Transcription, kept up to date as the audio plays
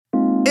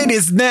It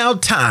is now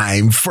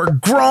time for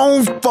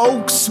grown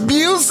folks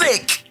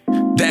music.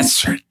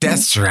 That's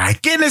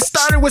right. Getting it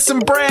started with some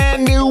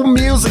brand new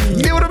music.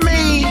 New to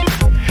me.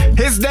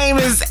 His name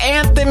is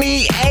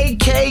Anthony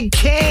A.K.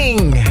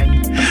 King.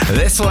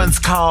 This one's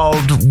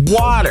called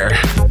Water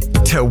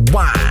to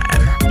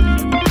Wine.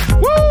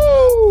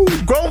 Woo!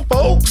 Grown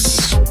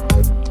folks.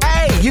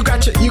 Hey, you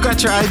got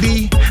your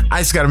ID? I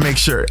just gotta make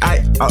sure.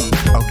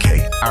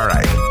 Okay, all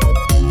right.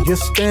 You're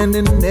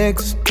standing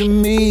next to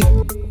me,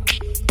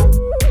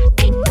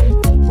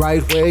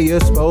 right where you're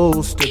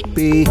supposed to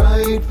be.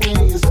 Right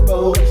where you're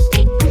supposed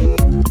to be.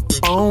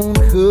 On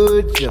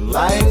hood, your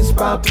life's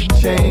about to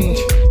change.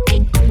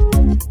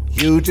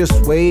 You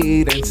just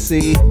wait and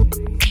see.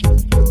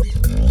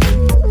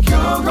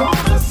 You're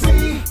gonna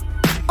see.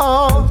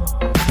 Oh,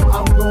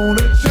 I'm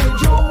gonna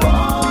change your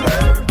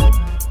water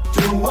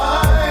to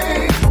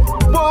wine.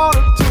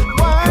 Water to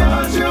wine.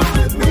 'Cause you're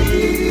with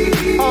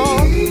me. Oh,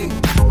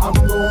 I'm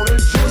gonna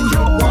change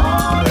your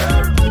water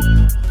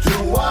to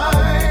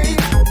wine.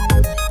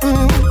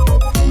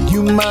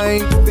 You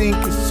might think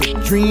it's a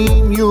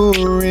dream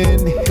you're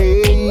in.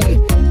 Hey,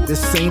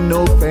 this ain't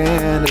no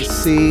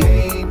fantasy.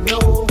 Ain't no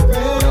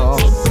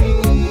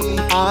fantasy.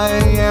 No. I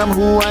am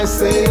who I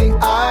say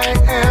I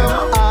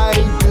am. I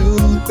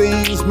do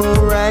things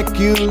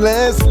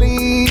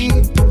miraculously.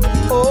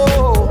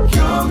 Oh,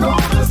 you're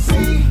gonna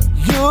see.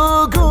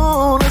 You're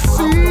gonna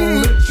see. I'm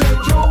gonna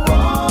change your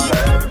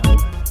water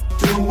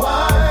to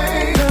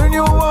wine. Turn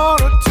your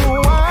water to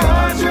wine.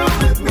 'Cause you're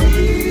with me.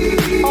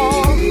 Oh,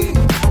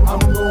 I'm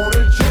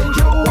gonna change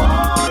your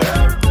water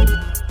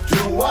to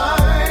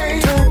wine.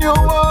 Turn your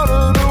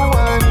water to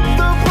wine.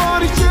 The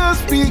party's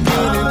just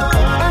beginning,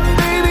 and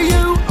baby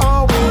you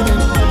are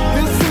winning.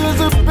 This is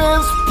the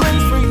best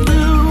place for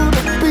you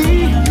to be.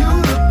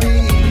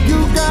 You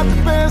got the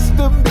best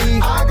of me.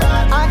 I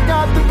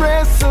got the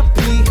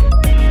recipe.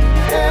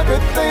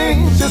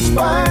 Everything's just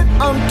fine.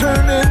 I'm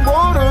turning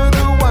water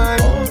to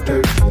wine. Water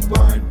to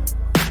wine.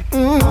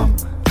 I'm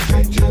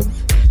changing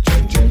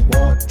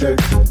water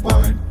to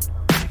wine.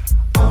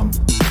 I'm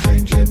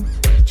changing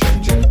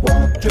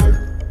water.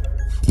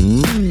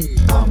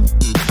 I'm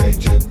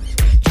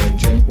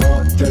changing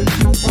water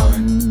to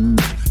wine.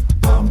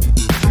 I'm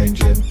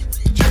changing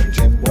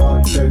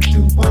water to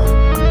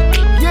wine.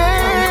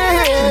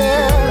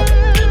 Yeah.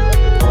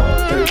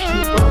 Water to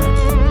wine.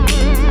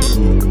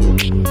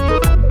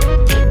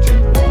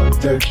 Changing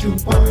water to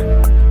wine.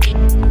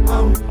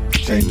 I'm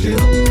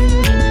changing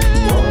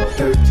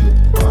water to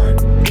wine.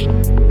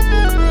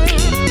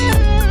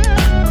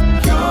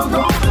 You're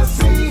gonna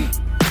see.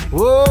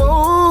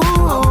 Whoa.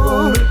 I'm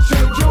gonna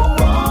change your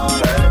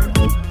water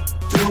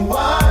to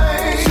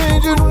wine.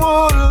 Changing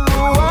water to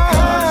wine.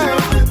 'Cause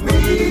you're with me.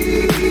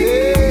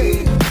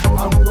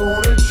 Yeah. I'm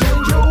gonna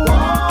change your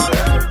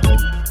water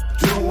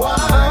to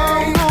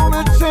wine. I'm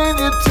gonna change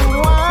it to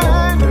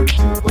wine. Water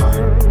to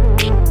wine.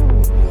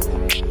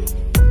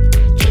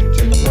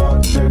 Changing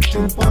water to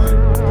wine.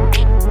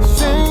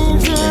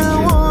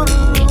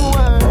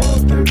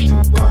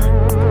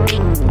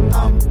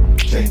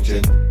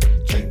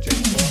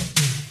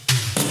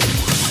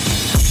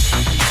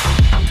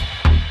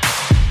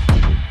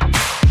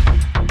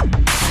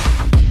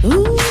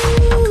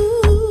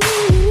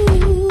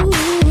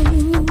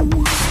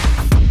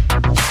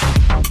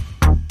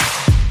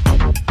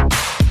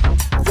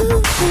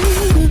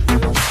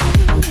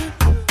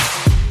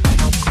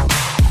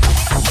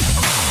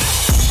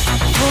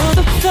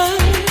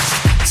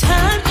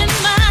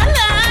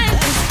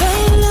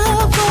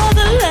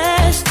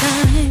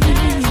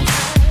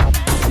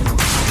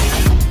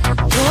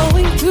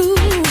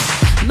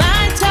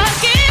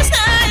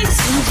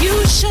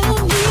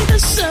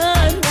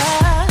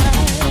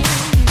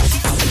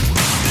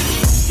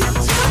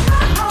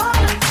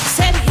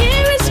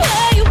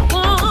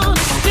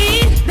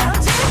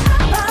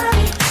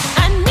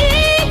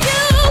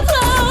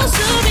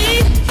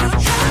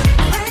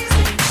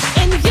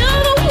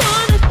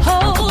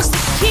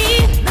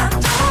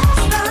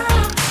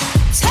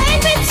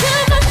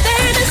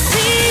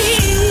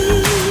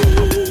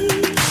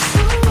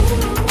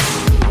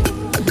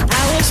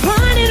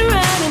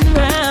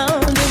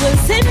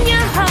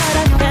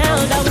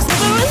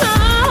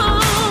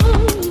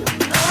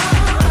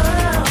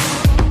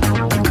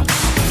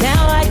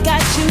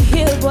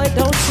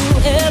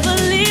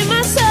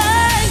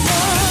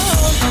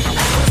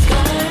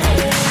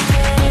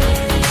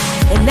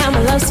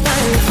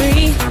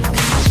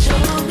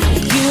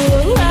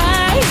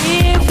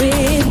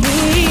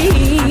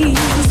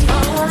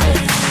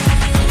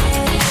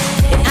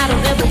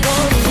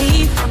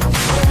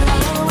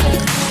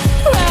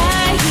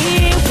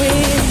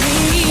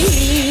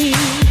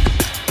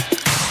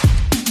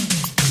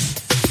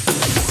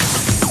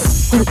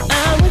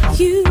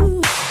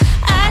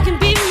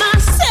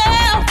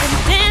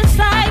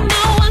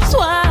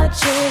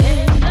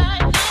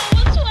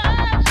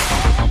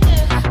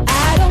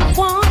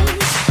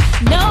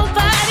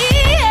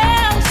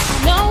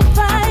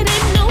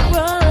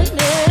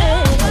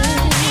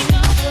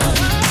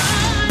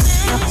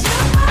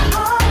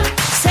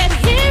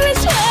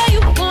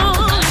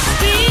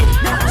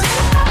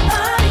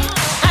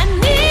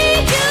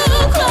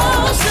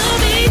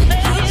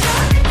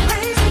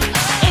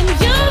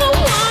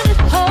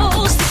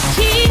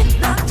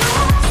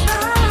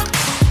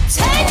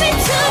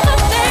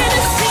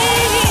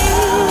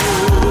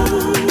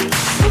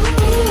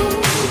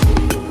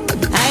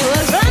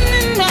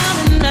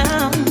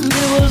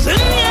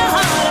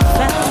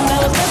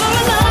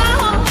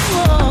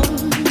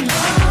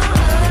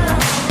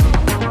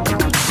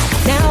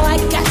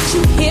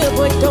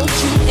 Don't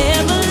you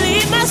ever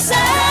leave my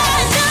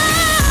side, no.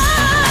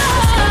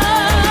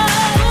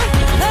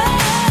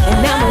 And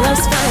now my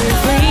love's finally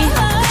free.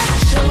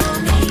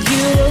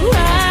 You were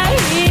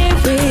right here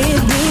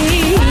with me.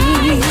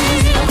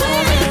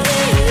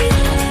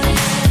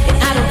 And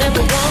I don't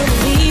ever want to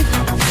leave.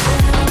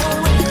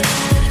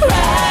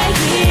 Right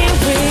here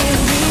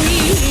with me.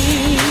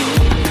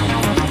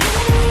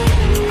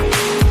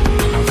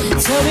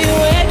 Tell me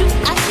where do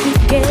I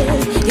begin?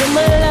 You're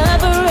my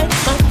lover and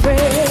my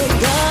friend.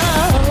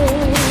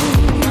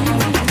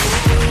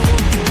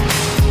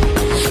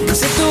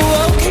 Cause if the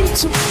world came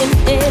to an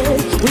end,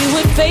 we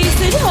would face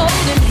it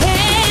holding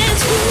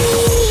hands.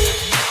 Ooh.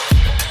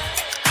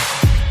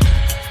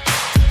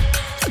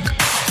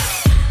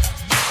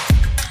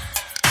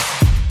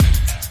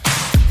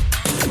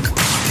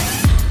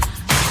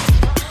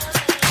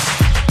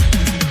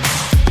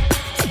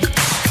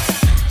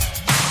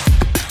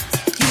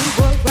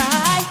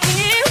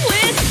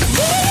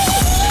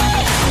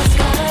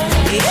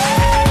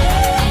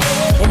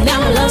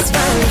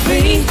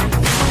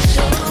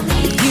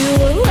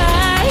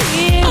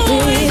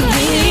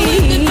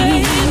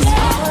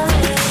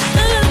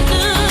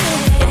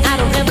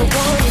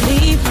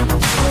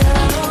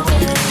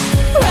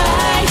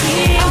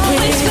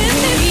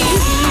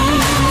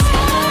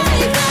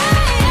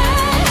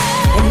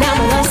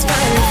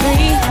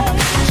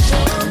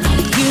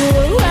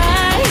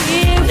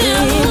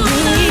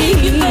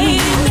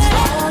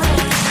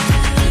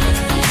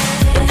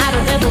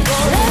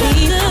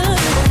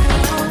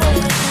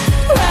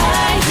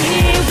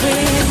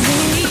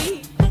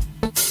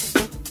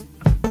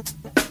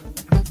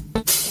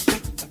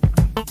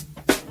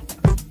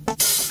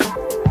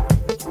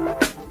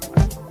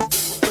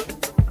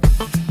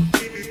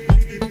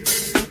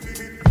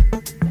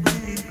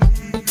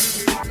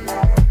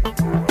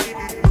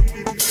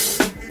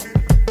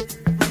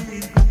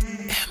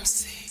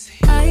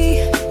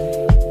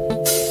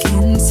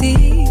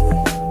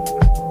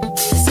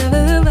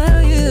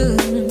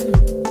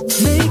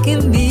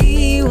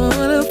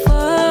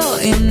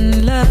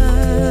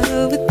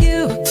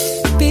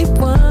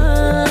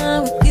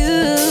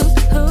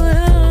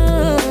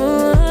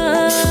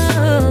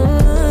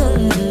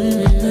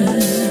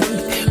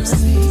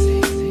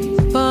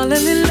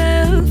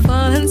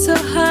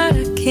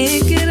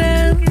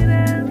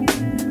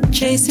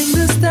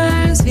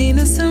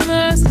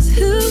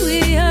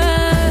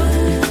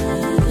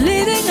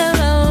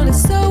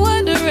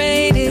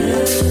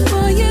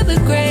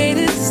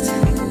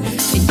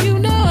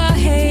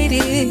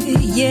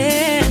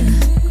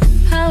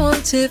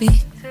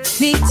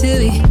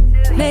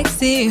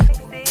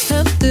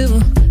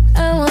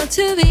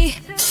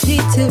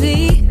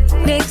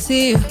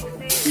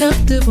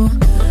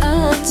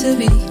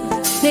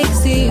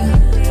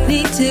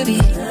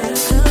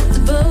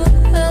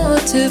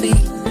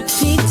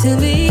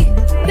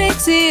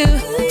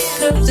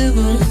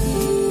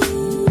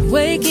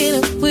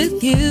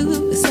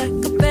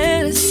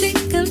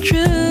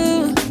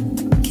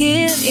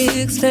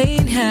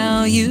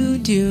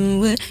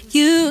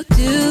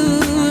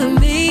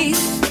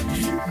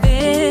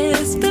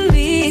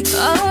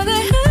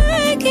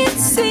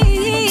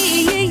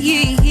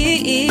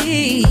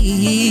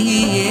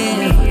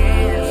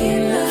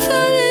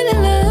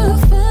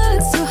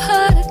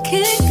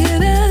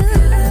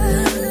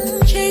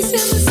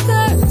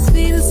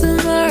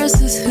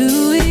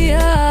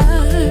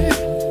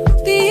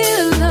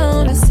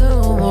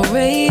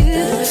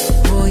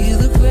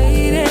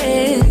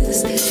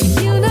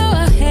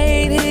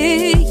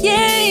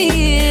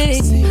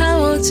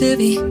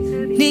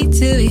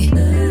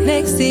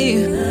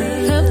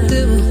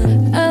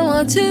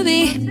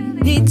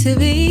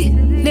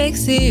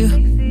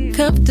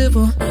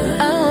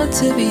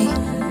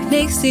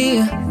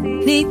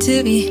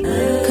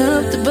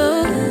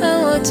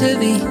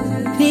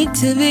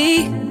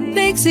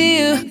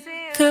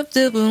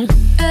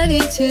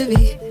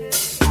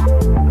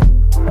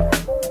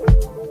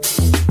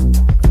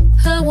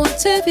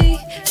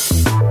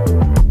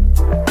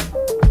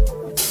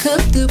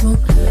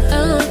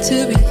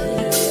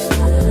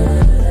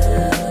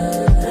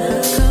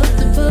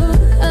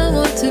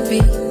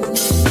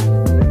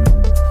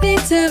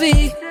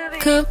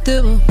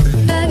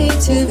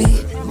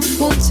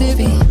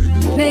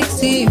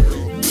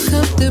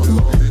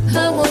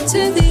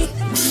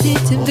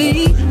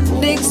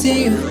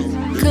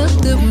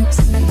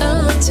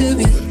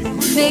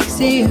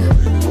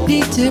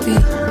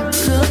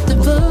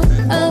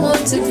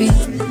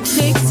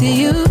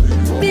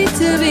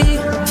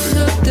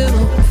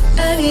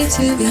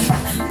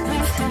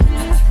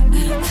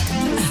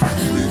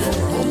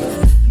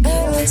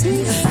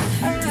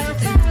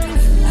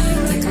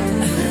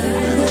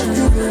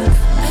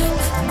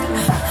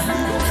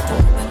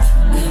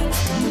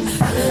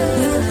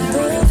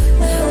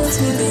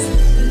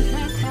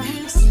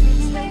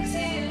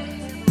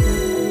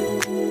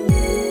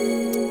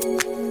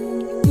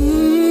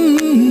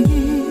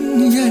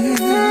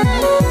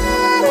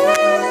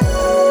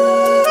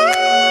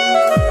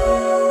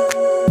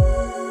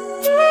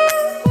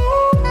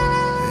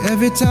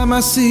 time I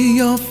see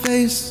your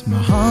face, my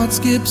heart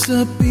skips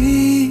a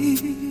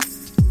beat.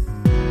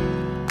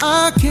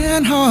 I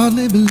can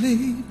hardly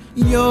believe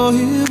you're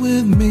here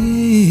with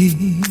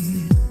me.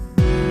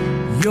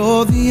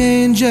 You're the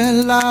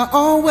angel I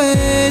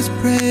always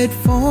prayed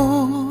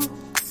for.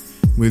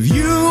 With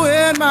you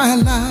in my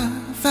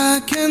life, I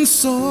can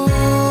soar.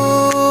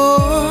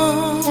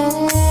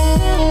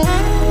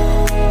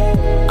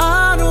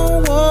 I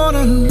don't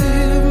wanna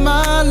live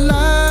my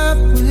life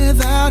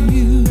without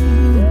you.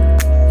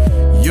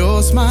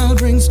 Your smile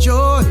brings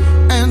joy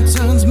and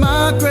turns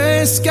my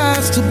gray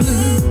skies to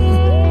blue.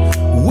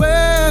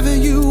 Wherever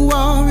you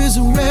are is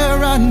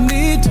where I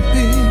need to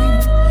be.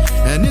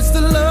 And it's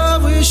the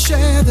love we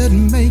share that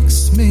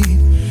makes me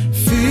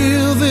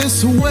feel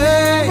this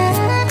way.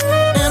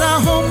 And I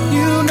hope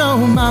you know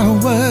my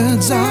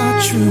words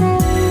are true,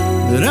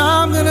 that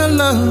I'm gonna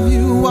love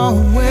you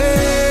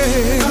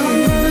always.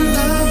 I'm gonna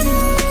love you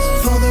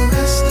for the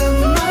rest of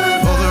my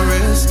life. For the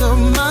rest of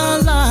my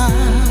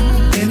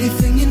life.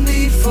 Anything you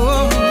need for,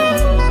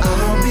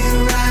 I'll be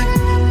right.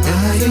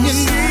 Anything you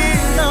need,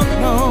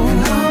 no.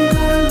 And I'm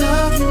gonna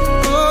love you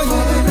for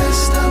the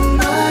rest of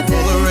my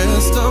day. For the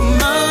rest of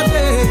my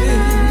day.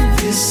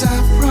 This I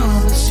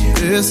promise you.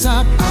 This I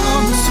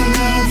promise you.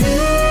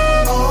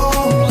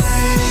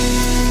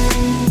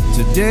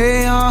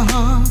 Today our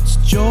hearts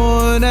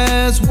join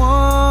as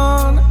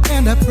one,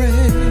 and I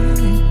pray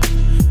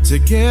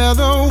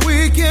together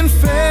we can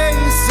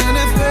face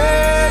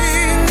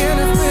anything.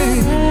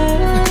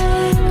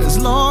 As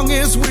long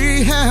as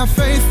we have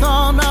faith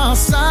on our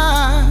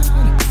side,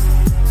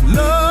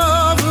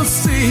 love will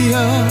see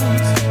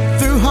us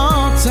through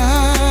hard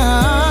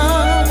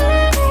times.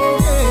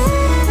 Yeah.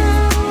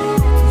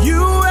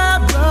 You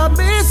have brought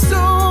me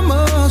so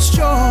much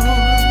joy,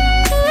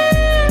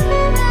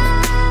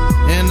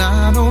 and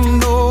I don't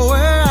know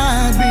where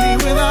I'd be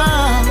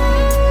without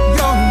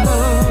your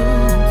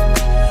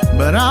love.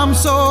 But I'm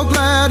so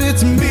glad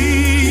it's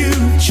me you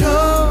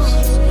chose,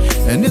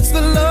 and it's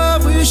the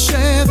love we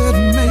share that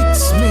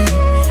makes me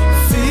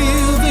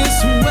feel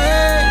this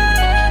way.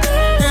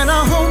 And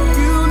I hope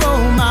you know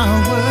my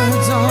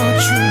words are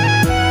true,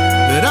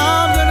 that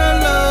I'm gonna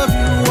love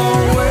you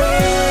always.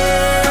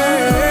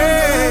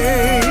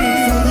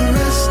 For the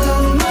rest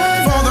of my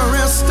life. For the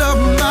rest of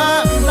my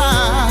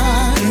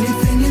life.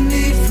 Anything you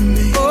need from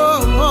me,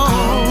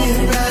 I'll be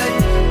right.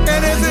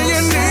 Anything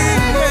you need,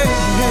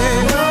 yeah.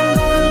 I'm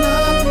gonna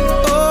love you.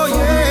 Oh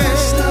yeah.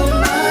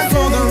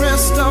 For the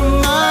rest of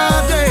my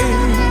day.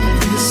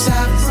 This I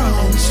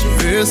promise you.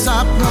 This I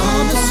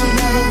promise you.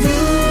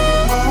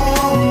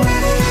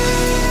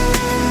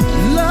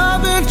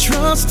 Love and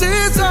trust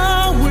is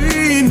all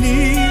we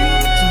need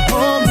to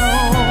hold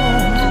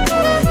on.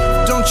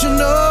 Don't you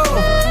know,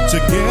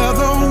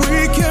 together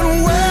we can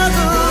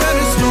weather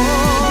any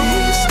storm.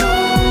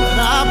 And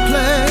I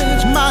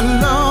pledge my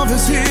love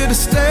is here to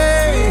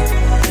stay,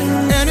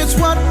 and it's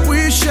what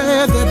we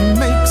share that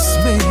makes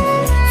me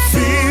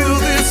feel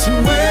this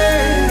way.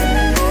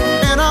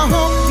 And I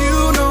hope you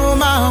know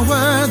my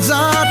words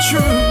are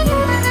true,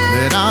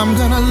 that I'm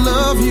gonna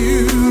love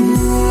you.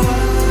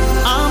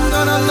 I'm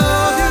gonna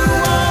love you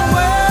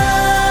always.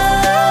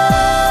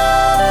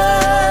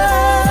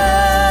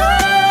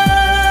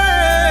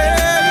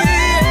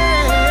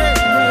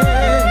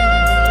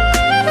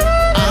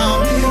 I'll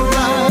be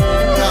right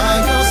by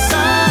your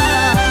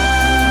side.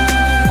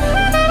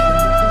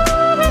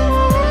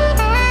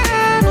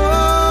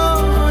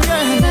 Oh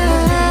yeah.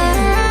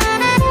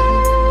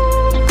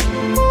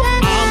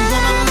 I'm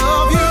gonna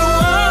love you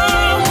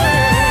always.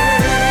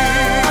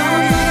 I'm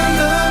gonna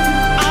love you.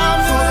 I'm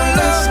for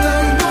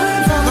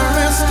the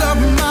rest of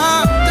my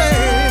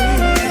day.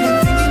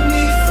 Anything you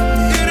need from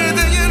me,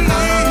 anything you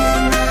need,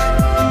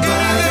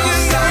 anything you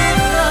need. I'm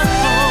gonna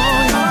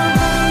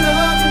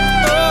love you.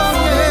 Oh yeah.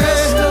 For the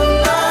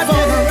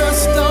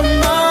rest of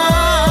my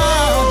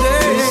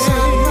days.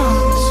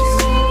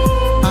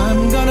 I'm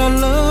gonna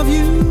love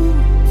you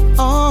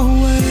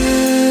always.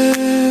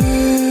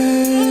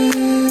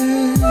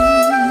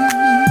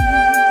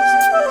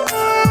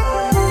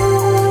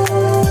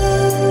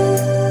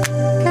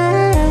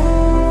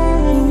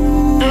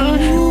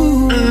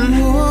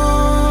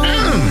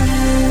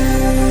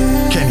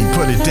 Can he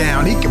put it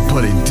down? He can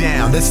put it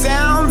down. The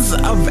sounds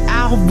of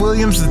Al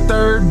Williams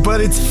III, but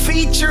it's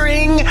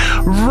featuring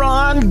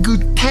Ron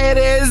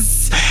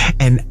Gutierrez,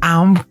 and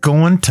I'm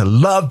going to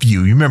love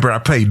you. You remember I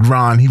played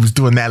Ron. He was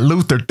doing that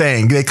Luther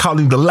thing. They called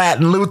him the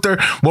Latin Luther.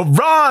 Well,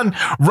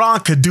 Ron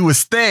could do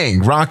his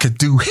thing. Ron could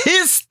do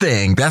his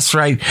thing. That's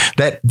right.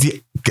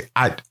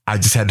 I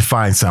just had to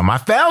find some. I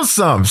found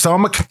some. So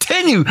I'm going to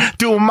continue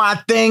doing my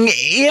thing.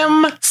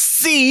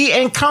 Em-Cee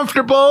and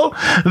Comfortable,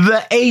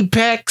 the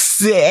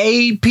Apex,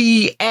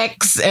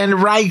 APX,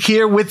 and right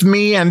here with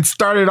me, and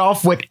started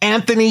off with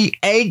Anthony,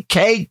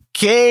 AKA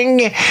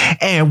King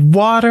and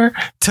Water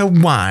to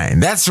Wine.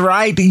 That's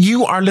right.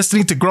 You are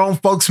listening to Grown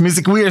Folks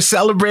Music. We are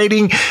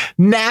celebrating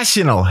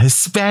National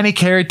Hispanic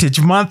Heritage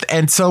Month.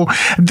 And so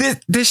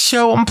this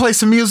show, I'm going to play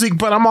some music,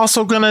 but I'm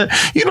also going to,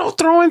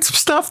 throw in some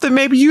stuff that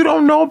maybe you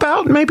don't know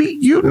about. Maybe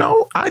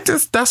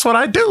that's what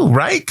I do,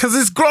 right? Because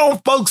it's Grown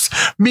Folks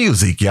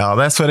Music, y'all.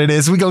 That's what it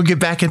is. We're going to get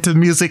back into the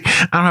music.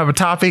 I don't have a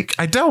topic.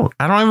 I don't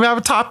even have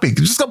a topic.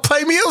 I'm just going to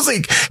play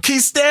music. Can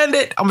you stand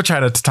it? I'm going to try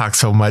not to talk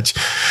so much.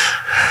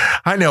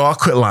 I know. I'll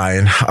quit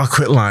lying. I'll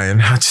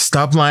just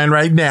stop lying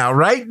right now.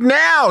 Right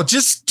now.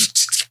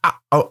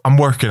 I'm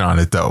working on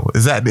it though.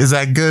 Is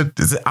that good?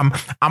 I'm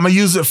going to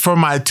use it for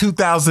my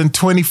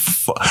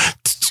 2024,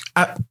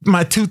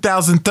 my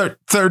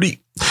 2030.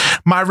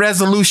 My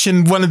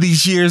resolution one of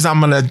these years, I'm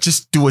going to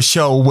just do a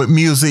show with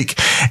music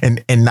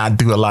and not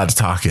do a lot of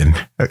talking.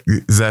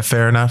 Is that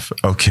fair enough?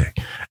 Okay.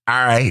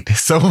 All right.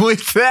 So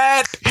with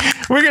that,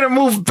 we're going to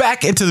move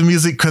back into the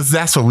music because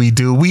that's what we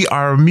do. We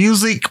are a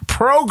music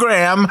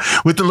program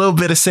with a little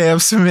bit of Sam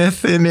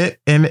Smith in it.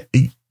 And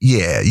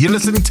yeah, you're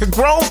listening to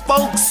Grown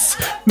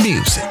Folks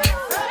Music.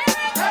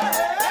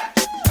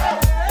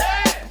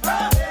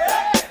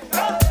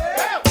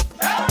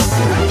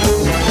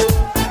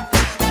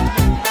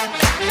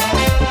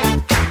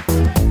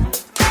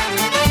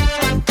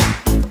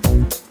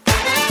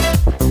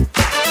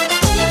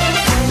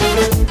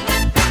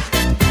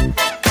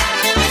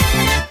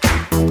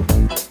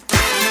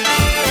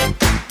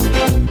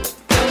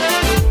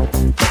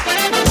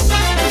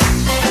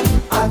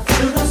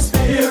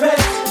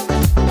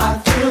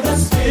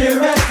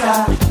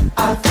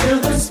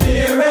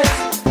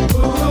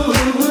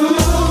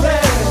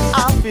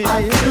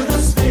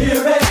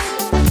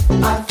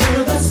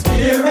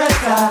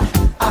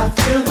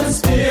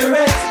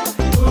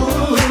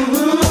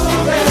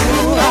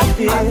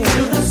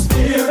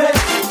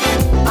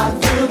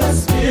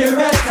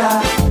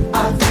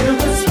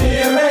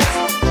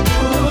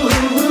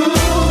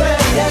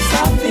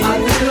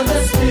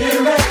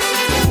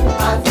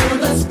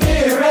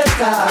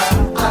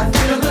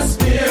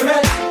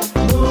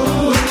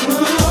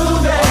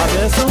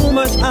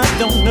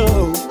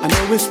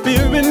 His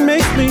spirit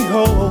makes me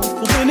whole.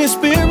 When His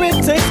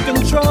spirit takes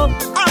control,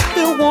 I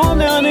feel warm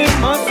down in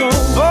my soul.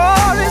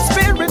 Oh, His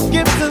spirit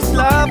gives us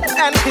love,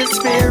 and His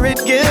spirit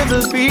gives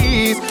us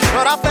peace.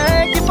 But I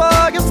thank You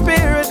for Your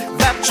spirit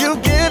that You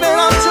give it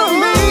unto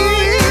me.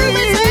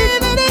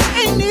 Saving it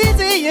ain't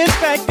easy, in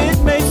fact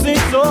it may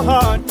seem so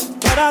hard.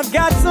 But I've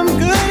got some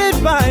good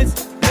advice,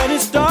 that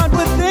it start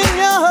within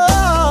your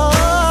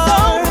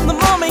heart. So the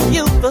moment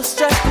you feel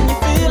stressed and you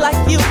feel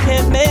like you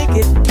can't make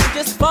it, you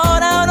just fall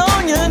down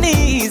on your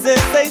knees and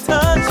say,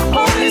 touch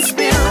Holy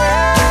Spirit.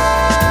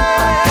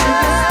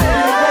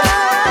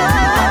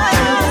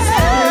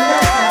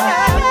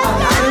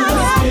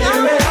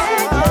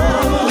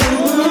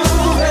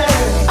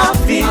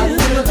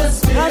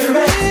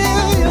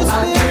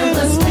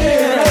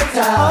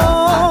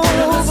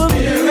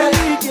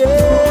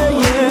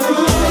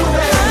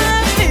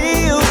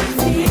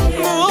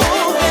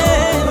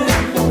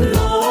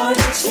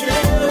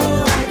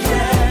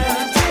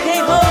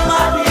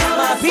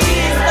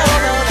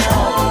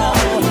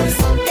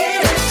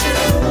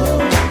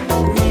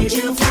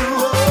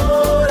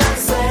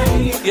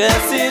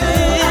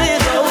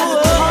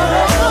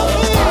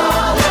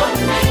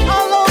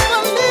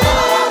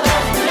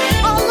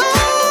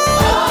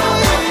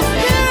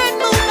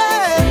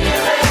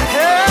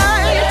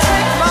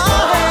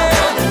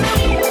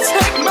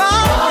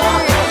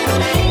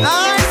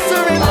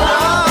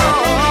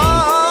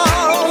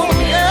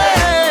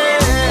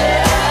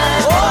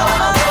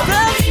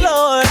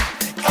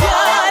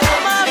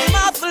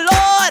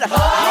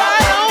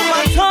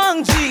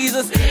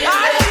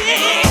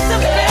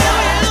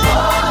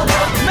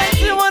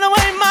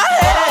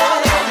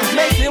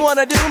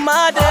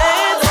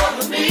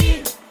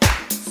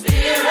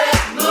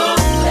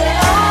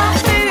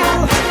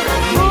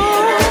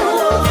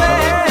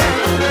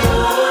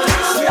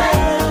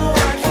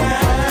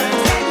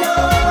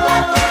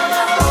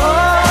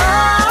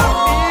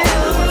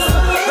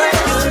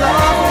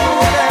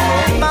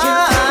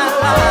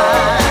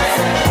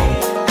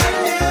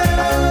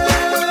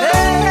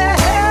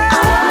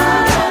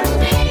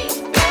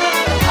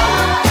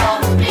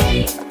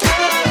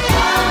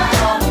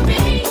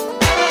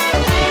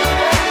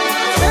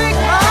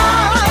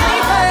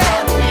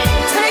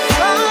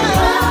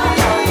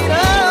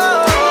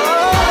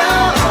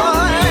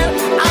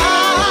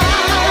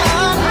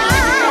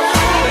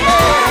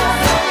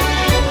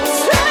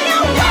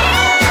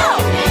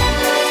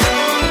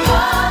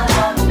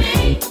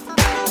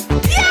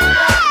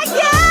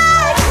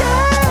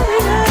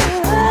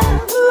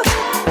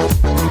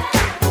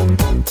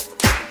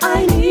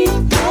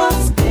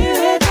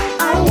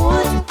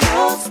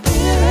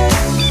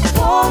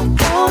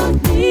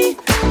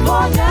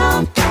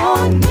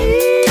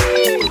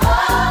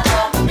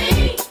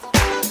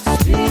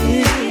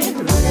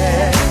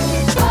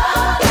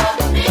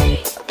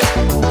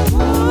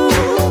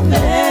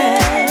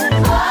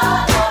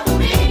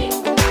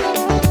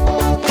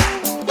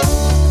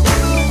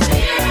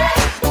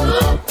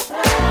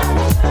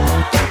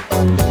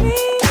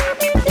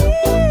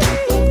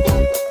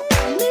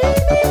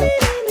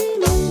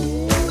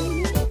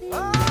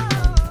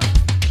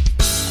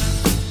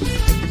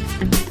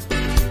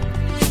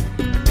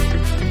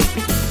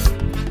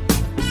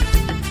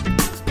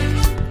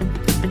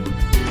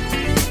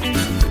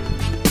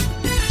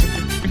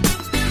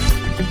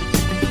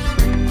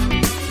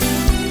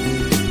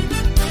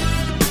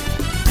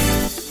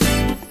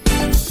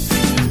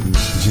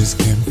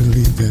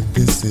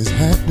 This is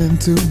happening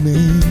to me.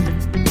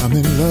 I'm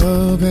in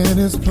love and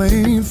it's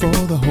plain for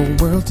the whole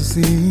world to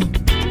see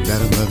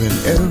that I'm loving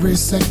every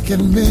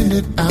second,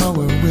 minute,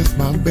 hour with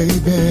my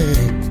baby.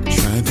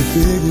 Trying to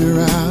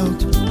figure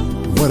out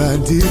what I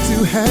did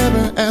to have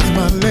her as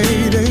my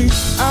lady.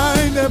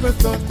 I never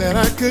thought that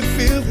I could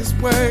feel this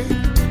way.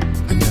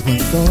 I never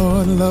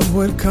thought love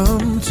would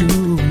come to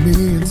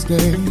me and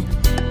stay.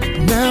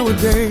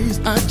 Nowadays,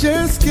 I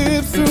just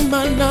skip through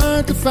my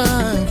 9 to 5.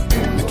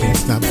 I can't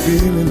stop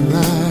feeling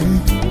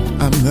like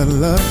I'm the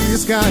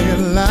luckiest guy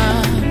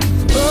alive.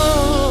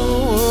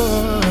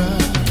 Oh,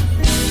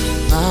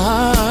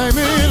 I'm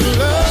in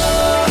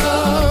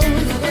love.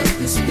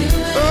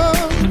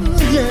 Oh,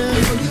 yeah.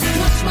 You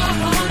touch my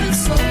heart and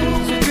soul.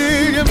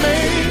 Did you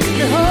make me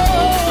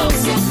whole? I'm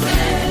so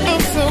glad.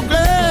 I'm so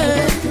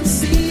glad. I can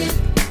see it.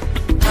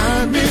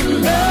 I'm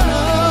in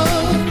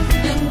love.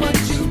 And what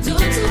you do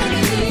to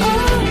me. Oh,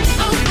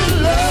 I'm in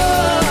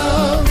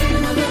love.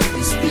 And I love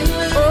this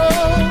feeling. Oh,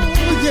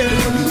 yeah.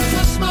 You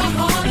touch my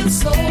heart and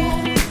soul.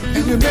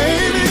 And you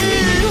made me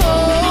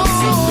whole. I'm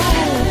so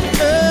glad.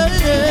 Yeah,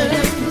 yeah.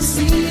 I can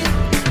see it.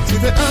 See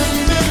that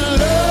I'm in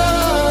love.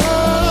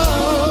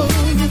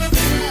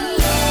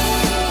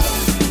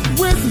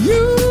 With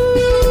you.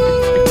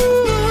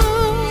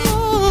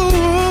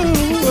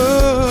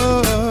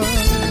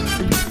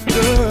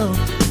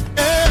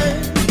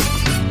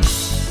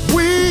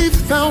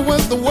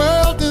 What the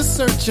world is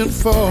searching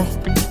for.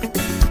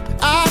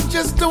 I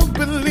just don't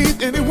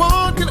believe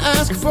anyone can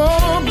ask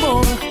for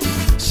more.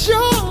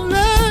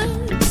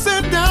 Surely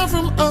sent down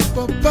from up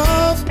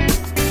above.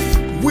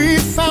 We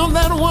found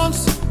that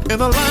once in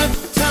a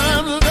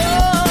lifetime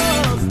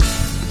love.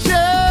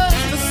 Just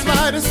the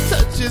slightest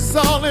touch is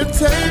all it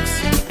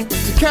takes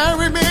to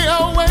carry me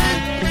away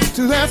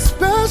to that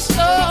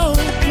special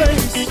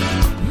place.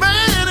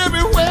 Man,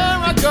 everywhere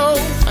I go,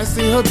 I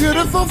see her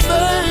beautiful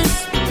face.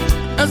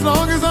 As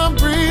long as I'm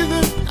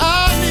breathing,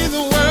 I need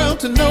the world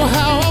to know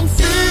how I'm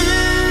feeling.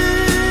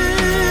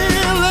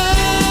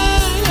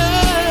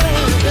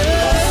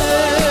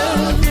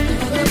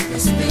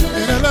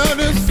 And I love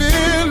this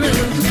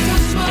feeling.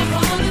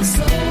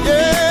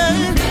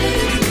 Yeah,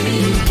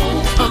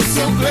 I'm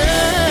so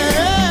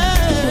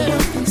glad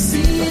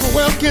the whole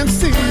world can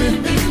see me.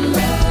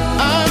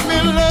 I'm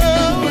in love.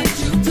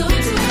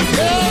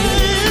 Yeah.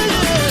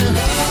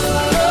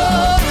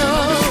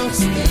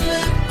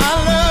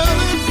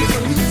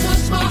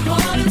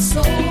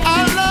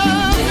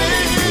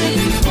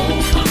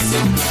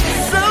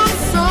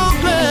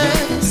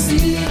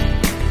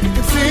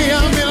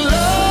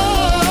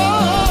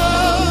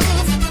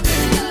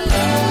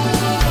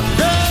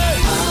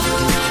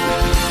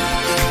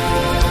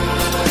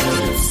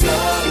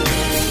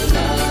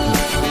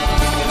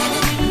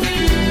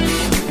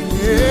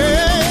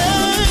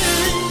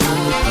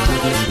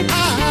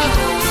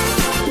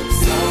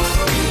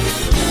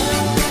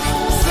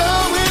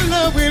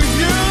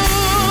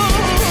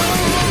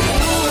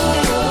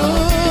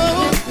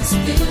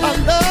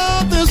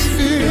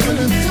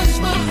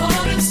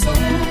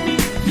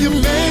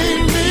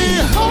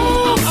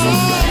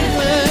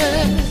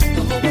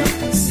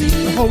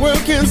 The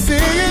world can see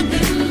it.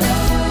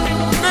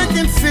 They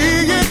can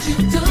see it.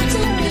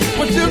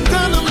 What you've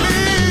done to me.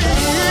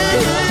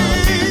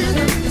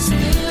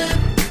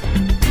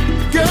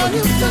 Girl,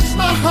 you touched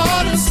my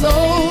heart and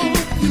soul.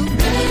 You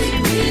made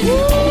me.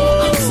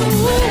 I'm so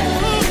glad.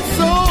 I'm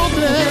so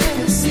glad.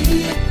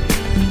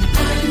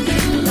 I'm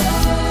in love.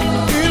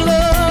 In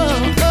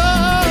love.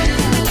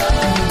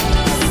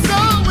 So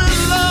in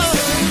love.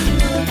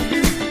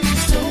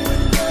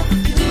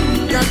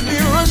 Got me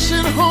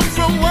rushing home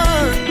from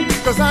work.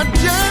 'Cause I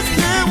just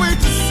can't wait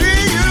to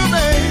see you,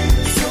 babe.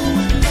 So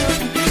in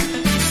love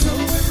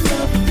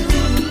with you.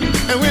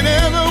 And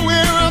whenever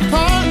we're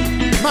apart,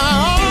 my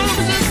arms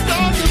just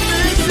start to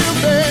miss you,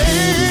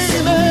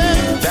 baby.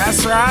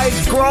 That's right,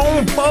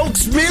 grown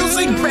folks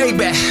music,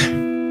 baby.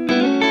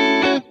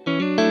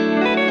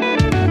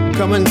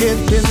 Come and get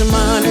this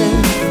money.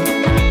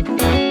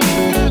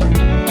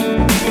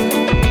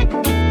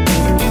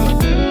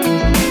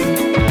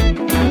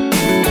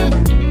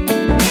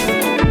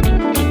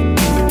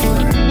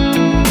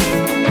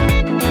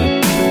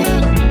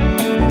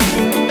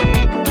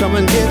 Come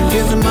and get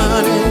his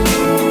money.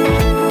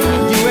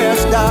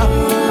 U.S.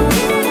 dollar.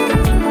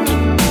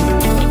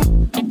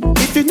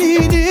 If you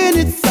need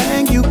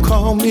anything, you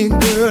call me,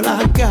 girl,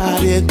 I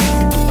got it.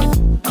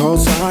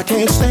 'Cause I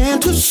can't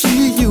stand to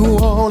see you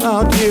all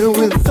out here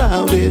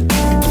without it.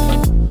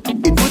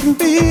 It wouldn't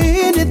be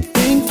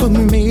anything for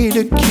me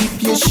to keep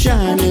you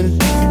shining.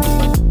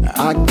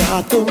 I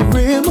got the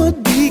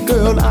remedy,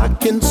 girl, I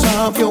can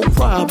solve your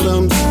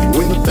problems.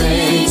 When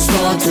things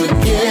start to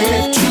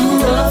get too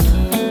rough,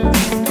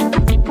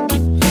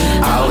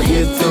 I'll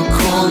hit the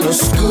corner,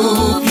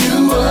 scoop you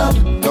up.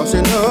 'Cause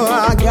you know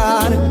I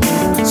got it.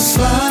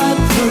 Slide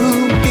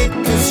through, get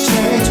this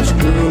change.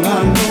 Girl, I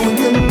know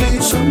you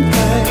need some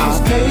things.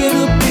 I'll pay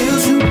the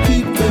bills, you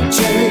keep the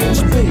change,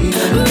 baby.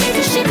 Make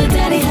a sugar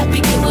daddy happy,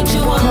 get what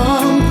you want.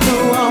 Come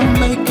through, I'll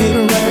make it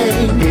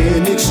rain.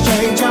 In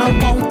exchange, I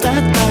want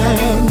that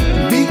thing.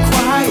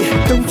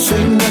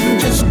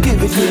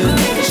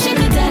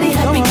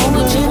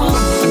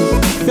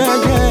 Yeah,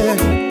 yeah.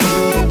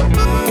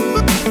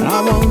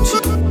 I want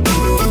you.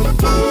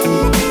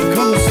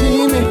 Come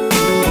see me.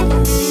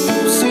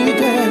 See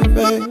that,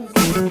 babe.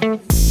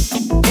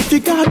 If you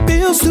got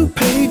bills to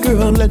pay,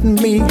 girl, let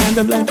me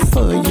handle that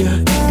for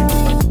you.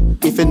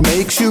 If it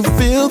makes you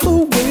feel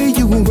the way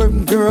you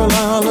work, girl,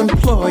 I'll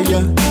employ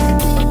you.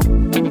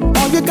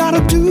 All you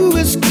gotta do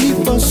is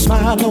keep a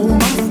smile on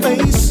my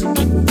face.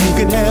 You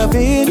can have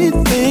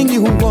anything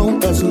you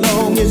want as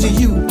long as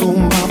you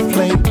on my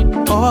plate.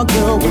 Oh,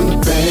 girl,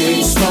 when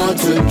things start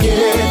to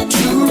get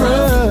too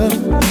rough,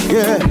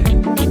 yeah,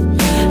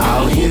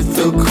 I'll hit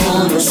the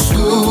corner,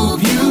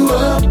 scoop you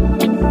up.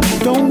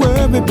 Don't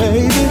worry,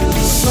 baby.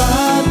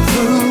 Slide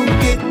through,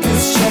 get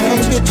this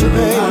change, get your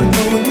baby. I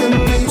know you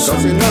need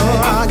something.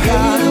 I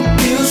got the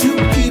bills, you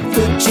keep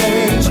the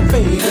change,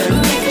 baby.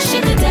 Make a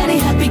sugar daddy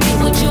happy, get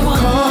what you want.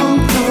 Come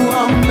through,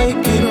 I'll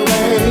make it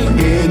rain.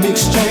 In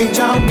exchange,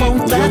 I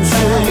want that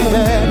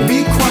thing. Be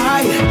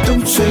quiet,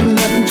 don't say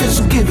nothing,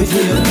 just give it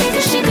here. Make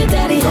a sugar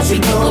daddy happy,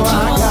 get what you want.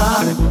 I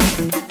got it,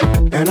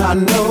 and I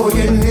know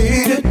you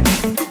need it.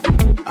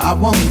 I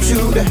want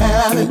you to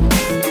have it.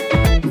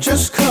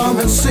 Just come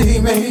and see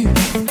me.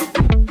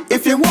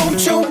 If you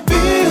want your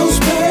bills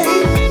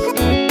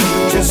paid,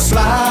 just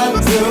slide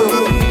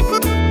through.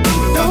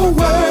 Don't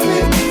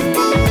worry,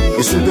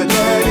 your sugar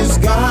daddy's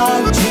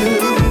got you.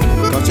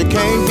 'Cause you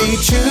can't be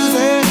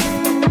choosy.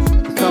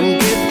 Come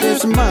get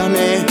this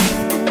money.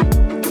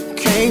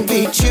 Can't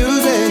be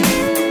choosy.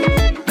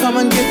 Come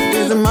and get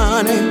this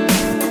money.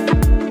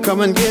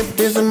 Come and get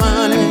this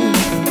money.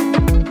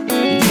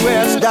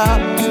 US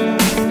dollars.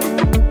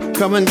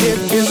 Come and get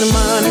this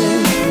money.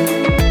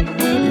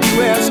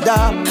 US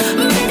dollars.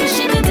 Make a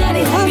sugar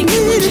daddy happy,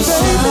 get what you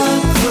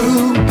want.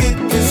 Through, get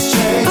this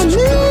change. I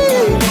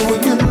know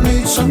you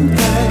need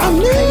something. I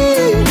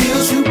need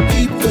bills, you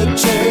keep the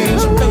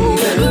change,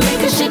 baby.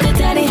 Make a sugar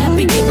daddy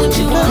happy, get what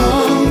you want.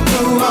 Come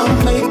through, I'll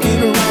make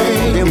it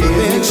rain.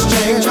 In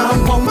exchange, I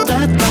want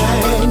that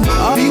thing.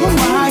 Be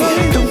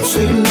quiet, don't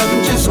say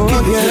nothing, just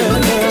give it.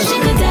 Make a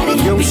sugar daddy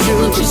happy, get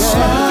what you want.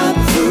 Slide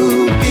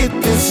through, get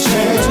this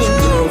change.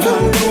 I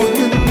know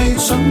you need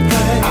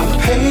something. I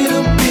pay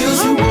the bills,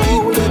 you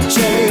keep the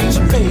change,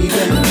 baby.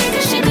 Make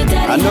a sugar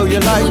daddy I know you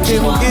happy, like get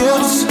them what you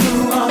gifts,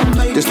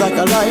 just like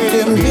I like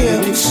them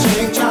gifts.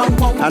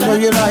 I know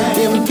you like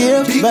them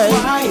gifts, babe,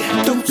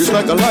 just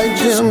like I like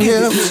them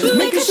gifts. want.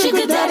 Make a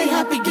sugar daddy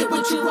happy, get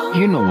what you want.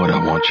 You know what I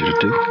want you to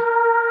do.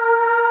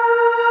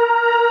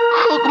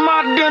 Cook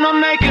my dinner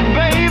naked,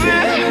 baby.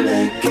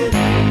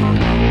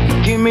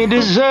 Give me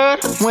dessert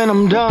when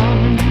I'm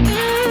done.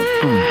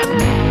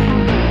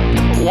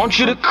 Want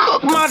you to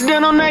cook my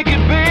dinner naked,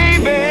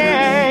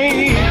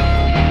 baby.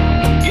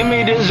 Give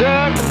me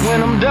dessert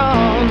when I'm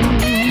done.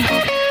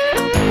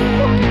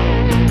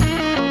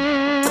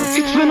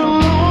 It's been a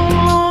long,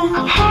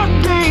 long, hot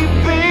day,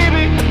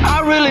 baby.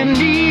 I really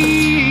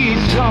need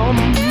some.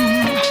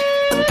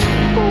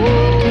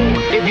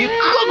 Ooh, if you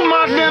cook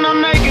my dinner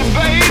naked,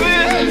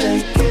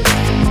 baby,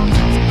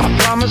 I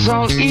promise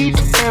I'll eat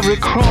every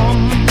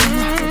crumb.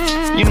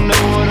 You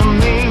know what I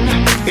mean?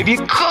 If you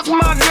cook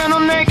my dinner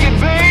naked,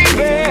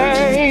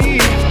 baby,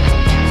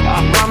 I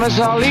promise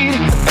I'll eat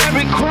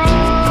every crumb,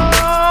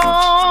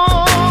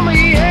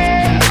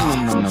 yeah.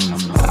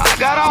 I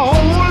got a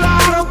whole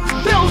lot of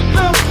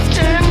built-up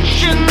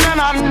tension and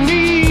I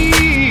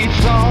need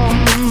some.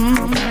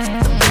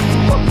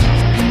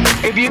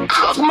 If you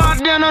cook my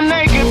dinner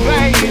naked,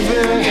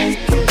 baby,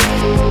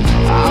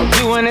 I'll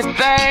do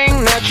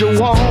anything that you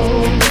want.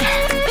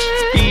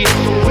 Yes,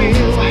 I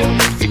will.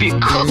 If you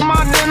cook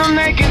my dinner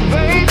naked,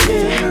 baby,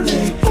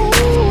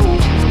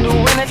 do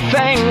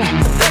anything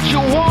that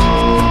you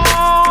want,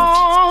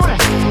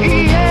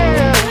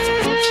 yeah.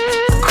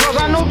 'Cause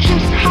I know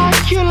just how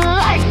you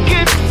like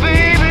it,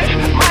 baby.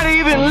 Might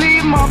even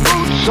leave my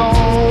boots on.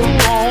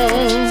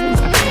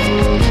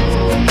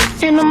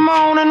 In the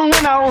morning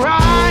when I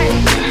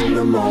rise,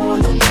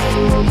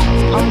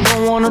 I'm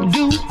gonna wanna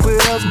do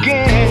it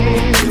again.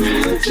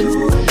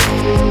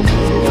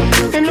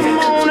 In the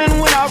morning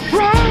when I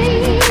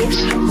rise,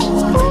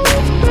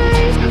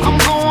 I'm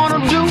gonna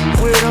do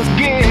it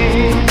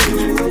again.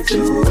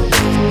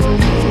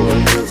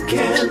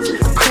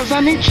 'Cause I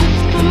need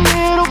just a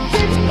little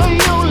bit of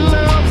your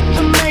love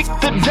to make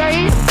the day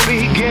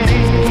begin.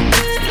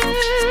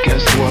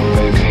 Guess what,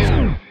 baby?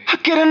 I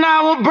get an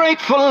hour break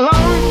for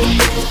lunch,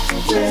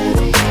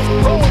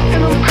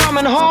 and I'm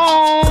coming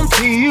home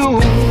to you.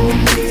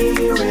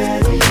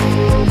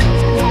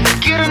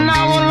 Get an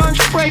hour lunch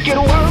break at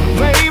work,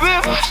 baby,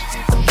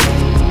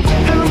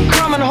 and I'm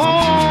coming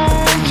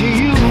home to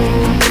you.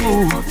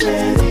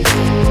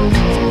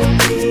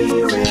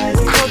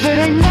 'Cause it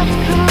ain't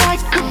nothing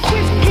like a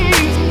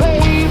quickie,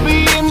 baby,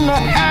 in the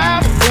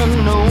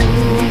afternoon.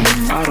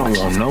 I don't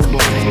want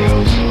nobody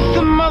else.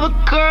 The mother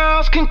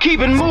girls can keep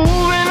it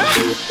moving,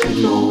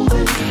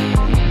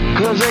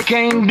 'cause they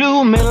can't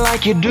do me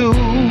like you do.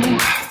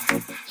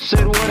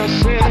 Said what I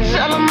said. I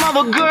tell them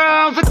other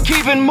girls to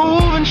keep it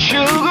moving,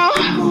 sugar,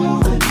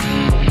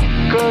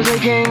 'cause they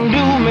can't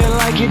do me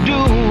like you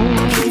do.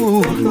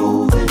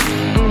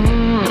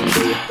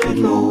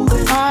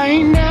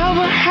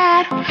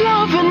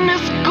 loving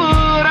this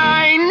good,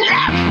 I ain't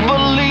never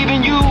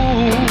leaving you.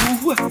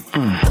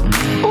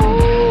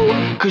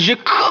 Ooh, 'cause you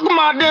cook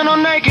my dinner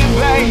naked,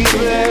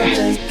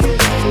 baby,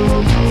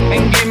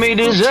 and give me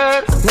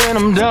dessert when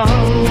I'm done.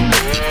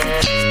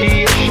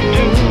 Yes, you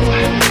do.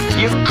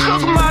 You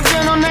cook my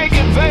dinner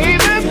naked,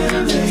 baby,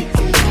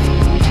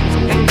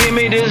 and give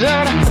me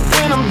dessert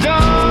when I'm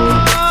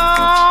done.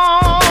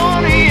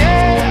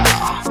 Yeah,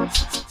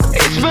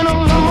 it's been a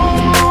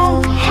long,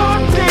 long,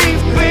 hard day,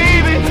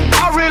 baby.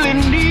 I really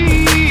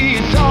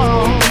need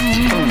some.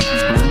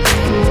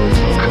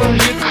 'Cause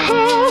you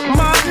cook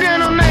my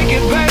dinner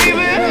naked,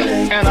 baby,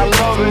 and I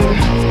love it.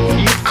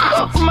 You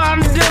cook my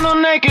dinner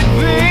naked,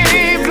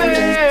 baby.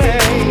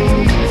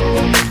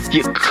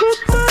 You cook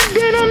my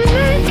dinner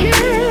naked.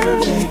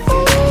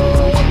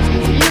 Ooh,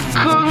 you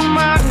cook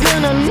my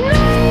dinner naked.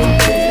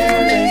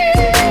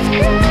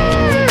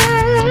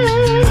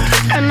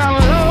 And I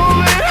love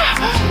it.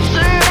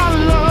 Say I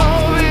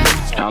love it.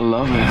 I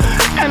love it.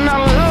 And I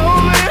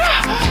love it.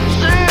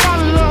 Say I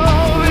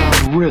love it.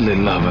 I really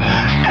love it.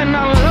 And I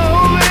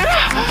love it.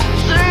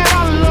 Say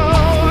I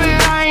love it.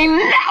 I ain't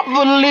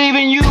never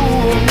leaving you.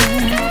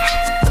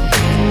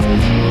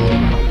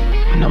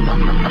 Nom nom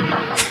nom nom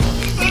nom.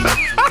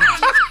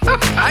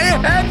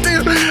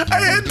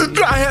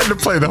 I had to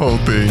play the whole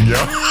thing, yo.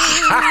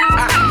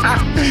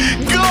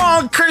 Go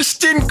on,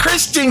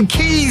 Christian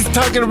Keys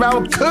talking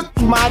about cook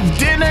my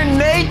dinner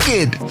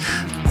naked.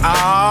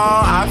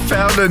 Oh, I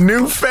found a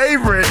new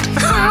favorite.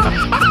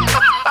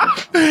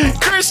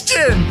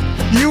 Christian,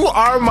 you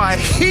are my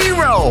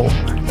hero.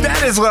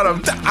 That is what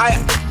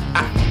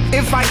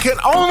if I could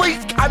only,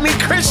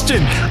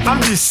 Christian,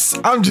 I'm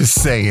just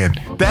saying,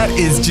 that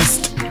is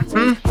just,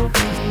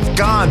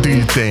 go on, do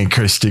your thing,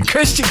 Christian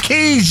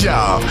Keys,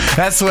 y'all.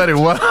 That's what it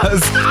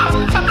was.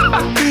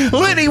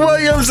 Lenny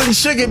Williams and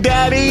Sugar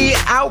Daddy,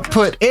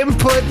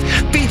 Input,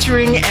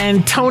 featuring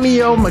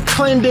Antonio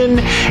McLendon,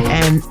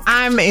 and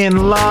I'm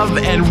in Love,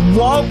 and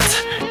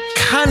Walt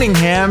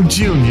Cunningham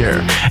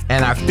Jr.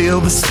 And I feel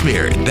the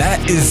spirit.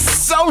 That is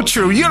so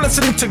true. You're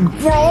listening to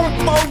Grown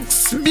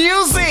Folks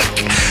Music.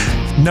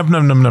 Num.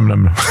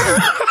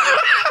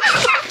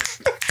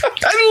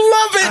 I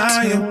love it.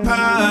 I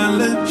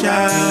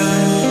apologize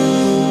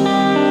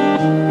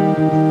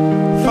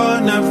for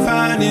not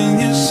finding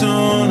you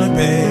sooner,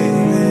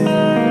 baby.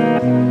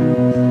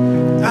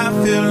 I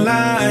feel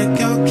like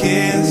your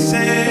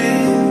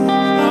kissing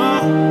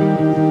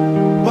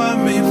what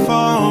me for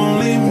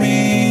only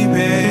me,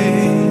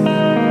 babe.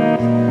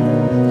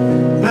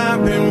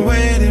 I've been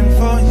waiting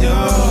for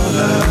your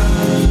love.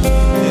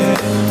 Yeah.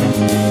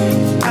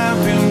 I've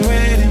been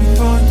waiting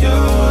for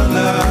your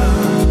love.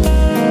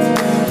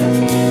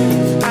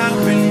 I've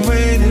been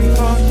waiting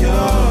for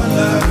your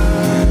love.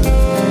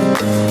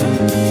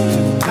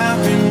 I've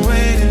been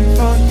waiting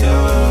for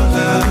your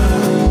love.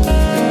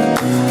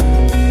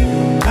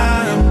 I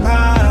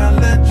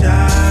apologize.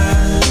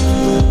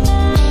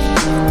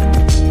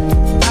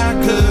 I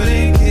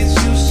couldn't kiss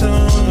you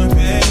sooner,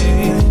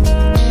 babe.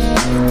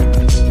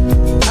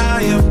 I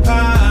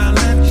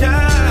apologize.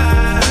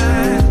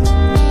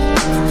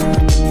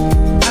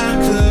 I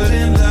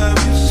couldn't love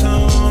you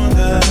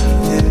sooner,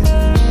 yeah.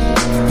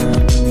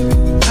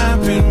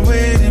 I've been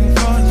waiting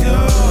for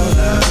your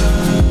love.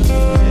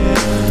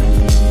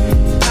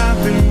 I've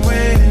been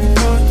waiting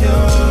for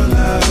your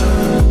love.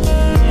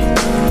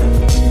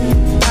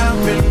 I've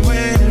been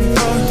waiting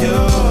for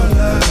your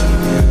love.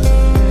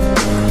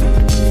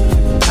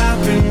 I've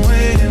been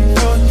waiting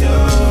for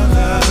your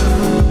love.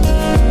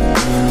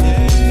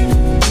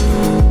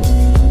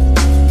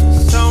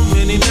 So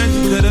many nights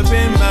you could have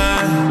been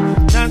mine.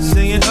 Not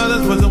saying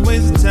others was a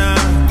waste of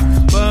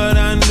time, but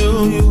I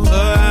knew you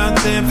were out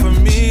there for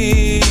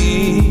me.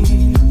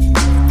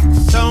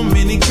 So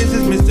many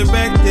kisses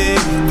misdirected,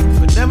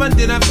 but never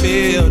did I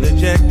feel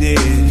dejected.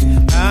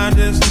 I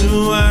just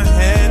knew I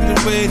had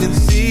to wait and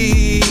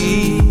see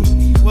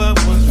what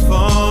was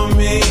for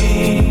me.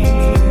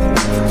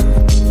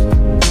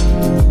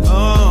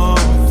 Oh,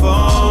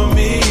 for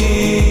me.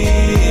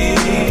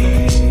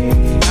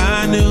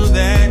 I knew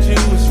that you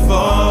was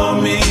for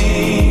me.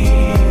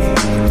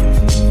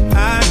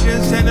 I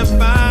just had to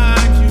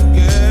find you,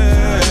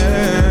 girl.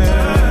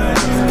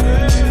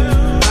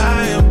 I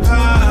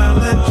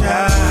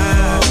apologize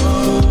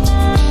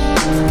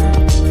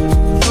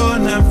for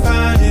not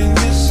finding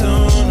you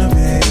sooner,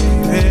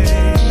 baby.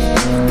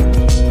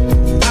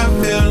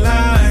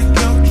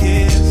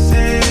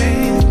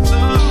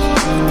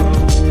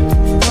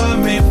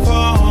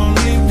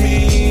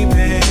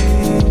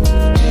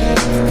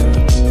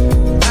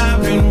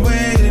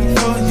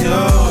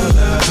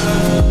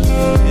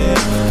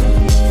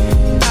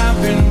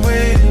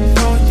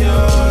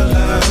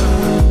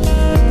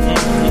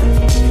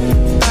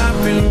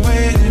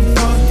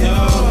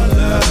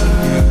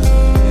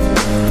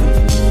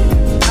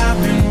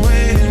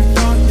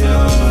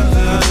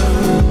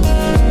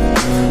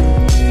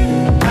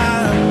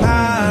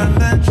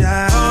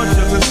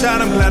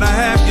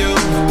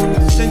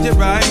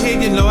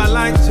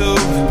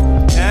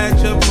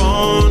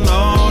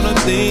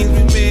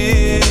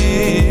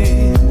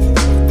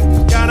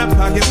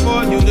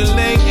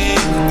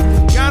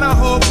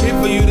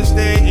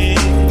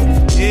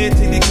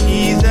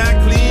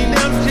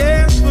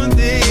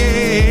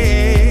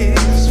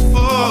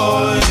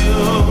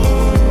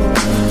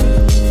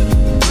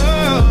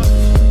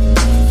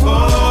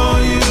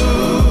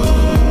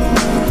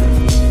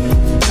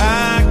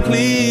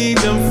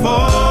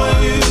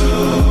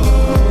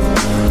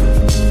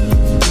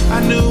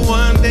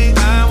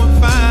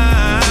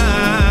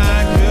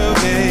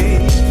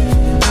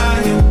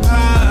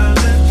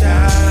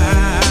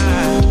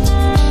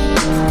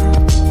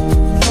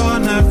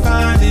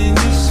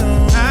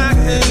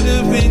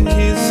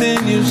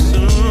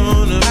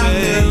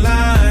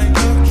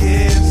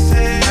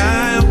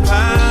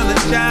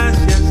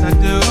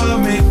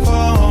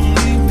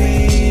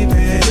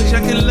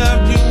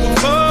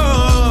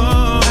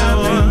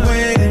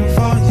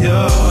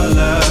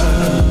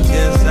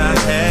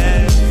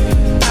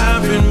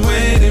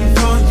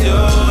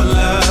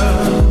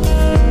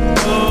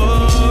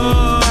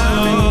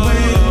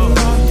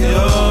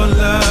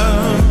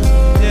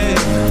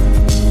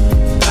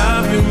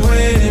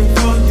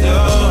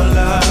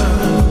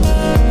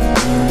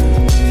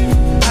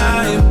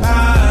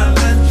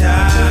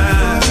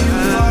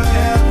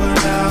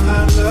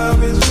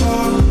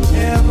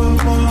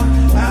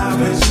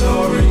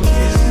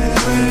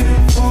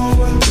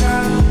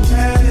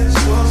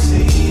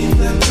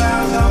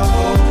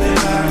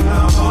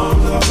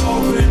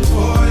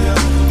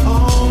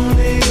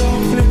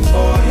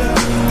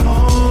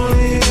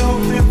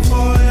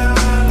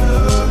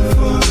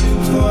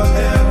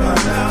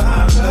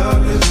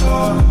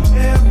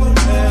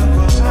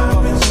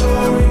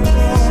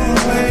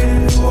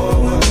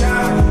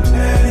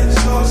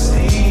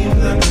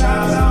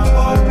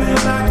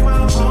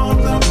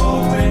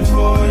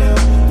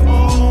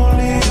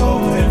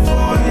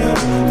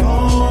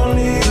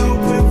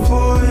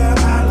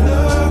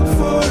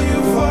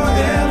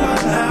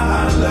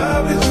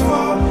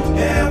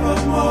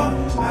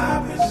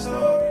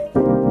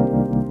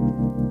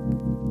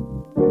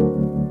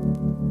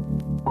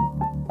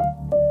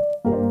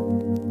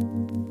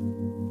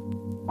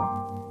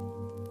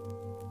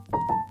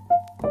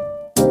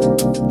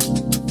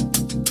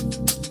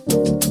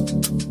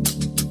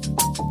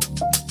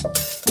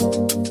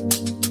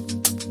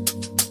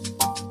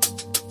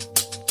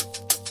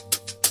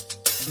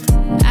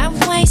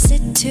 I've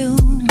wasted too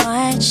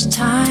much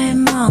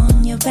time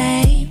on you,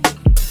 babe.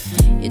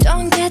 You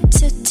don't get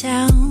to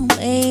tell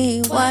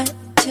me what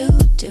to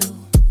do.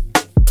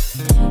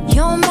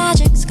 Your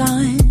magic's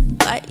gone,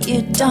 but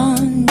you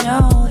don't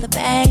know the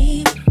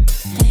babe.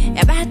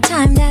 About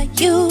time that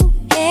you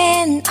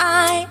and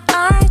I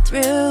are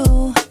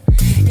through.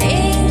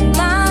 In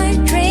my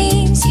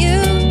dreams,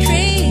 you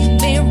treat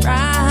me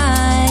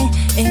right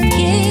and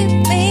give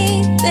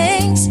me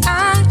things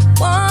I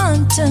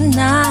want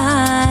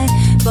tonight.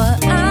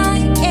 But I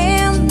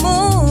am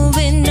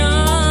moving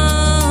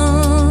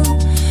on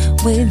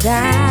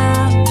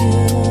without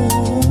you.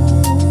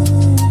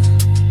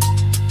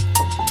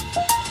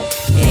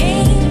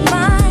 In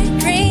my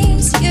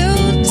dreams,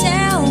 you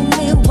tell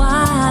me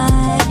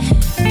why.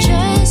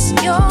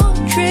 Just your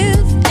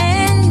truth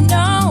and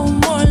no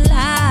more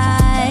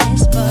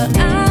lies. But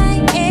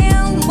I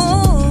am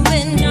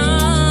moving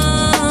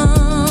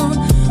on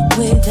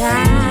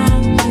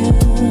without you.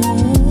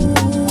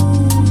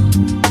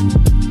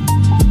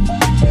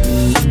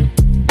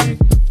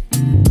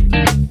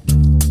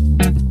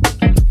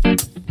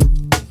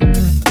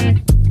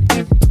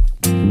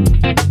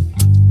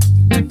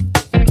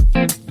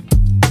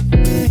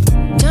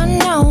 Don't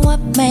know what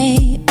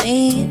made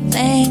me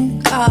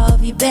think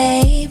of you,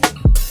 babe.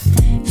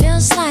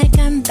 Feels like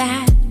I'm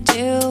back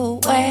to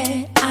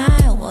where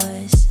I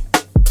was.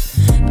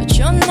 But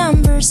your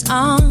number's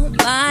on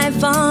my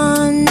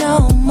phone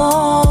no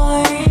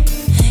more.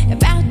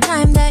 About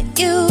time that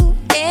you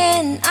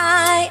and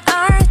I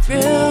are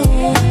through.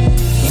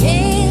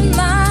 In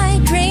my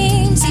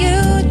dreams,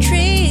 you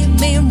treat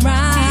me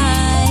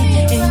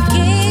right and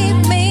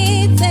give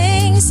me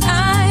things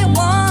I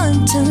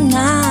want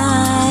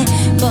tonight.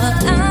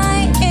 But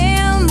I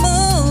am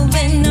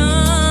moving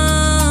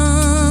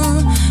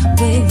on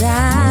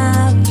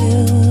without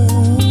you.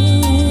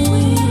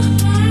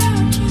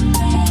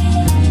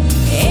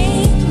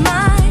 In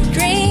my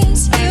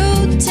dreams, you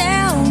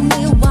tell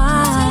me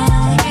why.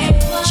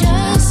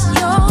 Just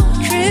your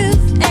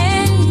truth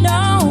and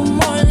no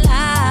more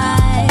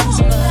lies.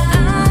 But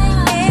I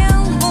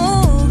am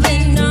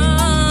moving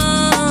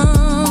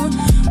on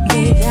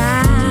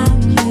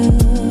without you.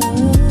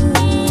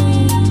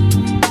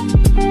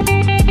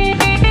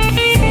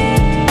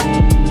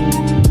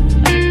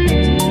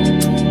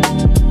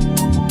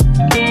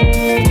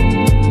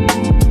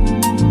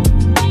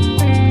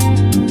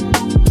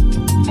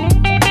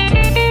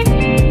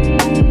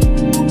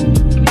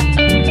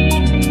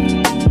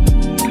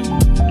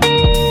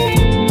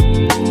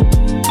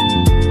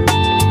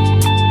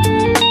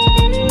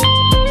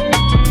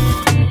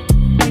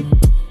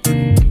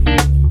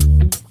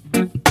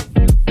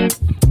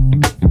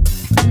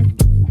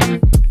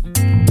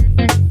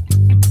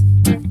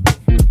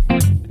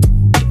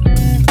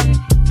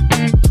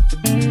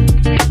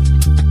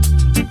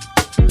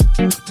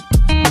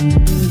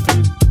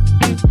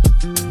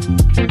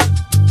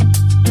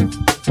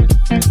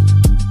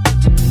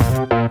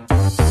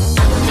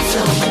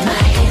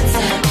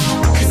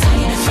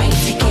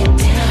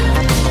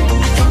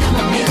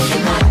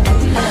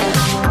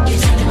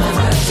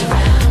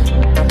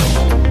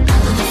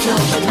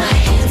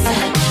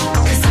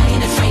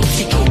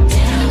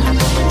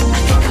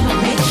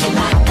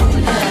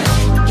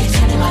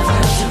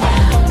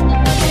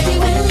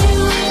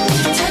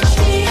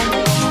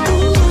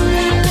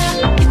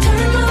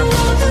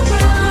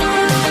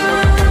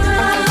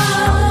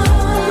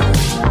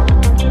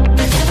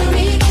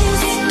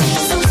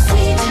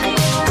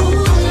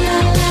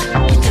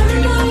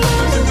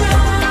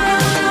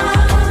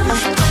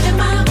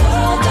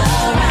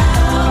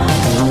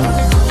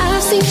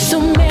 I've seen so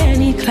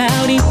many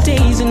cloudy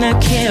days and I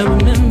can't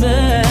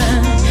remember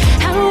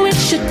how it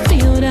should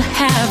feel to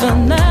have a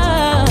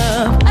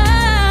love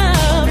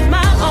of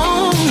my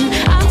own.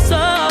 I'm so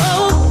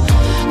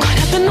caught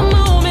up in the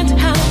moment,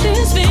 how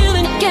this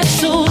feeling gets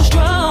so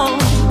strong.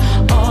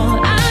 All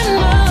I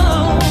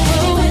know,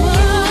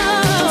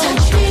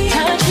 touch me,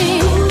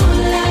 ooh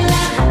la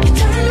la, you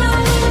turn my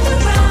world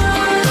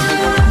around.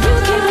 You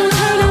keep on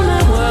turning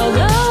my world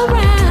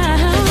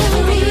around.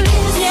 Every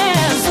kiss,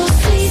 yeah, so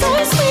sweet, so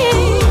sweet.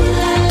 Ooh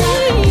la la,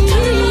 you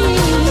turn my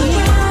world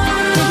around.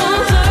 Keep on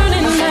turning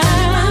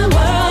my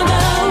world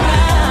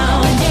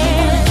around,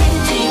 yeah.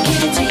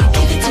 Give it to you,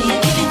 give it to you,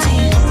 give it to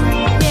you,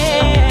 yeah.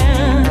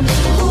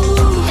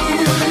 Ooh, give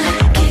it to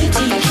you, give it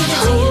to you.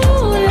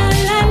 Ooh la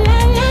la la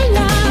la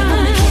la.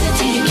 Give it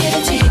to you, give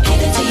it to you,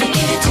 give it to you,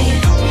 give it to you.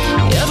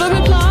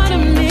 Every part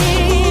of me,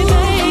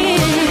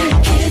 babe.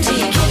 Give it to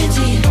you, give it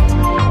to you.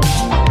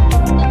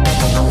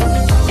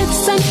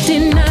 It's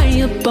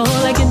undeniable,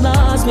 I get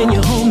lost when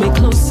you hold me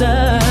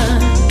closer.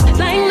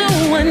 Like no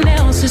one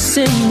else is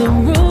in the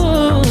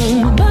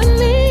room but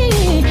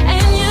me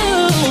and you.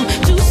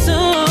 Too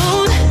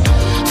soon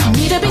for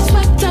me to be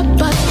swept up,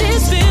 but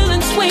this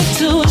feeling's way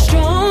too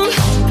strong.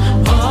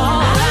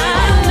 All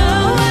I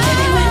know,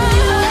 baby, when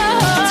you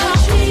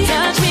touch me,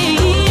 yeah,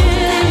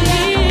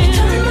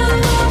 turn my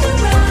world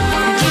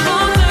around. Keep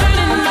on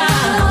turning my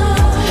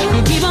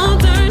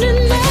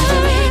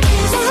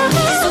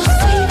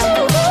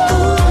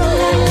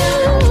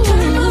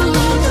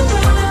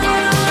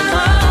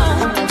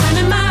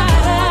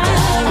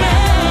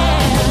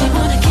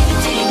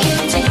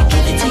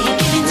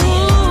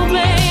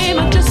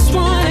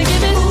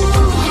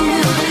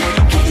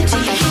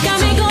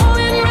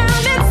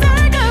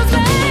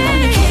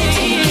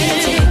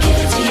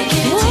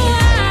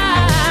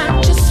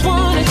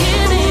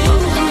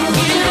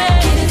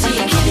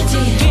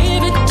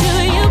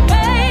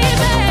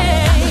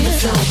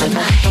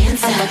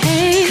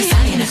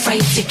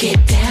to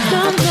get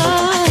down.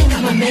 I think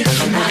I'ma make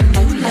you my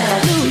new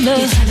love.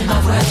 You're turning my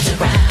world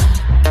around.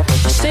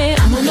 Say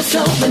I'm on the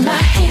floor with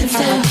my hands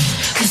up,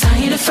 'cause I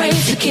ain't afraid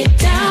to get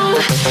down.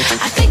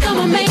 I think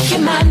I'ma make you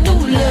my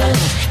new love.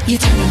 You're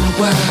turning my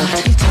world.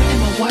 You're turning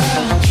my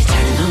world. You're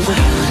turning my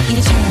world.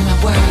 You're turning my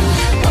world.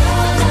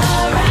 All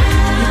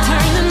around. You're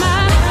turning my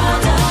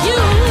you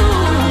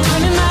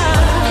turning my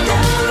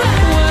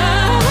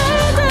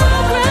world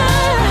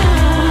around,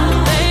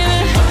 baby.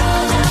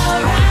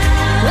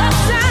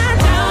 Upside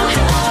down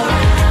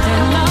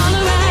and all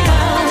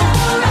around.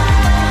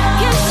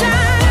 Yes,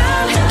 I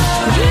know you.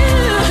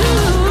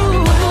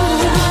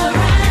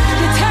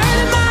 You're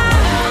turning my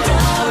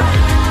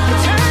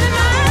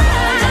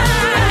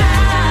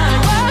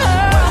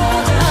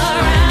world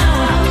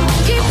around.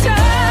 Keep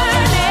turning.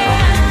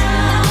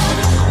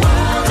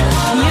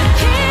 You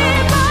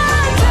keep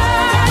on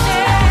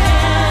turning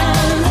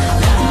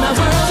my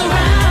world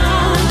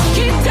around.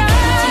 Keep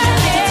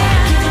turning.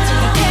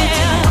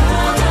 Yeah.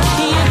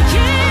 You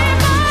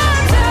keep on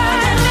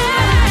turning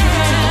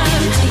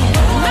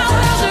my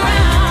world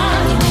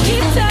around.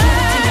 Keep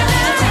turning.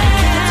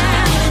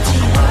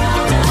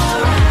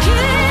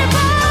 Keep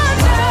on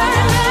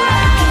turning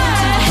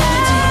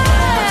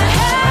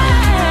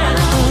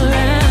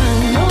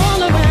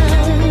all around,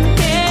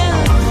 yeah.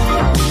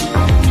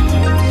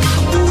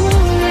 Ooh,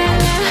 la,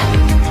 la,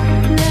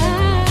 la.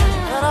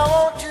 And I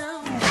want you.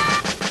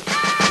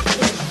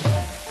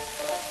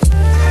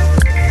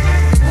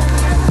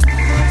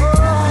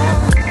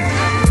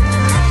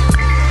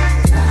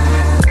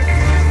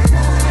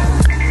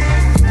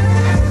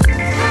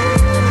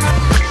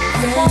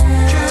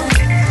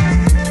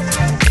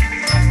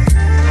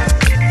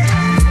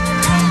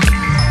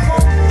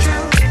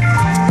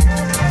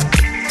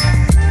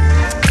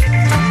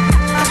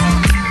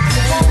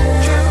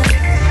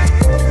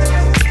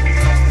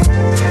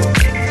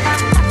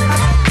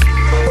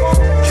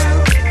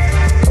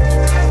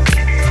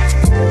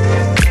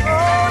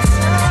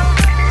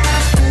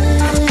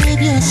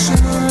 Babe, you're so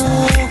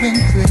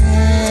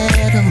incredible,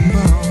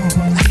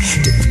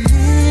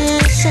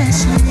 deliciously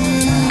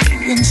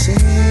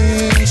insatiable.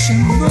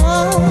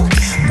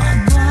 My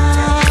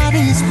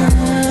body's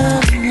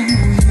burning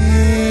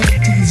with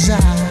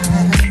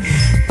desire.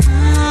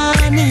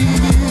 I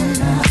need you,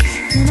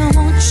 and I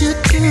want you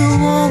to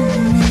want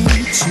me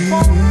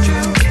too.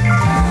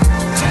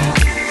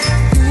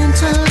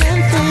 Mental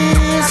and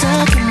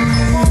physically.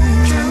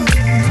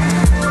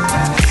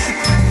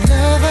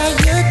 Love how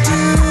you're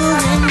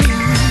doing me.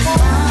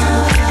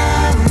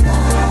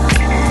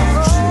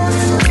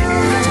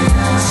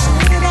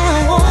 Said I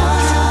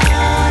want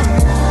you.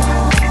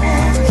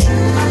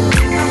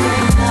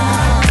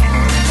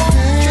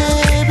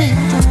 Baby,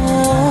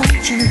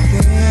 don't you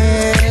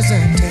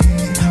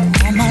hesitate.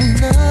 All my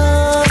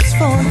love's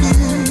for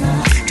you.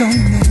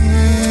 Don't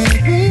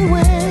make me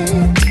wait.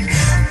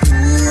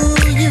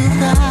 Ooh, you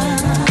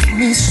got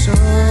me so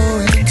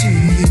into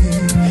you.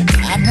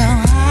 I know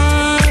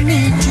I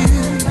need you,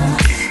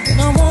 and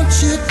I want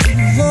you to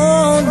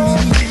want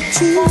me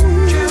too.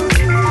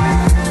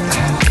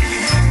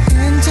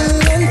 Mental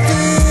and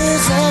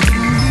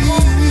physically.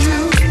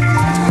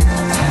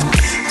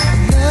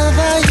 Love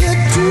how you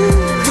do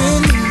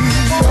when you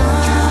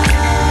want you.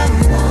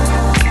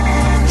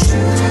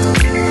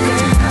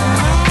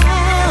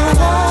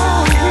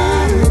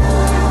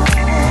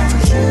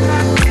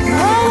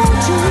 I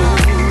want you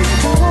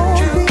to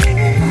want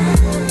me.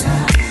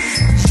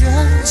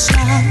 Just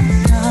like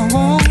I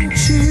want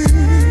you.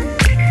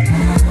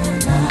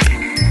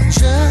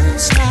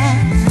 Just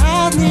like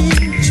I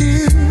need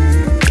you.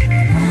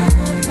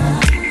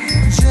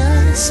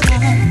 Just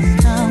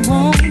like I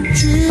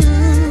want you.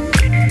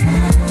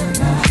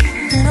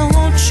 And I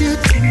want you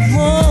to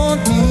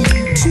want me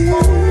too.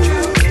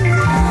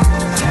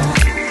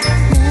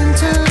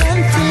 Mental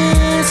and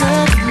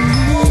physically.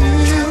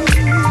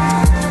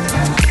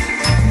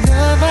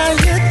 Love how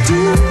you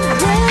do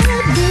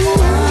with me.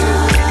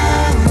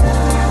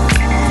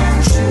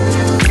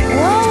 I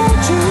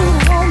want you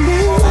to want me.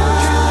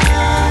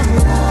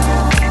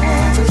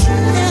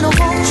 And I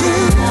want you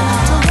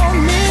to want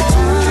me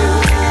too.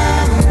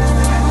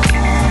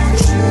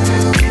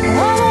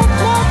 I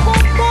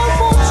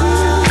want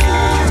you.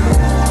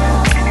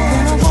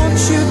 And I want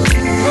you to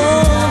want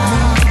me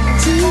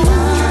too.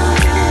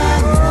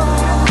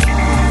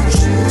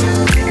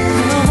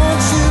 And I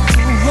want you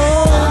to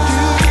want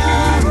me.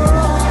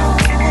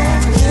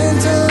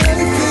 Mental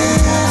and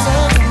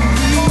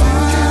physically.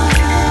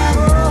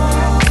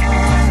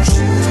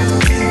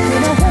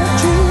 And I want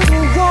you to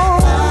want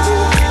me.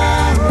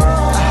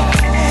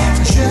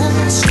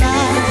 Just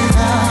like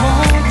I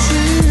want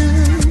you.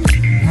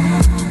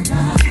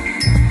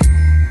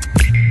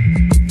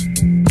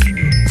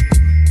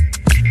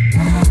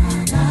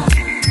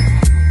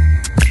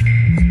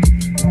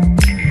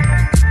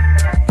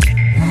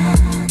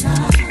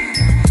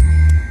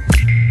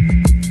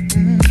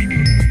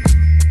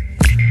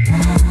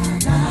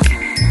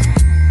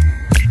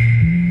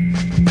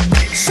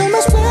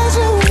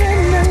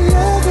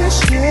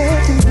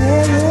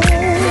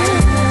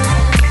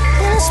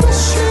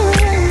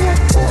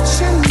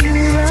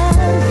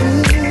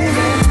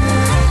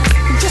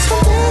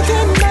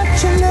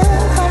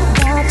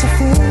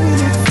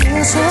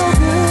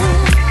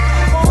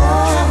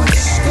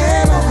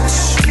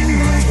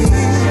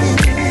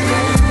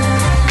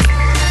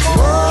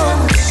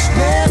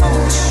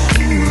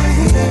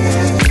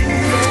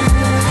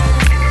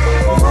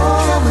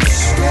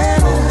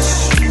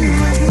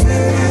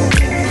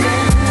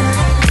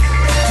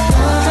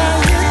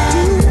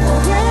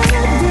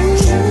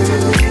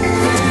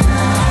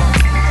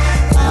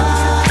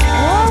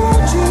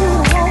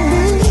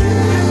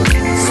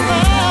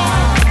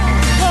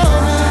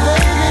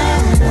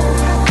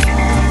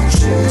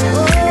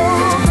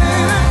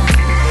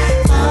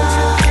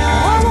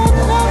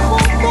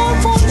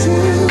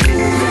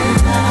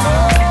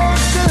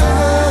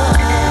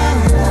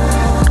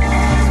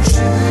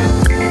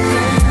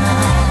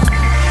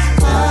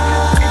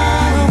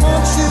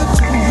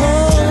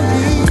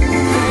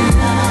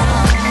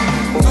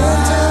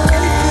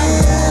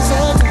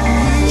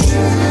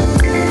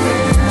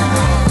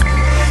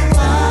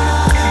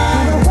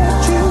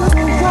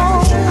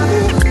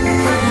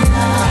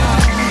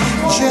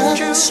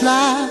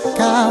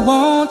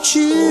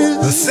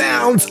 The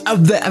sounds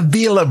of the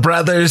Avila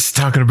brothers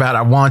talking about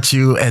I Want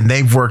You, and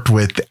they've worked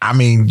with, I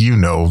mean, you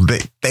know,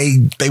 they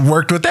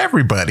worked with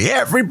everybody.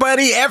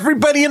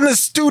 Everybody in the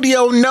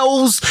studio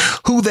knows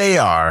who they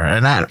are.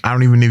 And I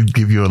don't even need to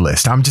give you a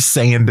list. I'm just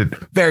saying that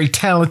very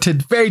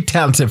talented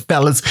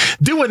fellas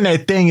doing their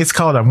thing. It's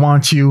called I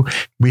Want You.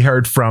 We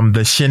heard from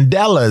the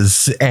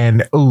Shindellas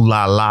and Ooh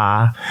La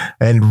La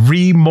and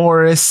Ree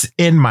Morris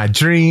In My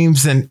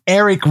Dreams and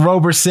Eric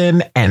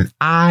Roberson and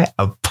I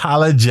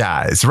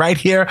Apologize right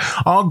here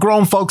on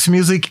Grown Folks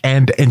Music.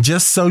 And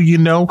just so you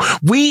know,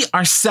 we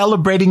are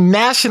celebrating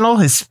National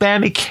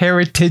Hispanic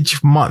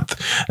Heritage Month.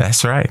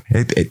 That's right.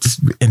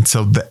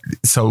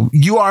 So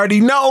you already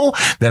know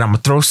that I'm gonna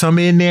throw some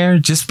in there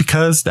just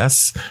because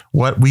that's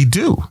what we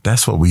do.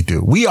 That's what we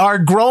do. We are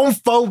Grown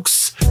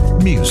Folks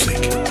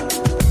Music.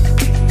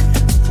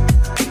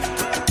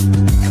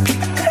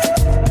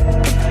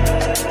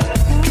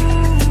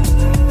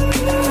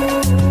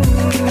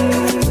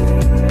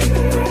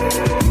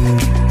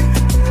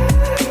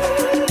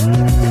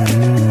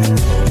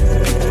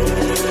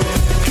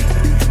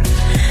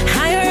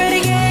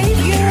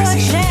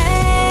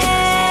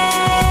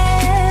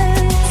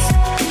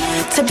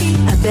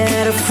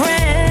 Better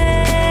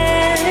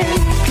friend.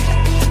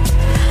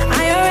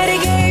 I already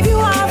gave you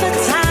all the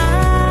time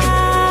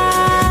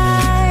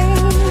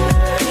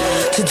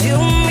to do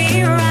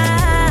me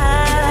right,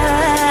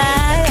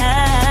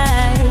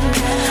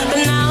 but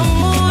now I'm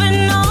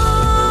moving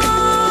on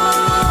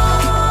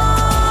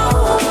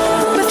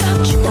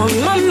without you on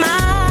my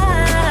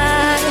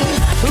mind.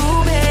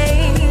 Ooh,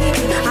 babe,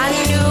 I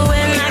knew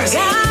when I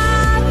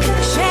got the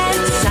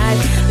chance I'd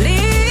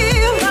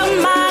live out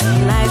my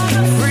life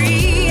free.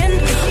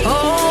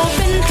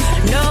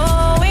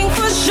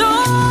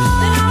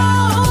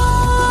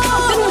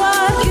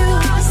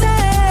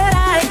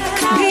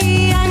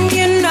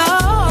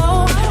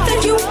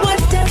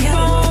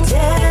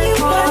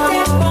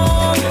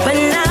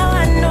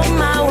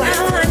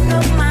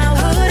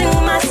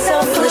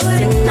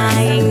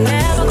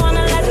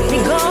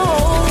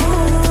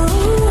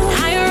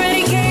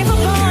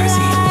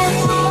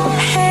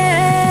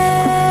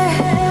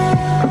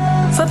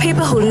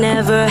 People who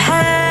never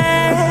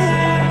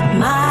had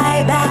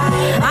my back,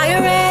 I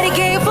already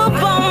gave up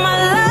on my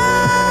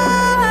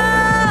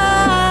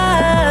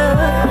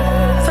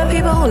love. For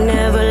people who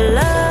never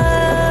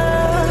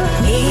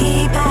loved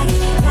me back,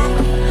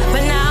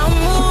 but now I'm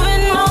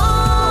moving on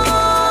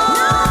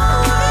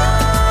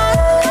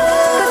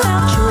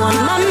without you on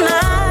my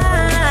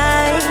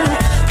mind.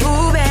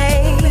 Ooh,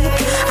 babe,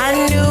 I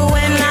knew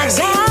when I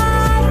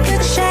got the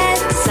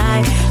chance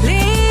I'd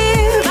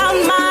live out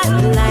my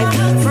life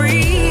free.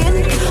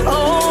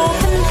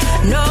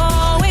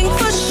 Knowing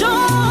for sure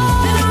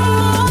that I'm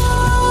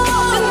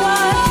more than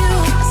what you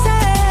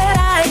said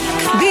I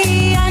could be,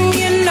 and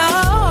you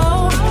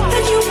know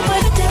that you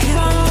were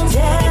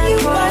dead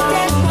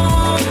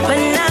wrong, but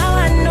now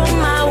I know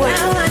my way,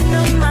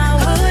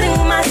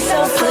 putting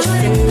myself first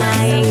and I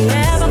ain't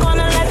never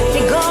gonna let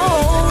it go.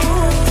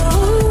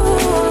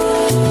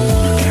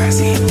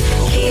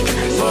 Keep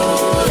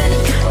moving,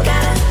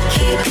 gotta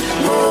keep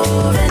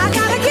moving, I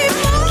gotta keep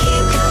moving,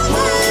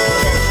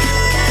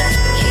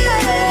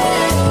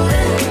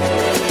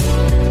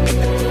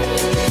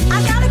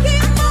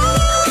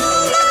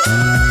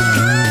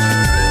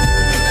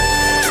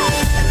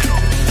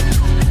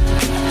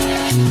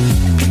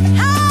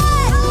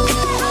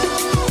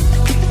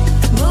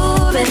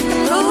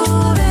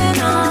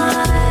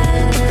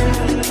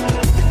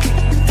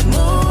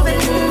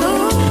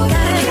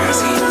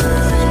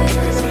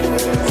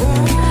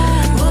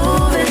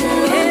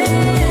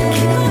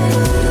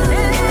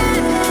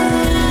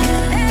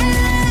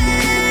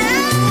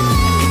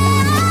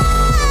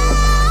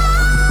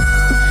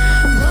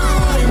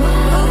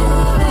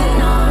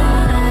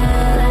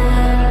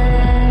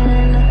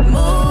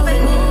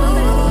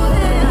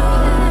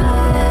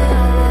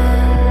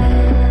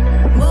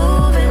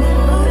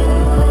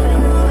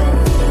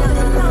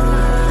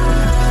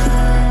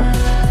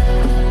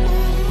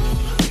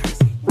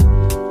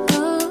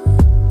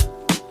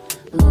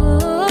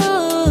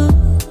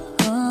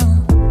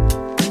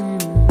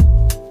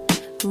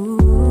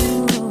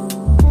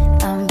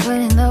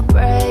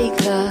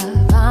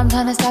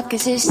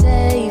 cause it's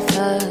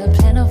safer.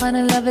 Plan on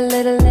finding love a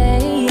little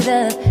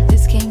later.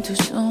 This came too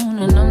soon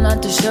and I'm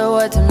not too sure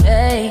what to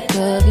make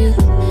of you.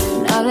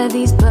 And all of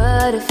these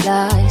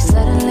butterflies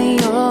suddenly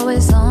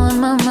always on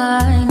my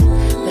mind.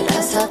 But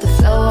I stop the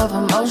flow of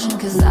emotion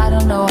cause I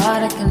don't know how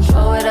to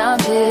control what I'm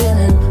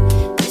feeling.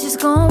 It's just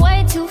going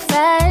way too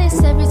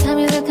fast. Every time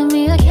you look at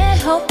me I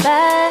can't hold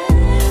back.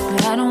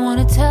 But I don't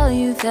wanna tell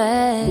you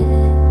that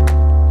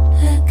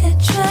I could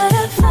try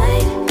to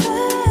fight.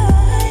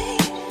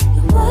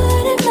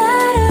 Wouldn't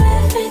matter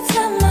every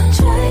time I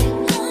try.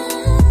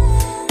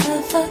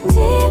 I fall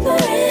deeper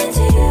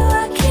into you,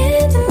 I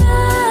can't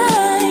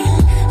deny.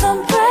 I'm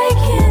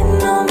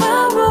breaking all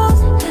my rules.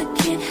 I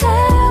can't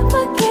help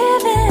but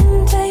give in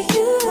to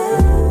you.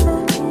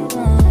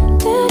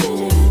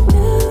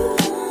 Do-do-do-do.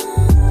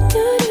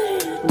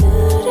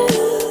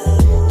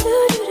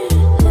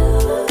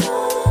 Do-do-do-do.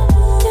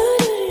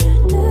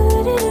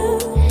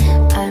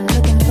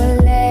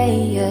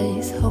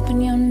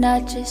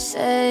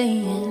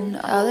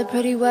 all the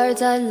pretty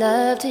words I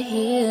love to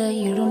hear.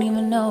 You don't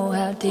even know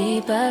how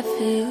deep I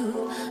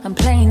feel. I'm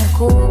playing it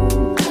cool,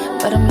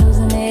 but I'm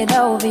losing it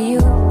over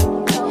you.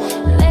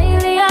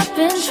 Lately I've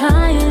been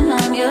trying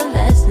on your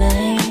last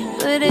name,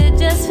 but it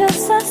just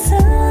feels so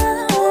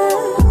soon.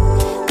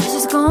 Cause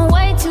it's going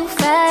way too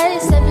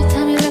fast. Every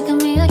time you look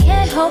at me I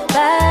can't hold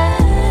back,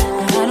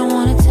 but I don't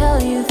wanna tell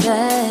you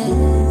that.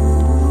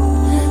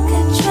 I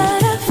could try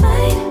to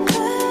fight,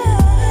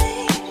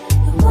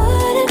 it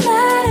wouldn't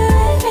matter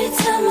every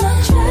time I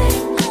try.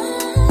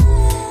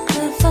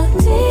 Could fall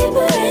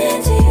deeper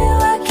into you,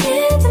 I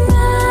can't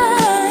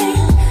deny.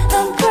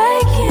 I'm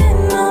breaking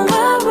all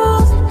my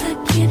rules, I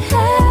can't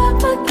help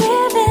but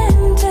give in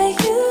to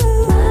you.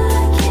 I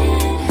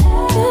can't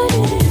help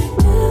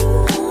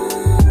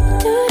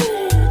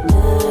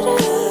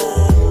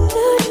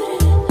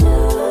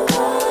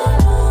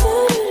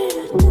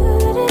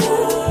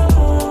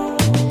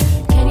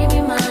Can you be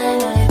mine,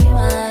 will you be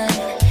mine?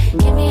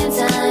 Give me a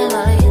time,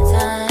 all of your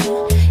time.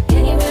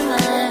 Can you be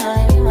mine, will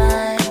you be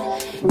mine?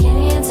 Give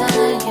me a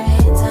time, give me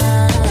a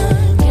time.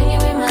 Can you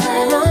be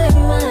mine, will you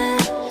be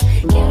mine?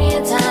 Give me a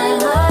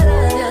time, all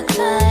of your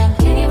time.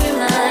 Can you be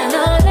mine,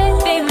 will you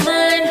be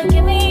mine?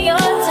 Give me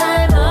your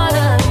time, all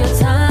of your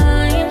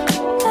time.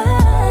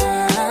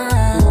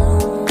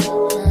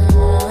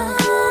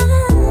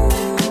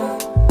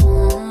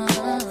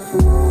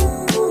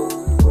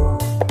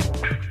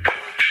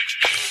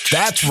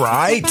 That's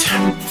right.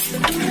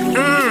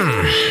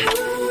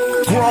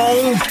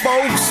 Grown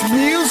folks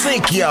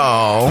music,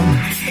 y'all.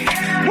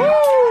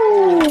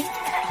 Woo!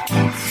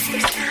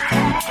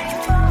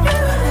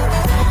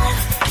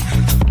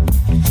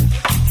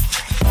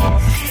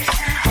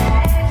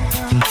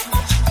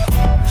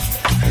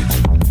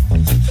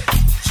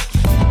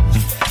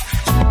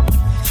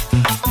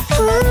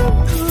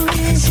 Ooh,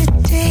 is it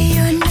day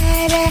or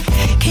night? I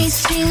can't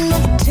seem to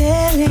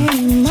tell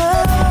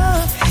anymore.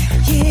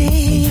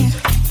 Yeah,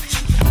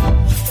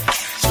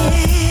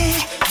 yeah.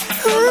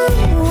 Ooh,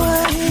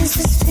 what is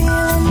this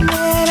feeling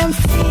that I'm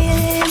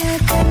feeling? A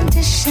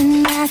condition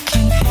I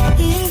can't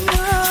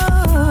ignore.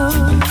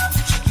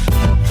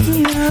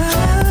 No,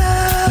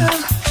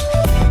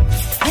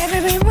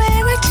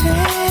 everywhere I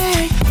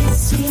turn, it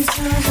seems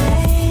to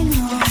hang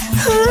on.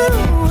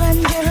 Ooh,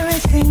 and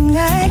everything I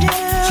do,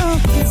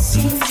 it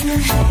seems to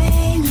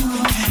hang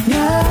on.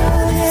 No,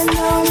 there's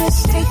no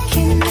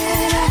mistaking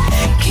that I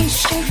can't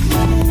shake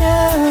my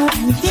love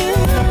on you.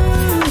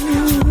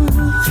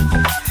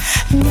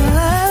 No,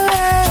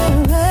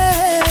 I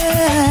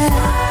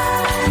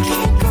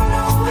can't go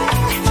nowhere.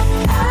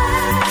 I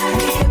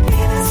can't be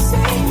the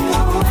same.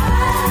 No, I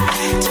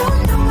don't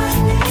know my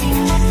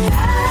name.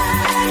 I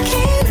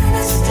can't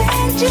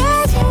understand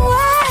just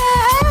why.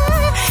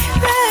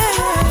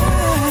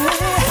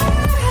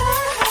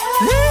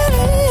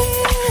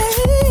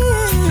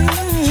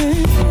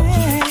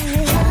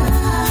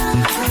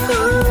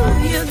 Ooh,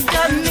 you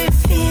got me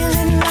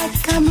feeling like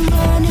I'm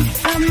running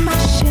from my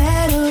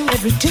shadow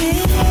every day.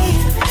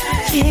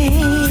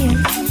 Yeah,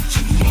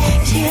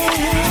 yeah.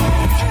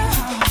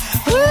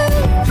 Ooh,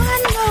 I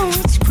know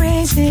it's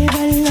crazy,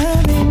 but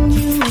loving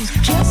you is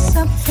just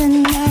something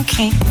I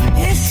can't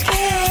escape.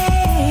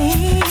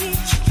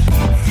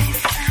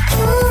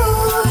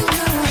 Ooh,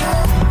 no,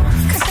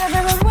 'cause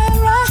everywhere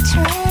I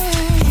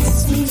turn, it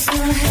seems to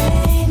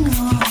hang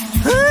on.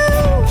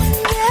 Ooh,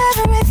 and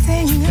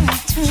everything I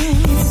do,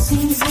 it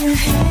seems to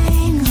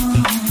hang on.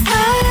 I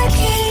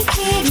can't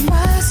keep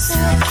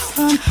myself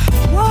from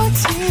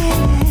wanting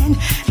and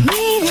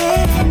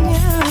needing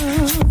you.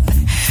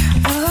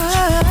 Oh,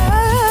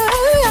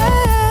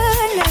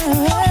 no.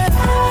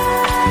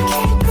 I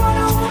can't go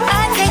nowhere.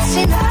 I can't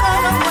seem to go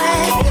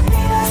nowhere.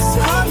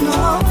 Oh,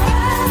 no.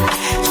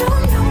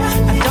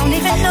 I don't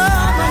even know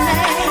my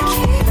name.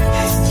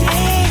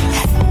 Yeah.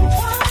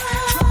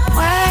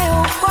 Why,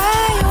 oh,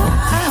 why, oh,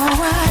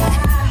 why?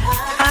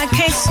 I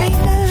can't seem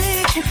to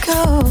let you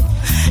go.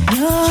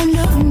 No,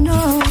 no,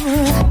 no.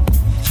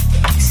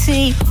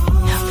 See,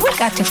 we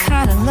got the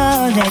kind of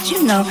love that you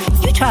know,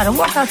 you try to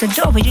walk out the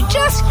door, but you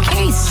just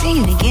can't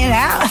seem to get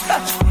out.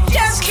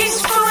 Just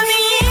keeps pulling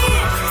me in.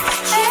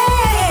 Hey,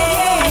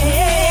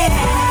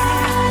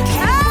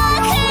 I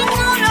can't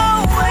go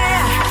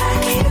nowhere.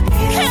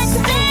 Can't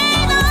stay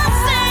the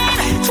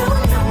same.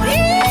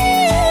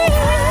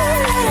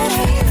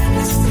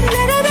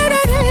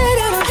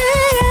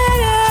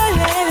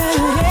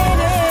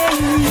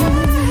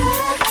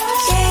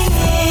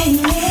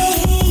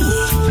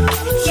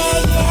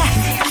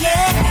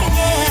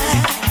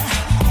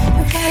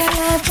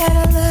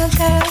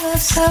 Gotta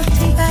love so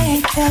deep I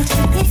ain't felt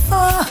it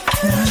before.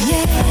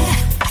 Yeah,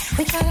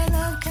 we gotta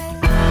love,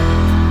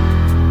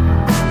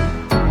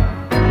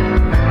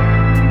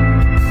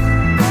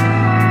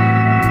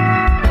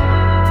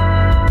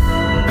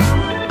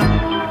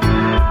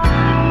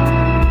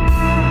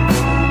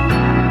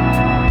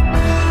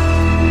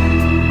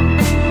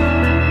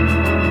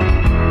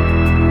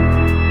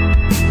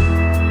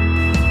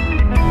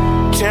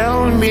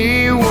 Tell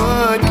me,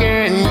 what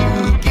can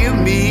you give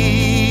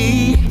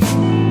me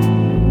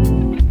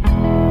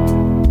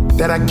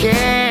that I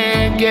can't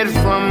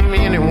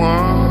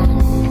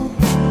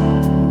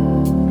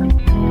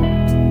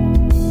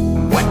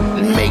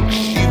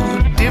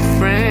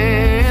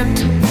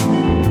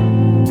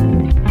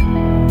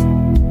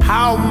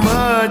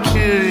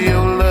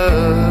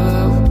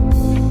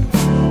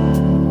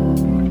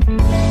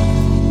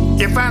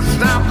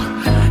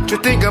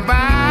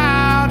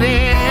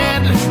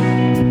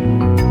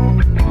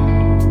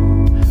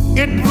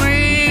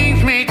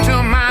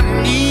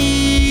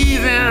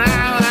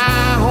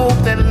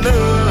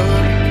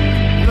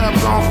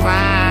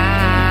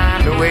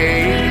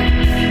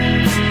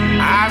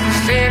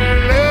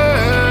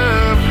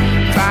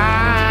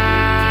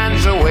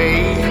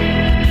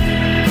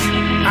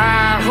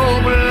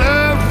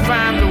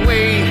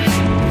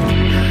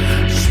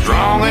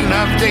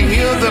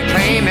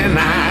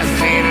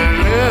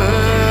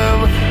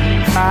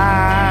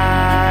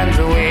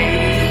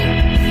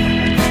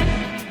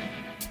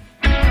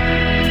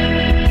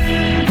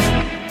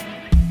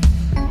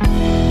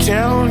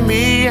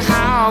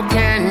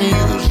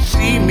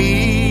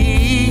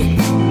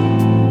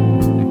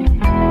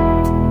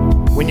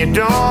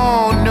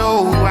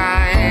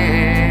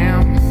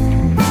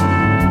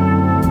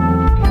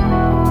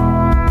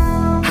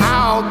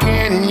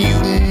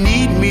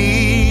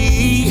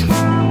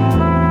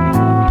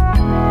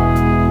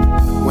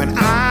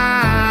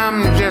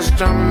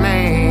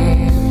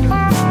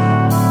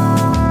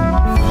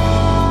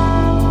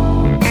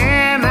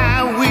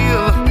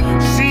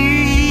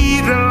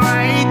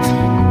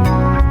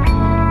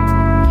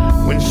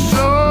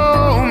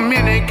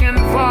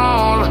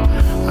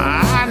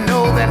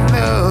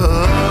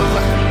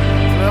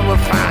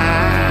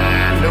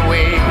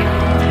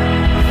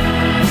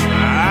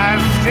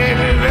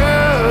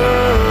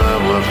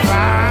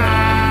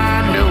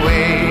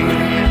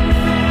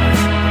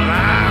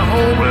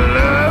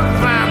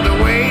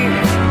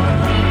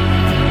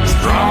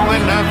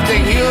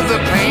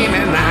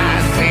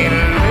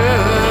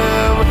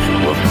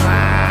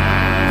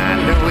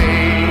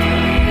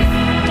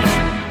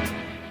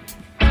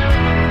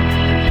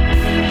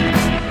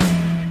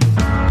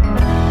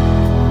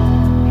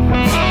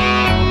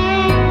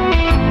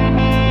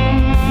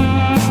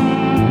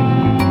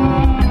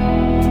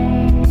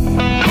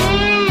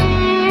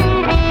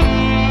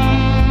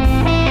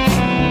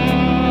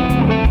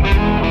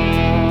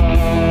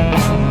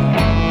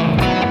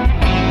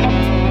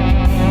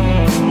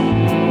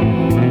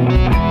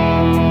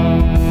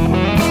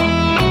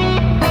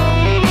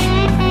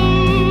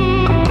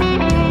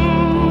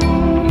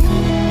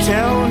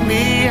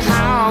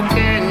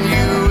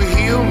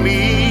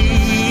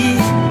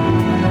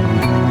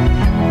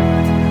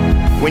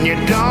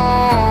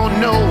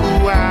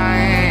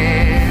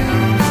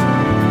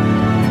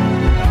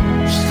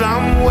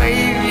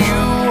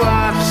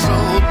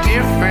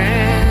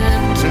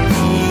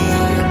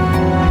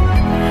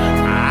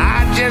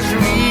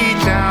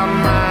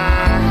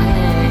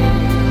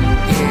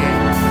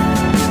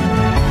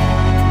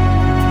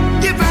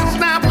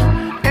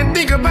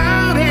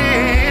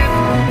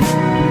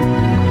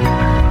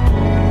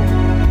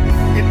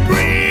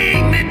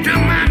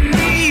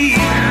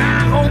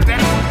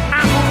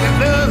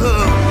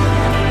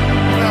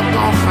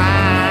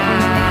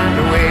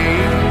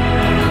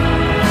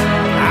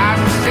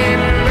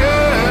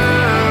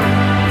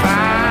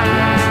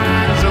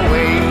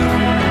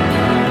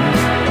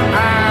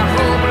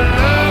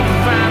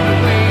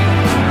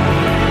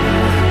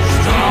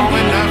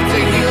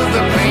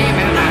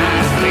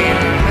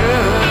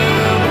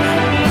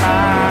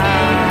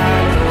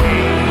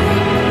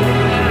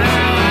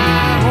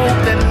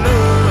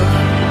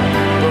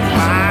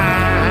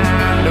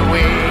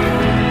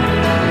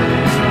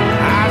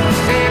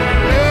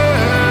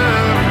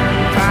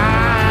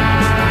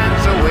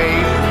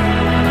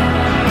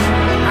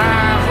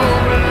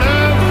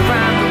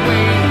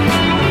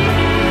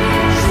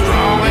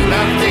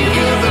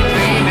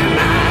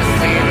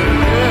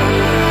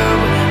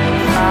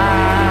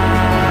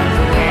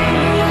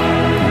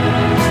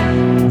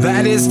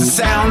is the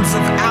sounds of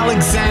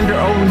Alexander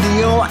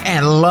O'Neal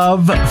and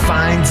Love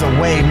Finds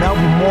a Way. Melba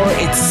Moore,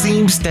 It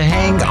Seems to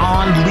Hang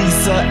On,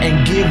 Lisa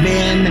and Give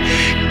In.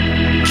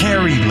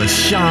 Kerri,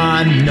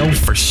 Lashawn, know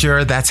for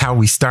sure. That's how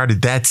we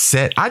started that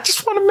set. I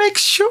just want to make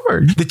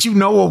sure that you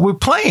know what we're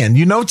playing,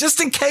 you know,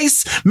 just in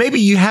case maybe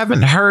you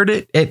haven't heard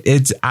it.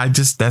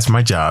 That's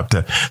my job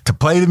to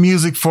play the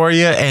music for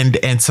you.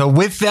 And so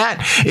with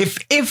that,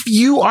 if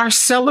you are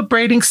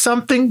celebrating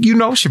something, you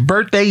know, it's your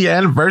birthday, your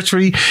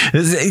anniversary,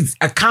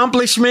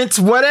 accomplishments,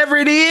 whatever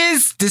it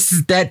is, this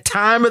is that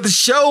time of the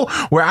show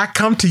where I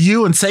come to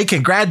you and say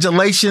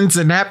congratulations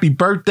and happy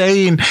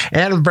birthday and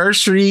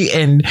anniversary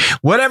and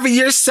whatever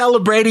you're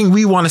celebrating,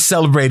 we want to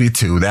celebrate it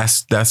too.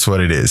 That's what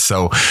it is.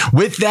 So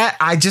with that,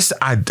 I just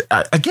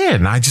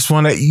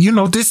want to, you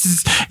know, this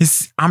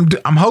is I'm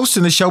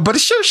hosting the show, but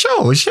it's your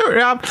show. It's your,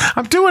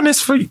 I'm doing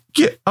this for you.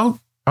 Oh,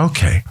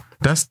 okay.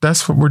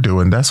 That's what we're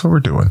doing. That's what we're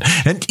doing.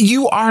 And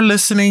you are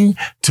listening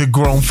to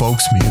Grown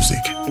Folks Music.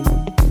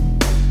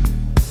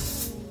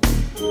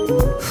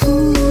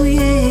 Ooh,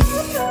 yeah.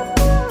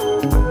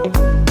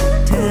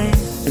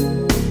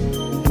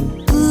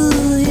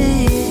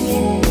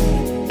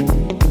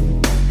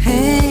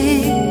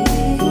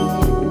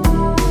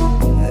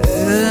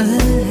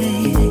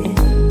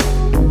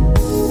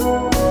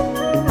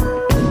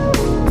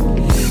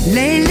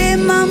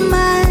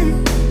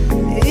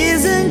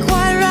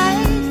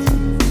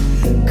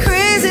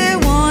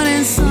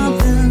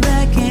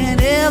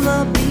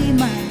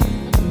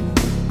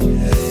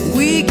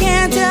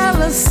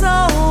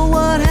 So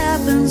what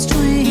happens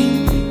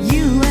between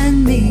you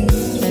and me?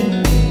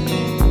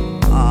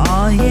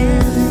 Oh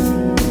yeah.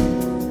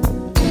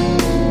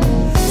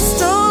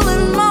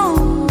 Stolen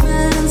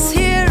moments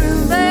here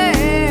and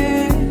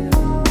there,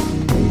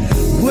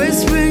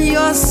 whispering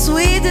your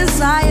sweet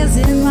desires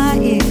in my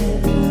ear.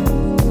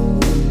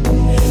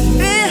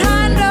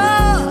 Behind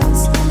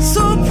us,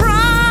 so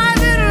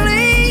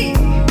privately,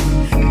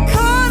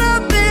 caught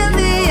up in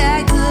the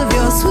act of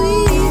your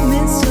sweet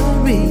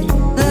mystery.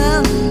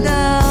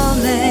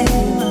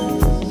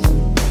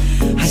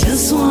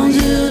 Want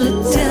you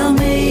to tell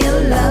me you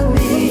love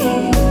me.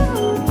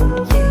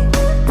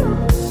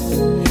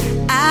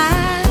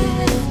 I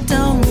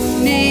don't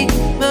need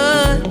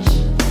much.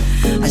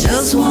 I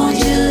just want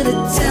you to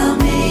tell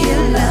me you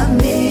love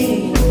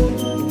me.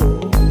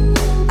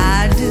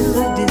 I do,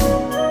 I do.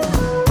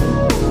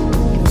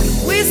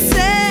 We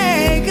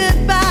say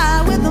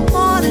goodbye with the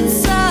morning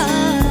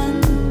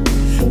sun,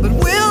 but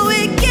will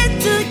we get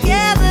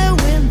together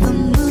when the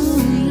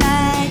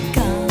moonlight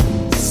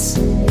comes?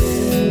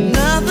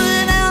 Nothing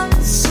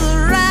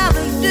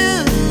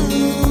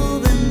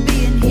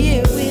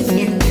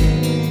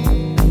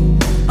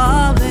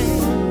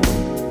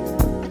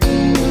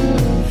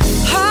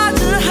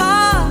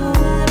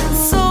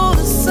so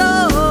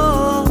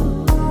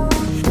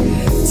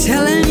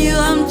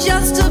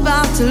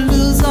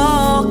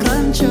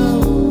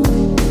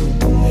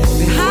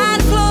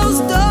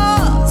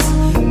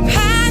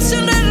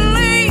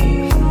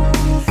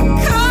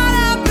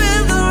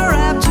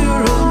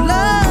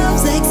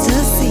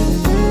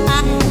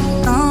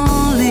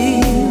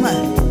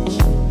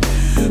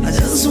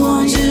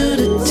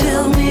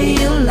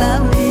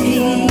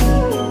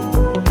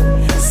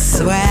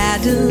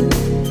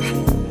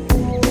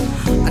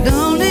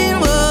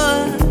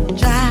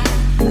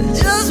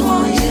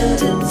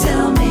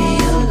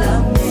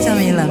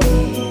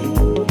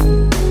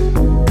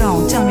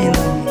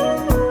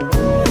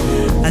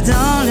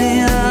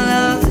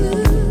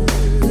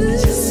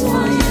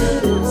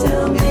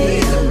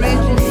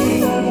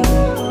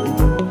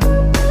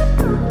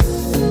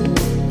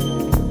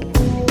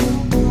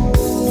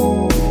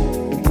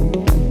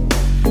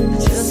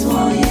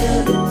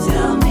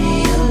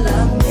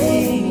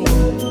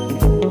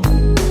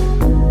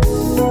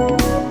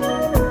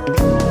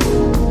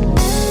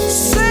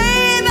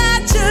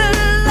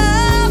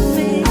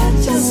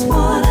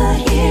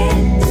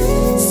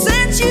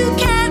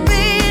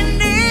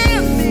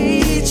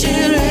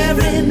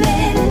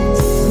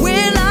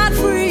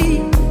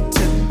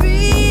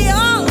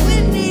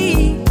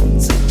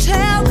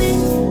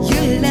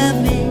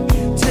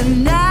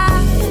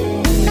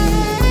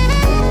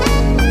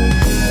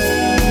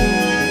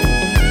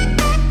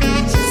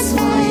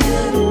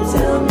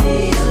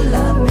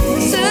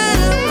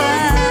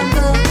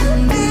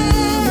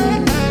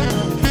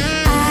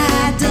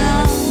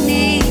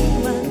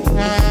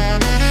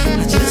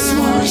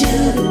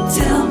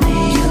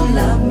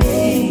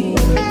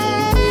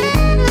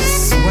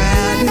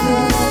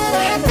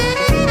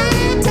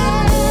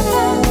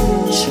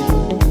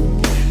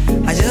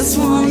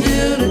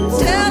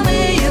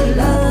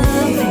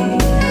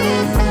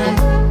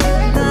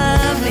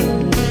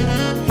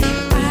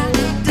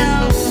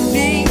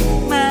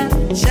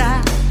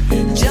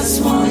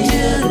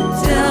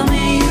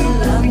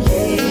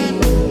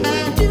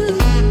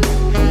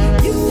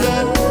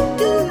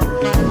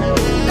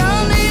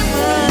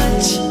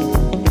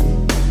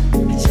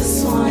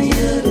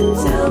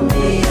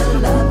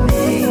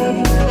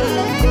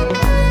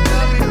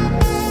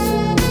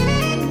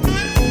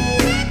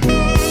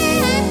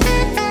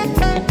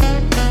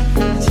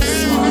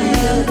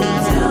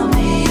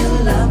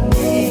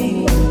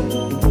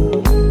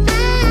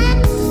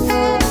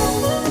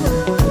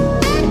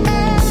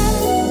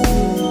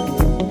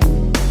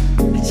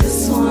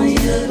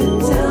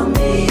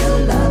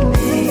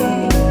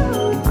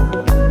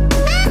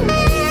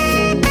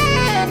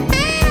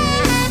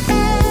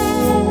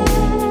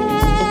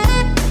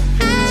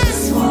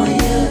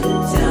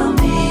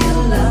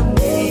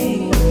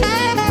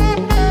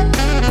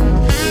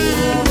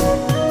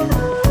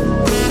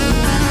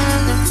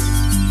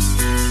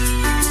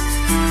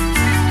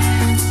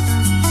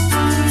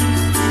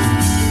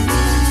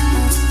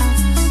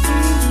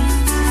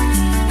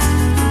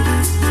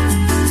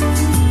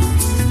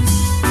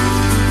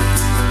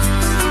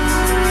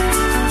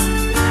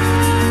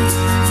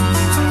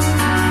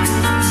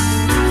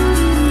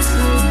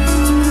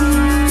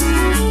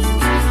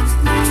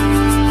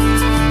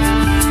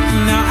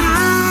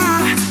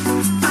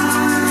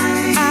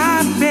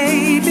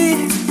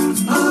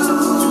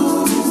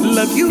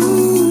love you,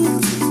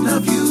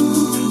 love you,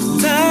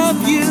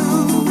 love you,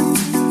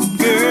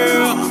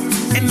 girl.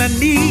 And I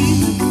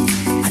need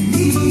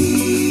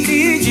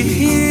you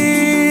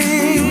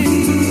here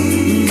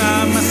by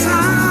my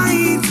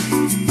side,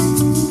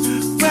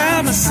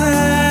 by my side.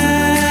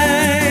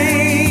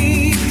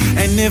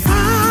 And if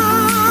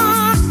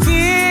I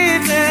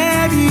can't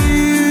have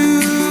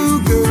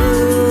you,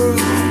 girl,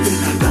 then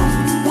I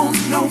don't want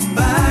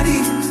nobody.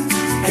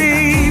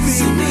 Baby,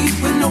 see me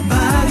with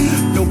nobody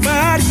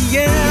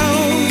else.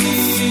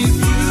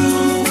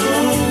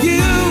 You,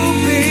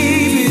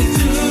 baby,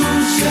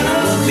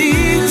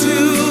 need to.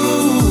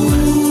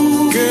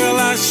 Girl,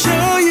 I'll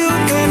show you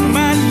that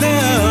my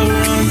love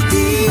runs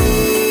deep.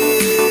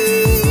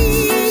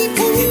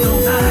 If you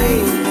don't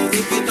mind,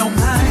 if you don't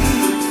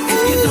mind,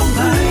 if you don't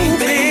mind,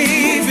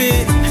 baby,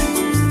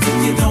 if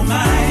you don't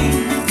mind,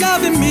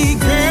 loving me,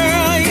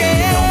 girl,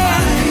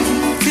 yeah.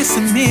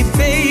 Kissing me,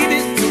 baby,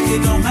 if you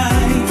don't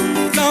mind,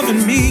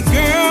 loving me,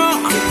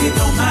 girl, if you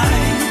don't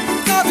mind,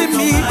 loving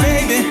me,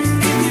 baby,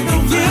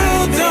 if you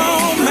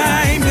don't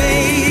mind,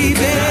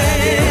 baby.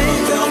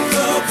 Felt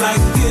love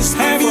like this.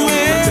 Have you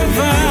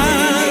ever?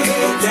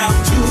 Down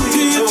to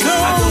your toes,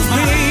 I don't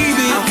mind.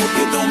 I hope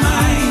you don't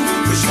mind,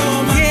 'cause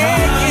you're my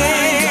kind.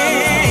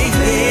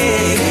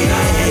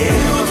 I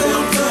never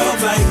felt love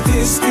like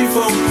this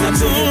before.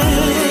 Until you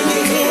feel it in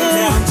your head,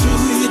 down to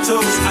your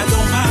toes, I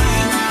don't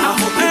mind. I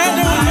hope you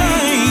don't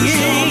mind, 'cause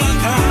you're my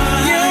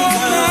kind. You're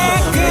my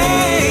kind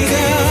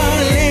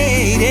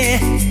lady.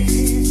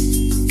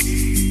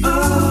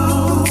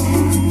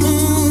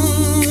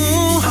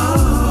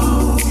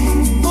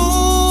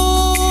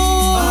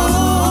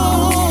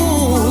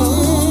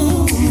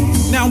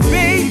 Now,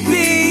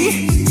 baby,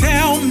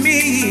 tell me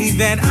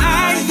that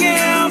I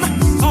am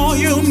all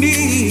you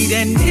need.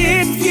 And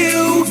if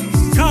you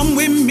come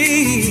with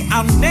me,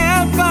 I'll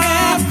never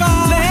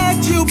let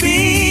you be.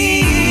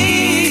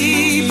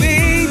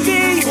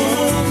 Baby,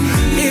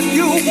 if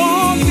you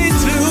want me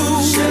to,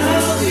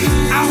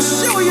 I'll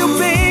show you,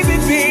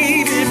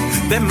 baby,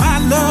 that my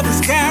love is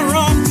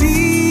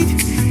guaranteed,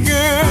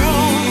 girl.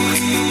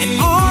 And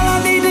all I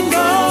need to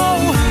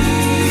know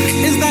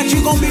is that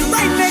you're gonna be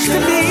right next to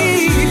me,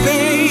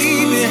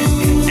 baby.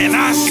 And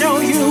I show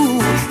you,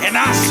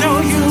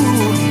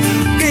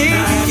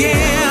 baby,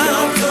 yeah.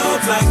 I've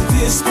love like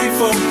this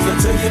before.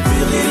 Until you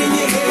feel it in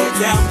your head,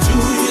 down to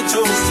your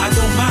toes, I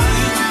don't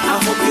mind. I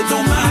hope you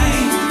don't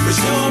mind, 'cause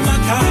you're my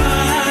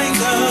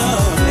kind of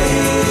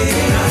lady.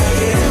 I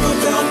never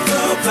felt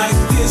love like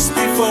this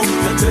before.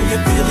 Until you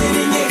feel it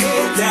in your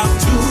head, down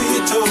to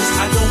your toes,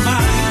 I don't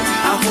mind.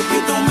 I hope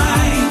you don't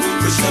mind,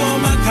 'cause you're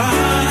my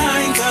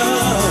kind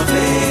of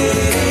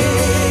lady.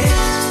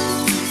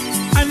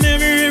 I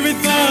never ever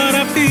thought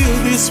I'd feel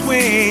this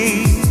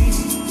way,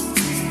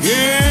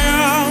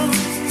 girl.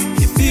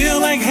 You feel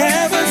like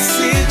heaven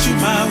sent you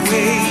my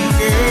way,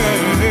 girl.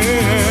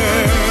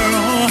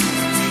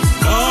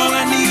 All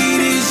I need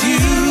is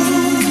you.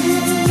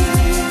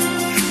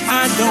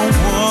 I don't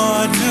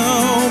want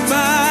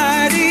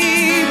nobody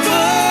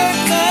but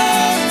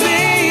love,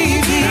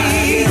 baby. I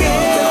never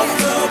felt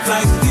love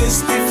like this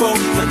before.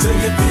 Until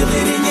you feel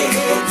it in your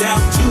head,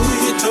 down to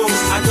your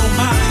toes, I don't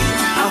mind.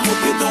 I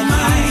hope you don't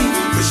mind,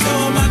 'cause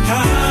you're my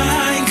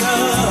kind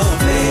of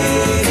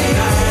lady.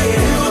 I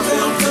never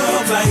felt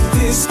love like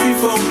this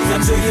before.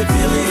 Until you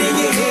feel it in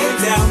your head,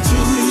 down to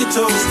your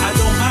toes, I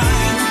don't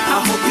mind. I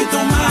hope you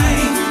don't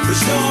mind,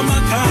 'cause you're my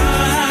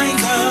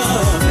kind of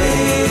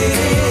lady.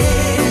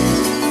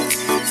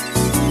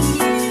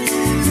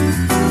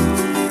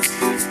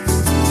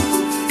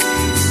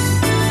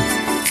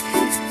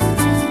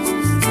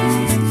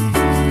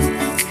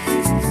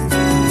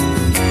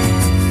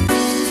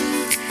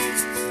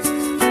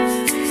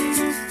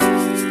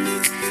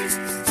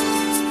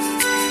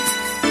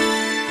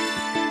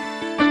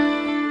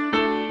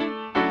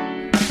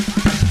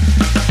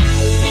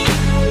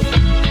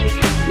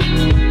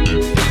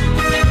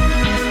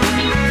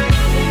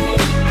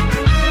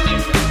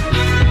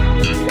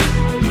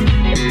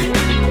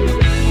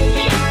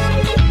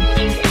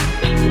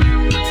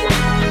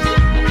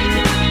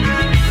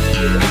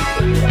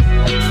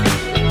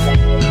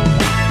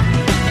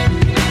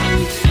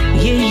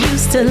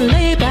 To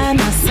lay by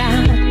my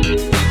side,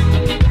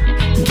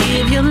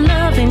 give your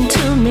loving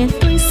to me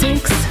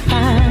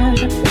 365.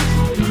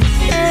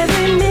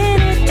 Every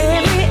minute,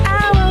 every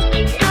hour,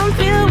 I'm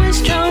filled with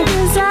strong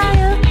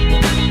desire.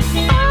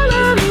 All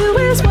of you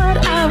is what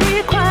I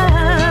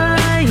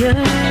require.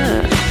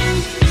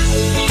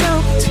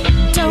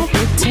 Don't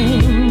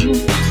pretend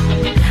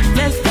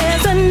that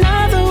there's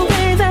another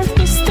way that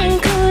this thing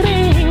could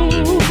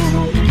end.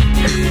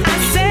 I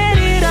said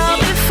it all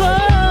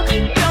before.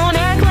 Don't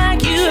act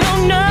like you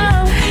don't know.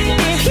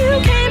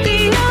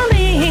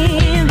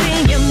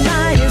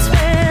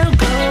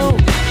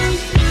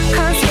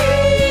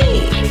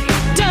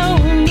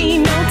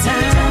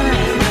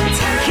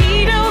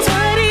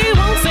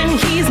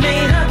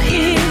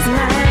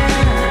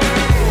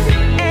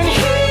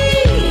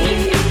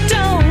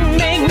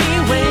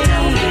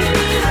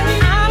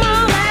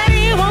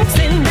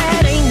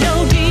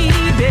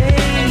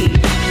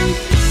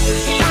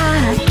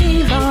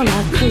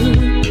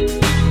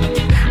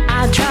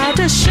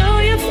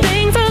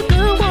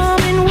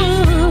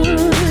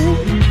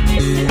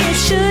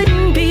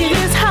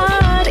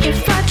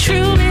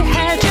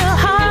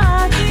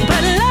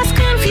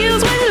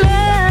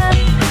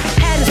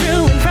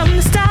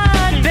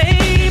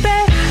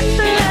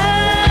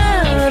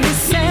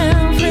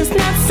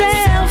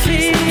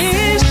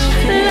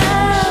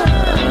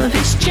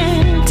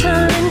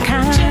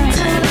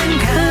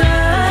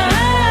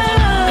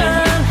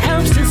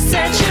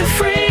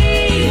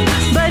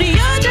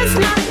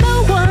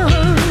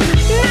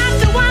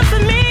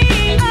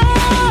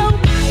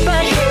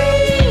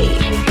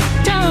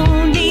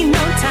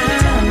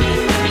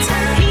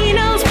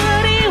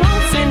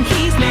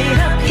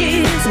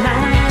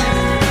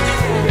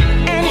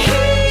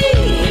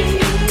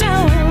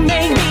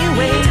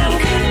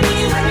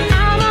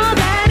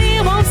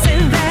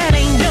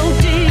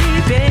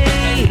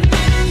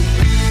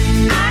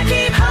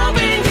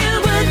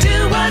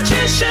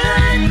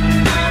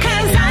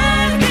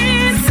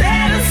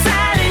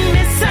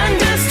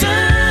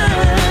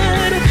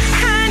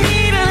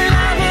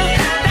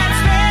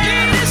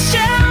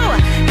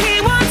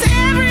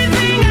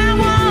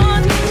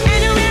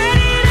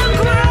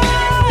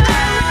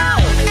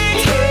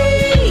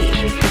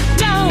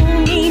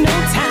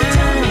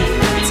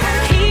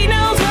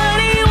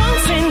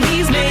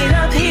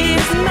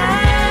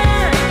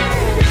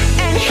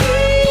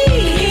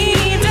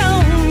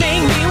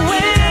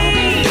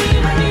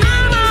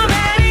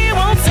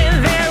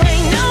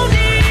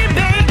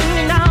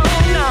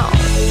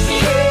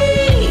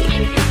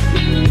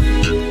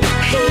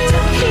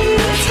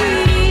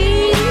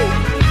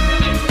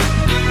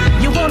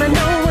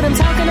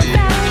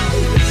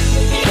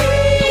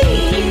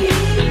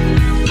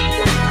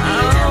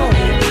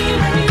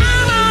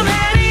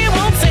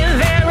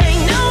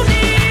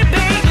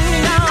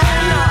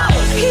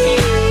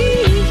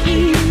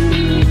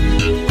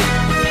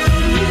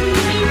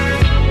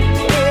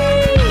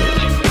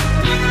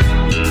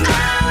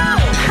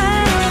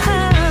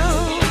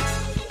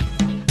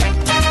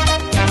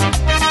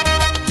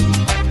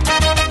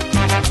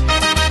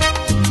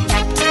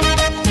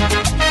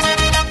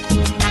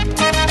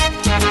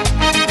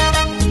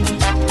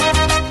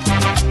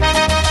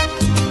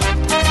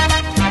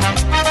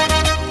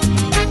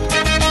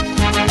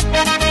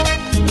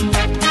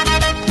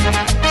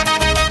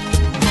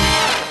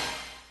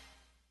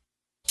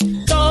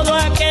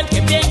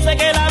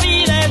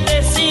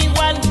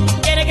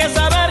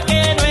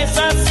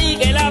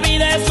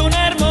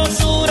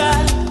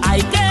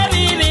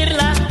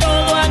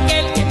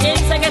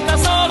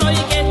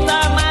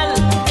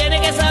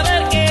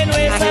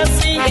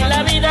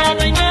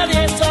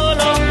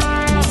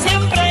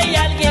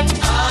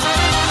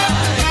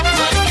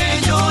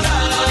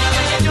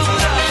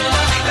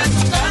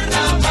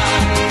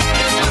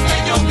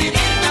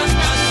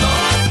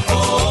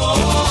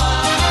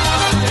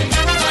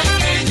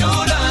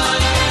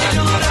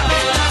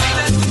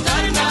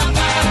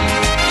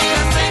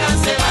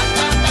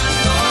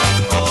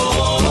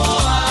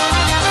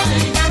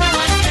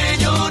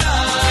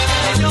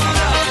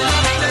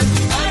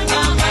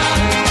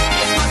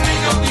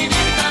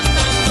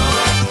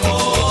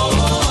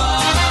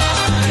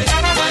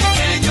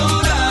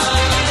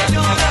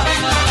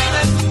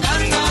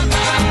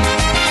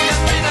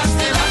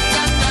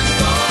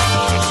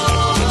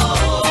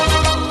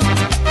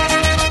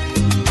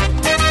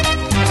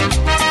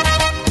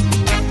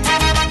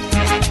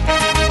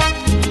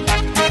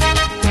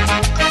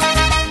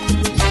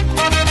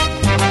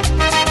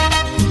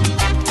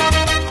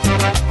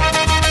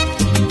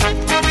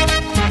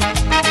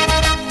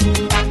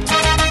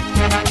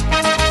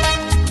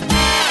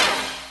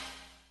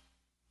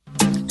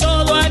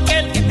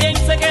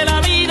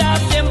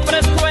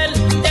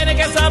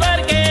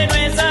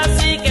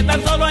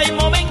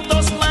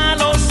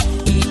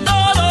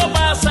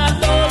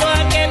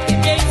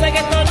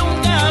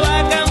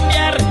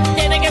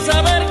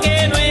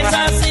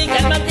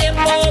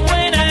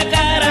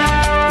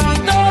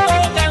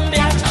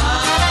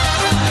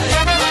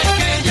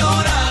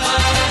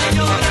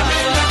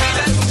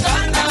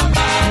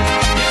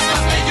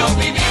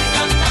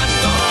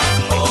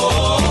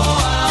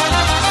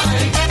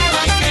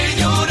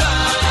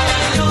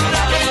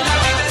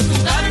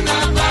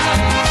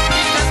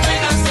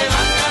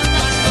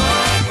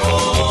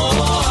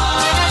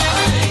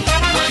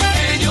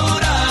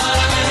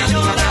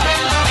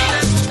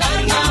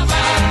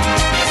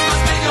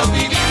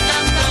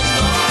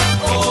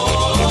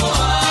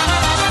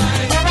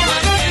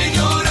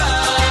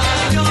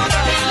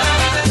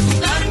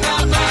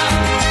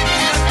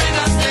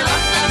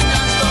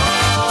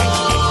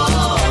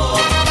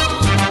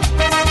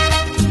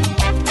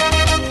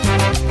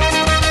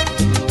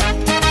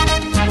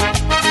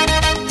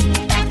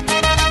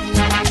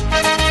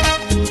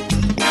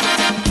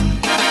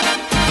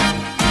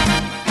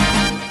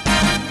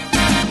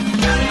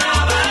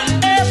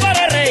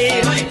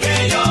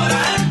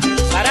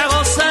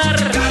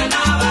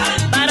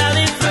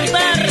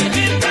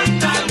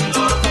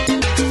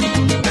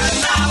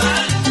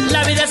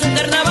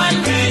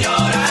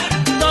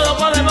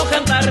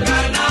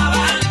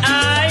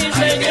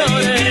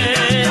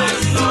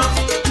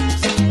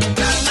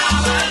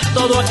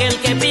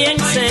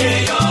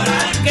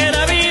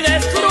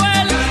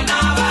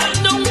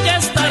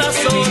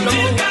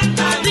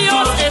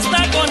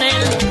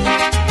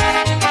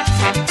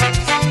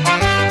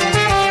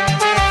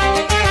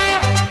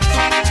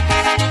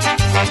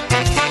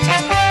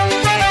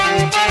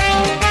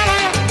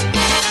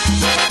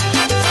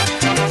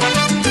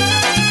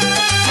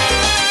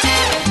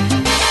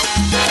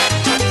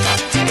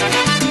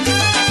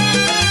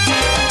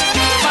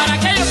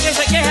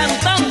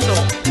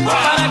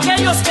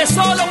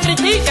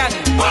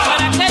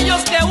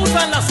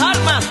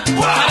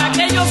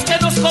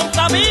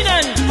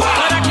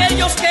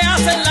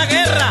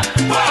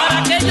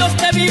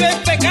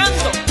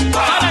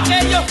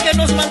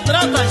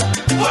 tratan,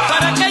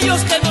 para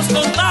aquellos que nos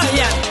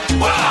contagian.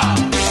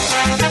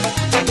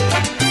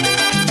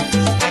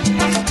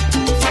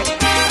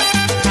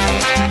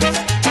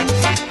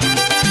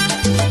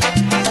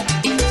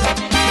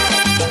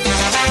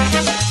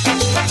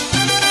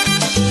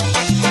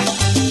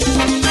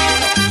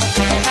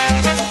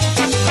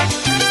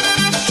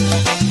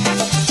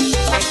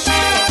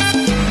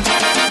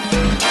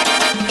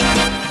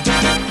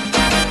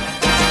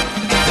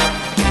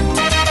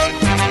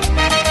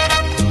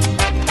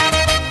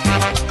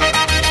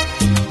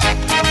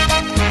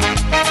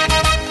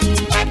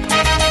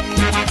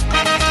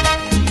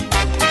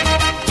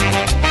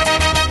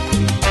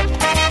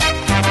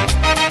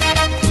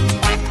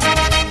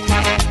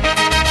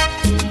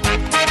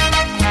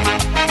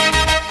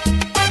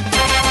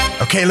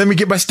 Okay, let me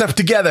get my stuff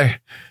together.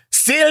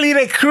 Celia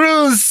de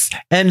Cruz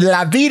and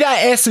La Vida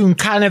es un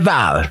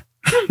Carnaval.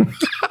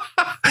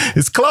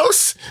 It's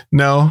close?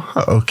 No?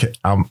 Okay,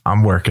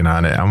 I'm working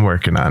on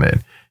it.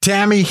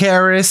 Tammy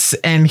Harris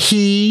and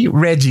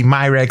Regi,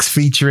 Myrix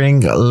featuring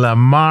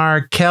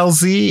Lamar,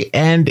 Kelsey,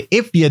 and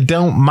if you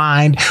don't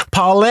mind,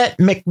 Paulette,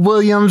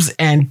 McWilliams,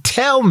 and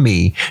Tell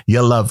Me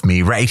You Love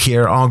Me right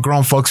here on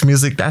Grown Folks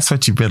Music. That's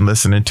what you've been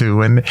listening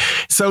to. And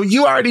so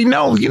you already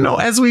know,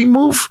 as we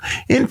move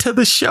into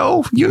the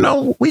show,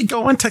 we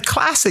go into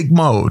classic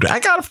mode.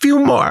 I got a few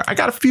more,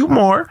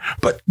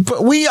 but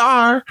we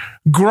are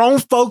Grown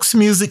Folks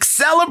Music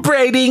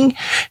celebrating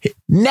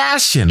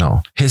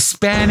National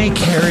Hispanic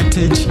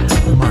Heritage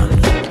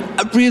Month.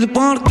 I really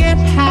want to get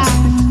high,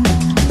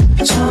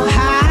 so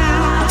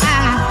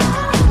high,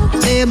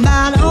 say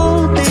about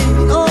all day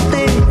and all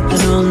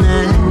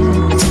night.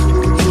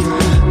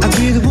 I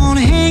really want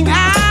to hang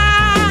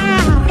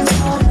out,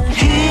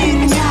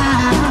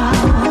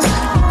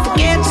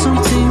 forget some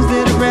things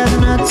that I'd rather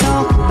not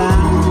talk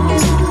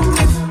about.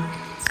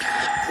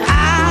 I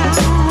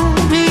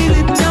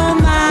really don't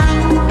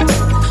mind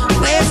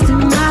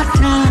wasting my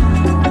time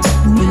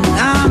when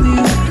I'm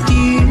with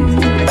you.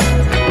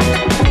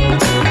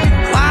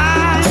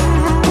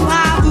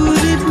 Why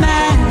would it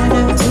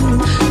matter?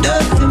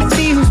 Doesn't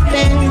feel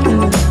better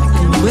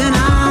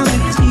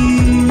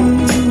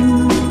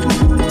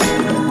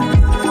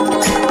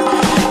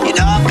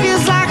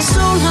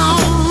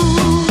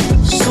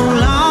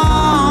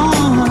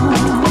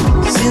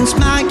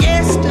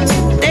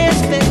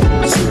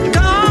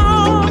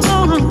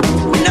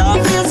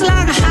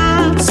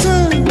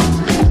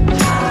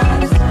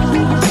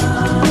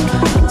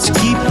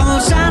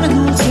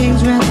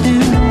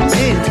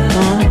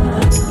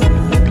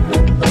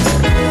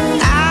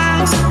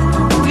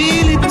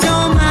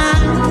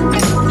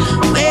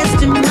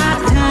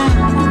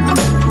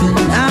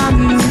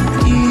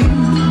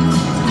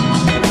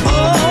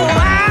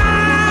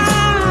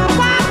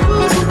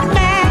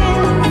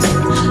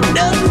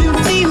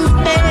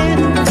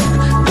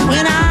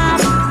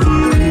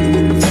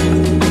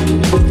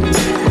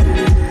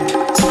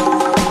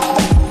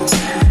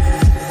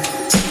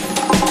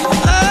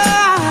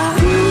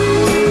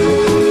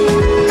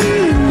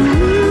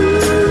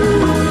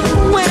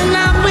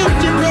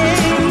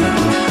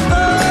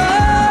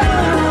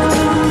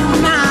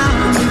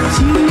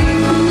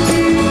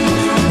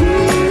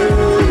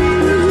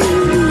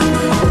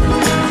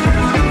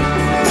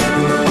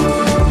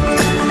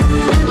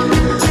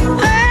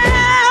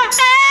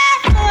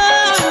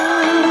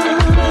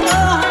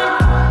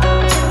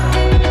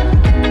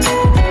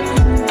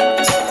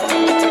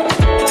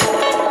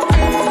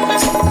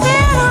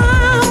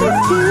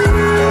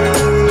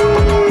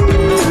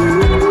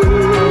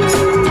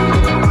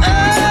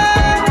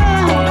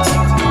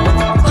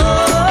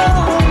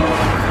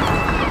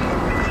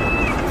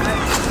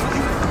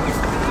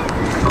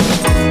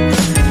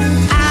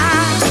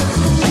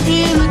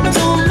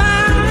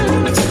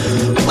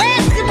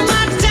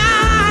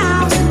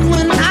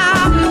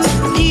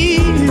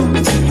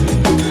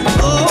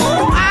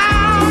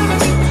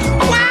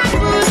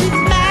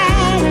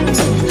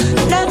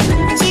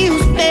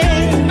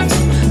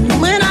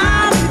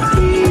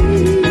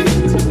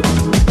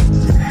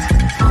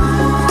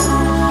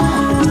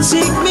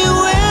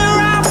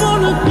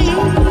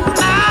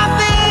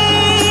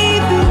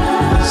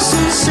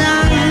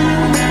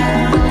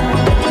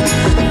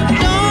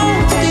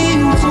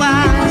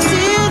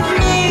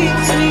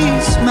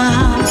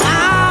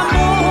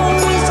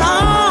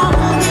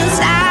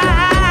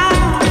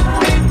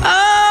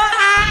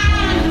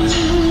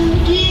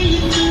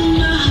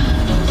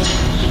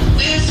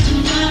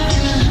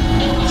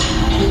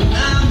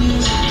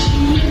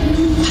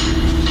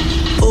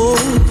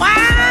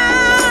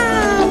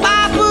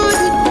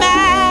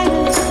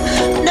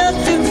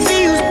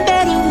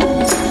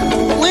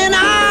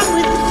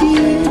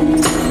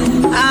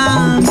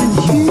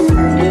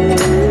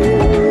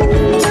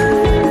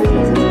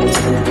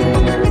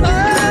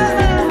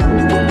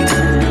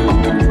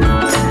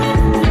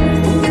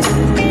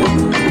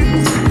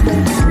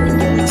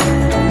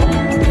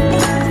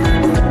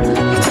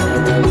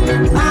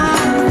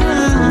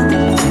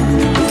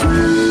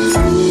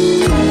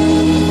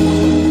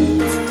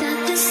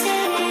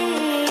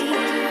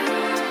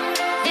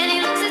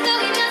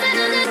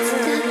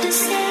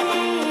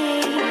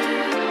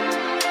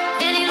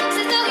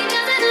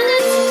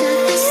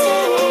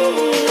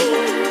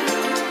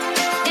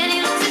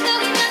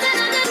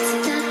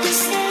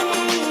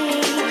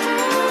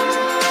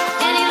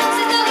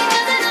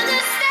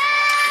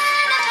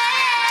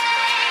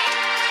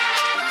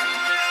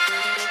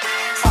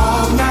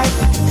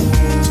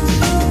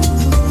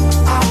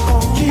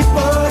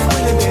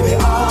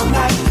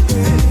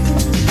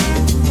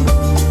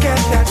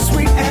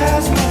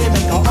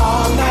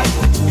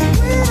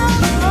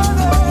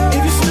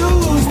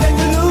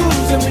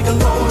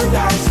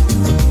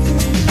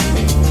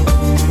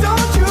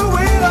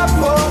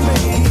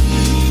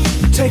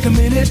take a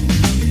minute.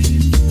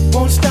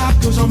 Won't stop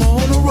cause I'm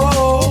on a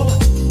roll.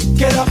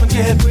 Get up and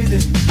get with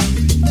it.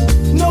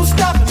 No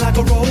stopping like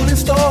a rolling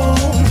stone.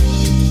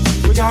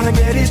 We're gonna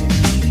get it.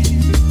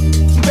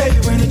 Baby,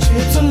 when the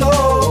chips are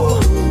low,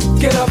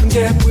 get up and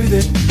get with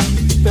it.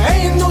 There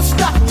ain't no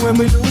stopping when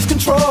we lose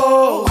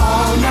control.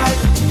 All night,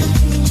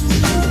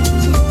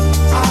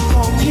 I'm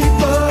gonna keep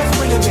us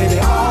winning, baby,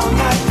 all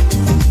night.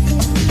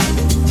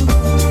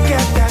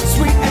 Get that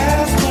sweet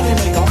ass money,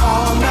 make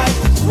all night.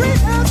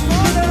 Sweet ass money.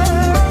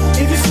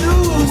 If you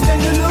snooze, then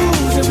you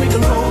lose, and we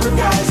can roll the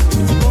dice.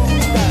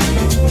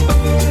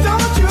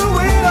 Don't you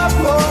wait up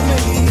for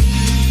me.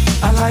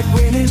 I like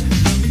winning,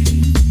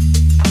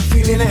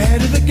 feeling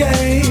ahead of the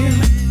game.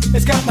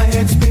 It's got my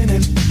head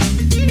spinning.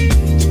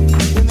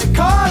 When they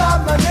call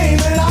out my name,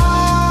 and I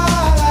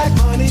like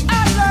money.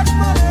 I like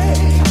money.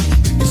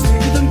 It's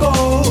thicker than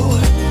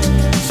gold,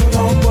 so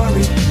don't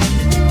worry.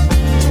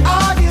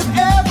 I'll give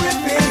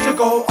everything to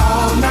go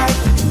all night.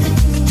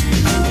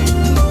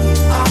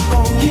 I'm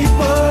gonna keep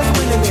us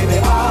winning, baby,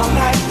 all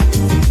night.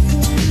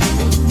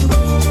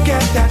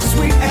 Get that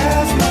sweet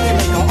ass money,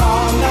 make go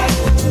all night.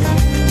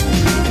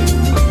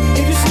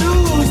 If you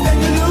snooze, then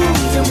you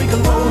lose, and we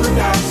can roll the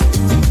dice.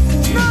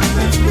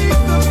 Nothing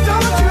beats them,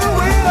 don't you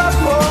wait up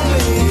for me.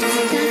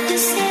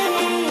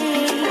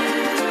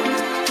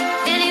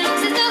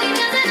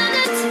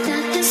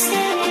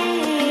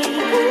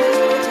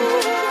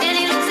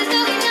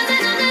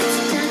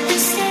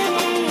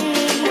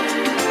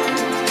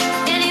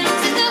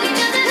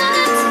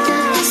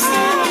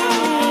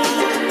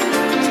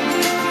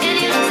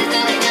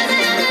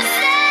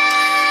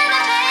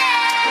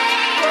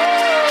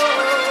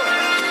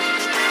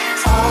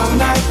 All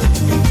night,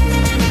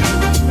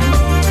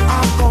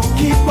 I'm gonna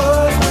keep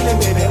us winning,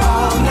 baby,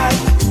 all night.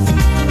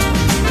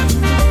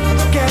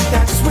 Get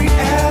that sweet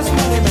ass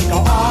money, make go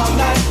all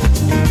night.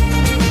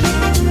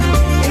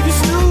 If you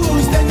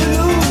snooze, then you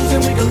lose,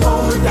 and we can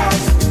roll the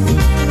dice.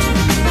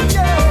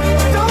 Yeah,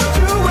 don't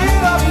you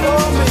wait up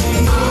for me.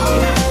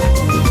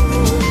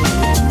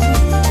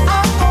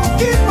 I'm gonna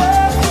keep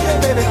us winning,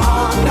 baby,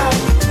 all night.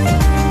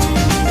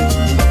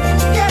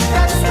 Get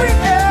that sweet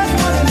ass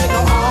money, make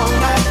go all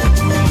night.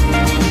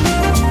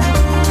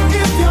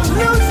 If you're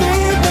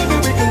losing, baby,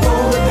 we can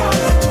roll the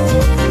dice.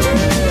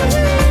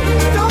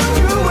 Don't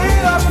you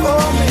wait up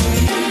for me.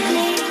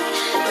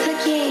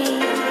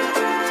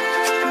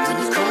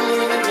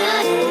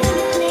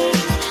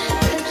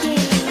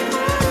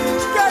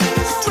 Get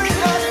the sweet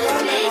ass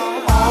money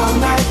all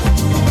night.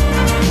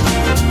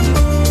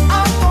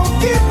 I'm gonna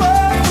keep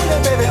us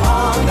winning, baby,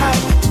 all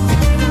night.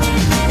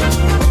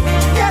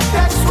 Get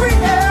that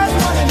sweet ass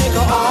money,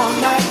 nigga, all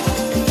night.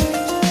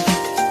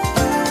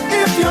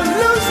 If you're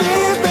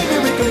losing, baby,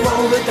 we can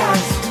roll the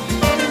dice.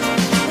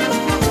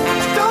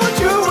 Don't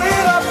you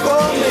wait up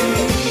for me.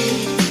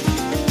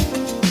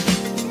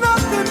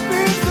 Nothing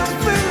beats the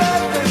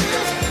feeling.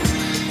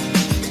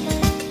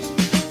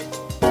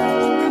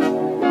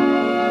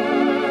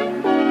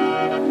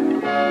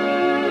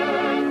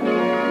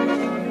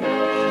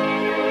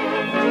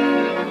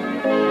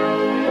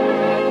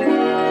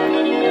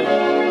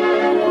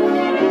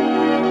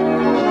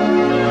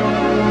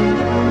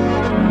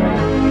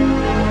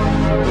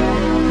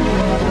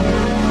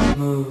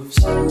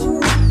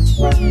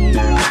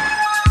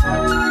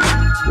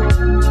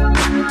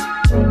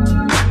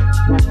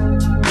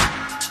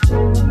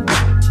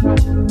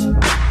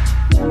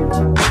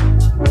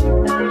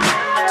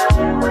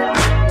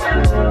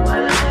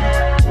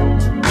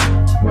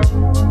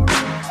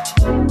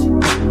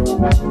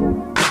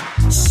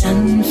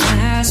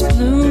 Sunflowers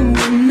bloom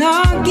in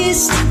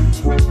August.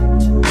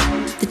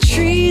 The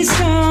trees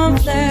come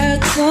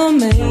flat to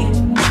me.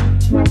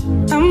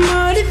 I'm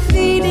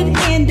motivated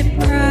and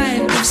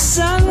deprived of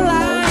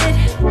sunlight,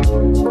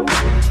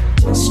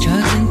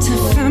 struggling to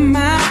find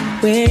my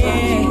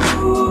way.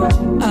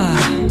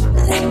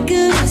 Lack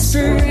of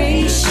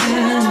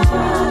inspiration,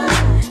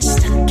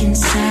 stuck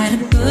inside a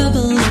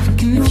bubble of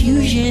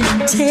confusion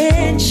and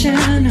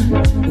tension.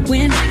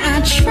 When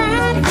I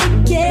try to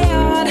forget,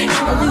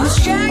 I lose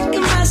track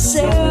of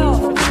myself,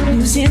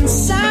 losing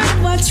sight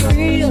of what's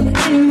real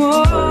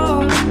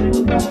anymore.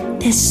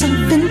 There's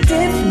something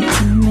different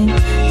to me,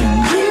 and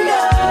you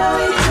know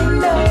it.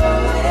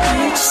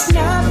 It's just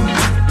not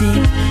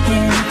big,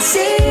 and it's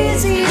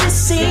easy to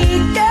see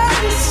that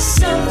this is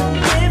something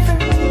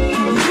different.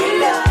 And you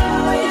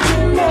know it.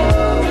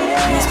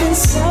 There's been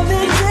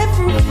something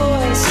different for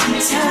some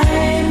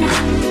time.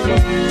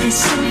 There's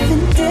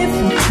something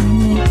different to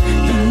me,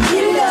 and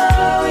you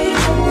know it.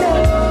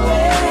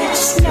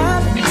 It's just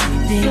not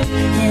big,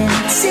 and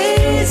it's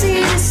easy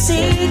to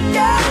see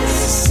that this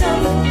is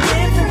something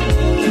different.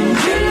 And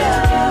you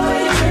know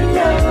it.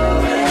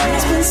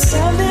 There's been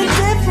something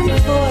different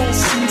for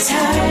some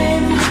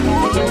time.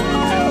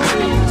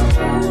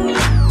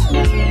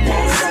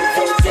 There's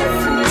something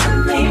different to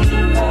me,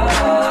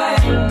 boy.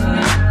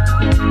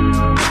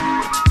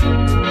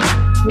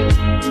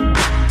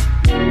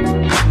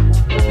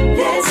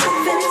 There's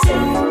something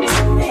different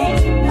to me,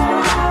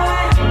 boy.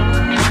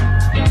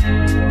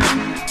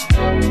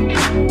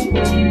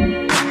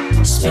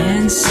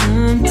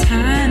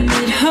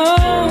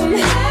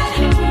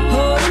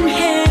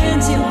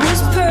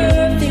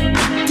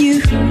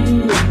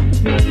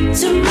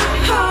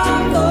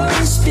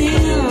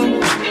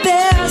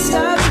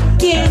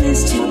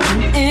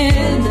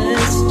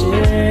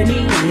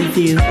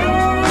 you.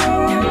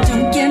 Now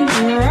don't get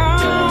me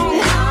wrong,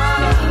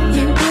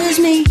 you lose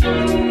me.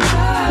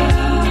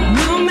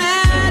 No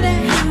matter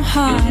how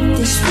hard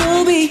this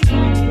will be,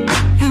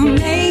 I'll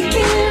make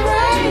it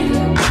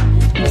right.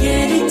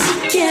 Get it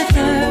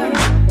together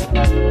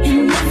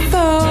and look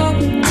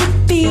forward to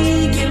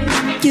being you.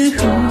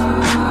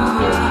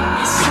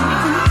 It's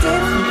something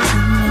different to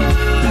me.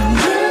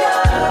 You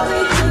know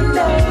it, you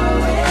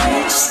know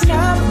it. It's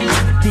not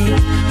big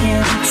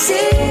and it's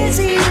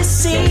easy to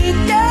see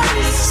that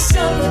it's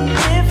something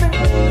different.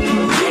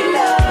 You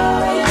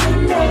know it,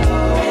 you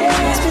know it.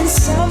 There's been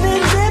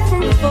something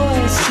different for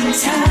some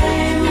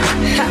time.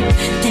 Ha,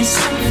 there's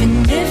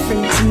something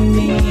different to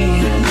me.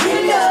 You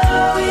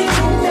know it,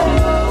 you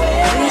know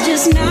it. It's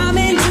just not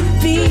meant to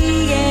be,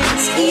 and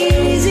it's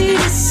easy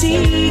to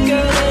see,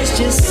 girl. There's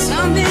just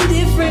something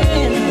different.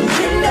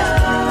 You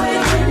know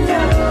it, you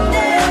know it.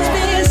 There's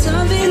been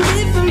something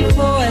different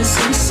for us,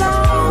 and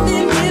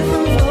something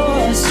different for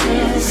us,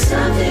 and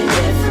something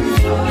different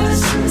for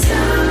some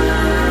time.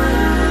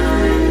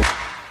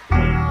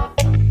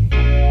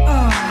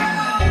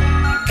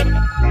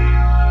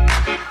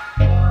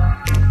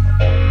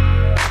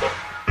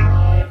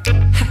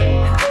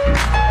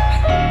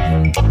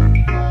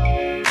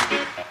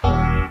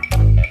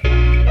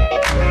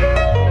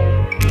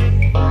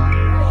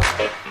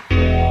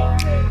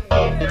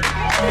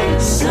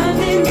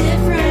 Something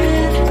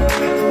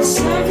different,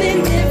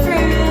 something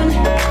different,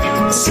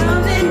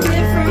 something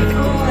different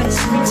for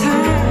some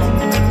time.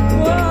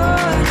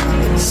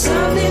 Whoa.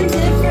 Something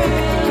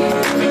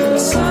different,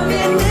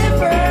 something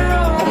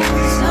different,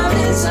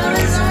 something,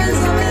 something, something,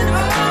 something.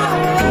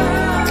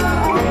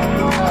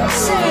 Oh,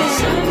 say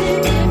something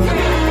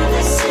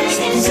different,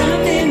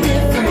 something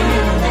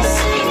different,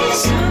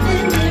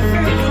 something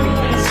different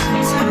for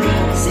some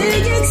time.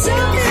 Sing it,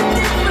 something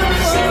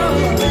different,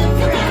 something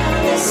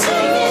different,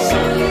 sing it,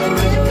 something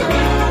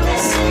different,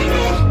 sing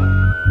it.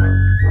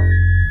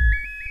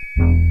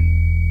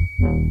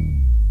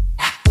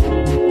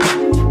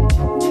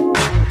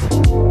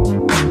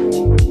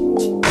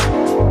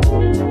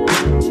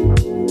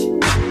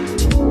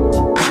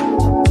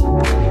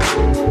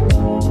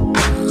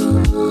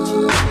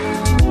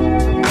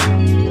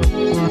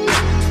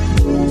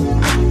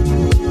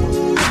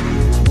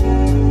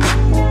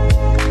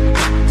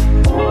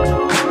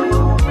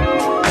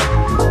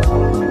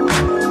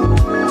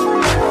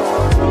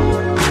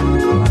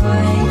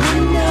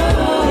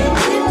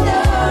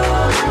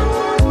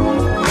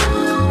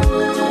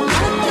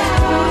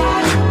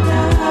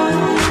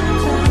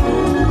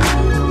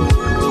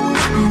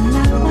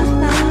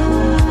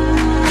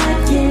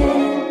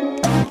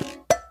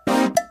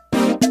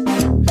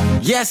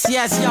 Yes,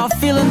 yes, y'all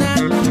feeling that?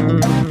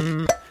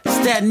 It's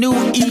that new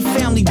E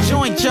family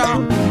joint,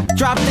 y'all.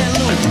 Drop that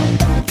loop.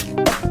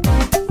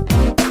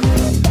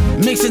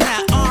 Mixing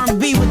that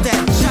R&B with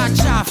that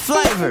cha-cha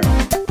flavor.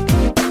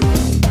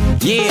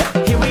 Yeah,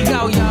 here we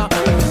go, y'all.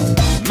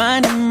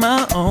 Minding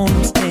my own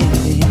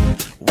standing,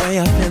 way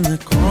up in the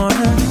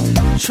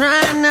corner.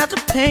 Trying not to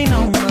pay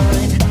no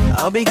mind.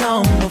 I'll be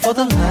gone before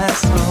the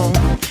last song.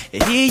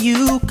 Here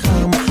you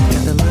come,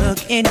 with the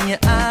look in your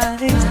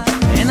eyes.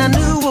 And I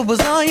knew what was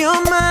on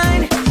your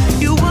mind.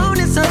 You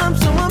wanted some,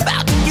 so I'm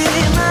about to get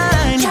in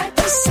mine. Tried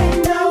to say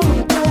no,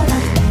 but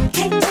I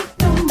can't take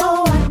no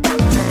more. I got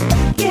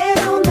to get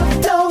on the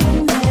floor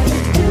and let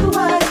it do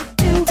what it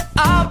do.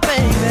 Oh,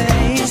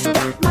 baby, Just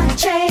put my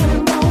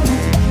jam on.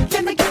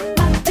 Let me get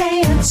my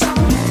dance on.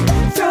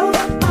 Throw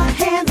up my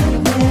hands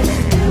and let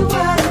it do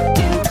what it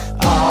do.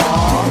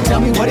 Oh, tell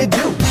me what it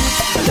do.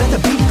 Let the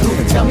beat groove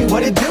and tell me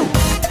what it do.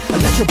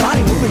 Let your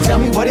body move and tell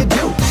me what it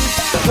do.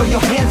 Throw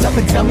your hands up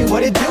and tell me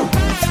what it do.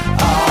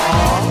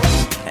 Oh,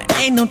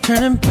 ain't no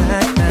turning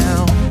back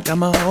now. Got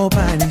my whole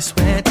body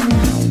sweating.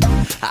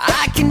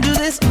 I can do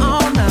this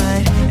all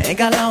night. Ain't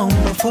got long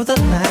before the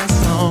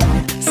last song.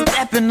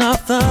 Stepping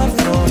off the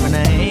floor and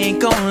I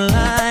ain't gonna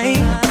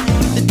lie.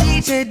 The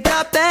DJ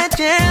dropped that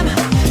jam.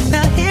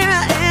 Now here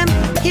I am,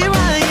 yeah,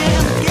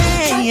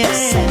 Tried to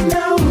say yeah.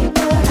 no,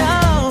 but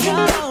I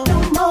can't take no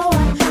more.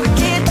 I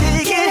can't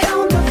take Get it,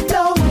 on the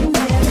floor and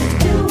let it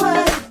do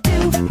what it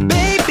do.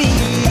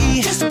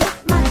 baby. Just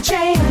put my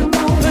jam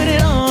on. Put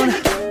it on, Let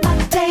me get my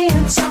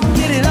dance on.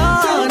 get it Throw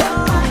on.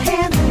 up my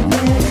hands and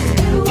let it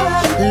do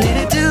what it do. Let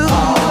it do.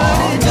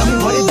 tell me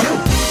what it do.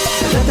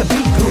 Let the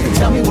beat groove and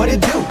tell me what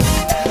it do.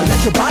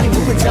 Let your body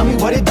move and tell me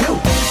what it do.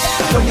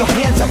 Throw your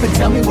hands up and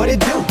tell me what it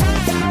do.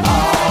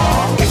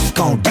 Oh, It's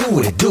gon' do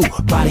what it do.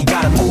 Body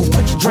gotta move.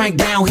 Put your drink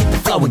down, hit the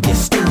floor and get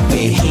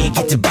stupid. Head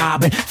get to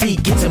bobbing,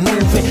 feet get to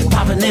moving.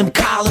 Popping them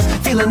collars,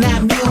 feeling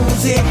that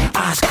music.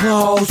 Eyes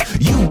closed,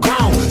 you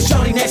gone.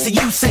 Shorty next to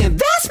you saying,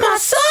 that's my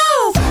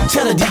soul.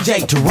 Tell the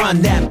DJ to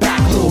run that back.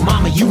 Little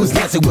mama, you was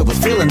dancing with, was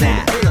feeling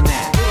that.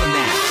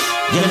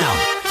 You know.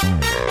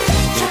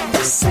 Tried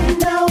to say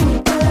no,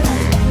 but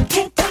I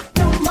can't take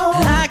no more.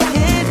 I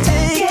can't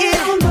take Get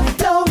it. on the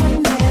floor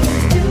and let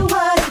it do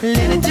what it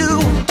Let it do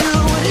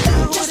what it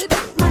do. Just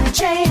put my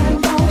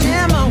jam on.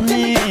 Jam on Let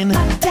me in. get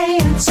my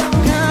dance on.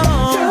 Come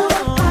on. Throw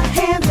up my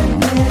hands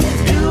and let it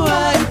do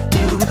what it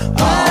do.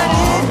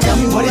 tell me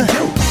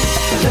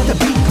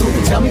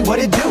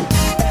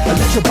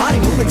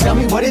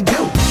what it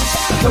do.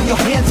 Throw your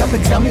hands up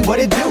and tell me what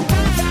it do.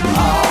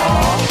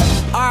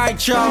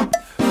 Alright, y'all.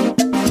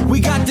 We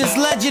got this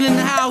legend in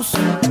the house.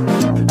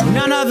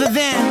 None other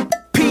than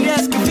Pete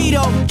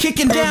Escovedo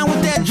kicking down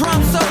with that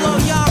drum solo,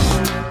 y'all.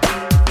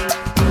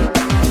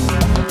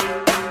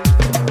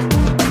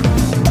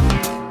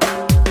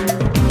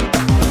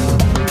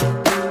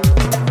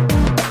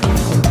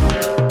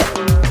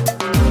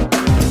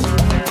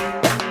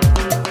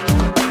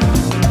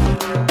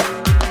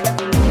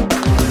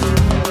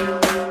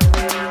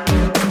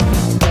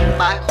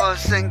 My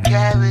horse and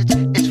carriage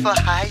is for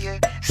hire,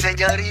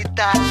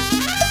 señorita.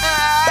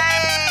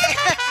 Ay,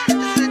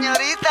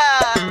 señorita.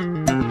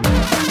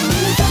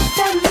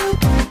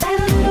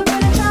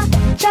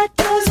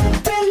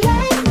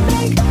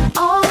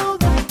 All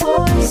the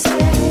boys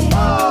say,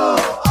 oh,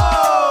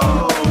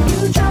 oh.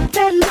 You drop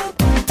that look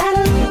and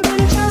a little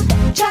bit of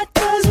cha-cha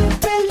does it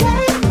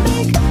really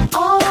make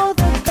all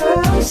the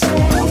girls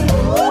say,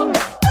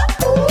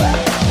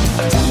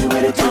 tell me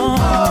what it do,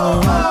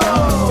 oh,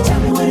 oh. Tell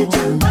me what it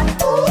do, tell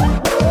me what it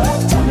do,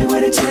 tell me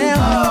what it do,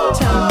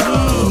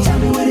 tell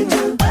me what it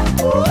do,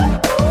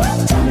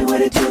 tell me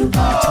what it do,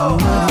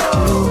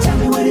 tell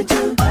me what it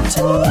do,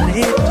 tell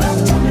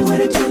me what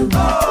it do,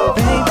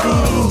 baby,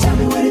 tell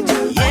me what it do.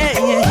 Yeah,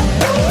 yeah.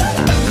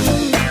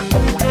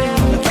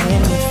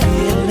 Can you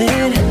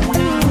feel it?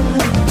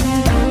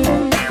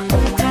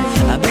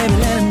 Baby,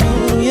 let it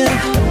move you.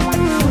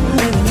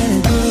 Baby, let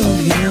it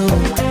move you.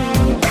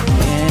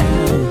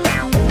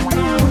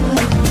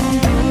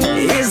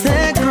 Yeah. Is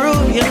that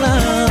groove you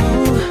love?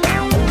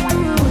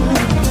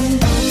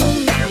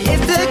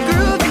 Is that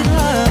groove you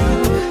love?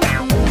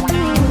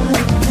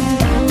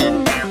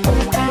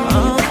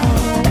 Oh.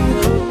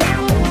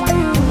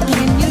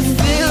 Can you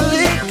feel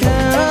it,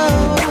 girl?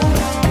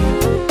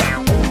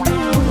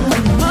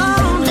 Come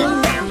on.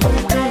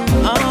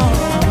 Oh.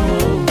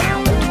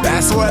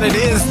 That's what it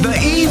is. The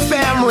E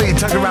family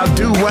talking about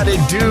do what it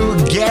do.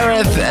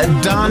 Gareth,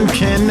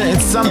 Donkin,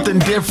 it's something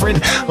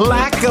different.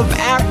 Lack of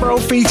Afro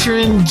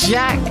featuring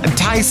Jack,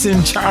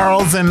 Tyson,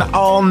 Charles, and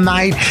All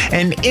Night.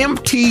 And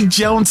M.T.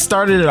 Jones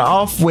started it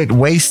off with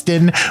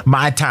Wasting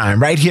My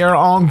Time right here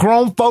on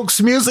Grown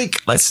Folks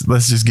Music. Let's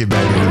just get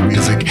back into the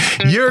music.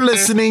 You're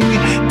listening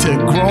to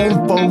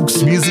Grown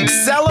Folks Music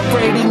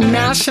celebrating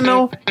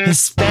National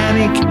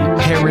Hispanic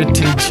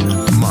Heritage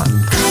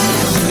Month.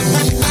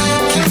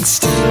 Can't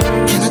stay.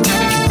 Can I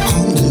take you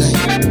home tonight?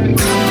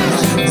 Come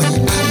my way,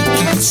 I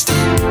can't stay.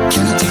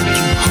 Can I take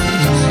you home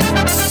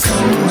tonight?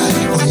 Come my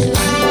way, I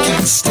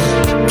can't stay.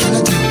 Can I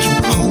take you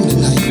home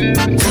tonight?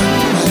 Come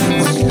my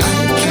way, I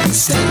can't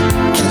stay.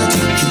 Can I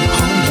take you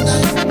home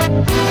tonight?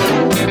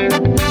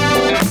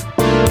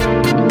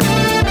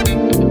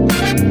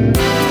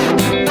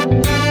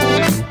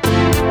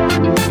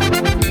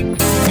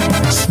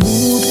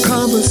 Smooth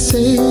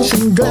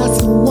conversation, glass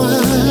of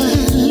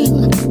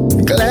wine.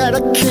 Glad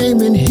I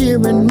came in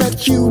here and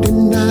met you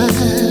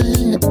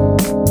tonight.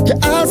 Your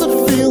eyes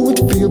are filled with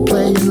fear,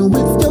 playing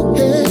with your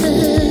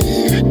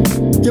hair.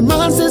 Your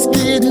mind says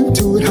get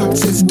into it, heart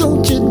says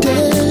don't you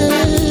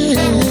dare.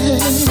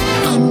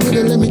 I'm with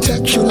it, let me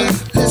touch you up.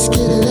 Let's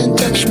get it and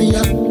touch me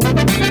up.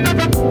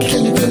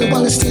 Can you feel it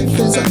while it still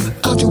feels up?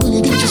 I'll do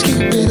anything, just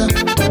keep it up.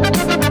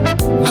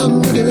 I'm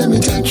with it, let me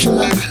touch you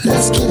up.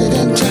 Let's get it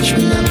and touch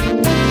me up.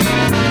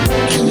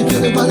 Can you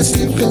feel it while it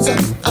still feels up?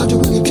 I'll do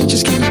anything,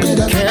 just keep it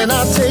up. Can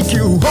I take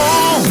you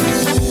home?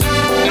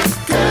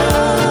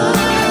 Girl.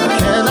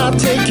 Can I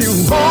take you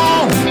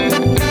home?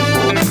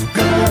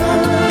 Girl.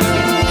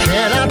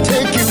 Can I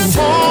take you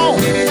home?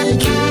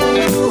 Take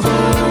you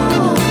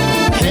home.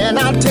 Can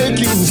I take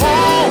you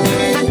home?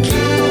 Take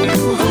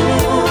you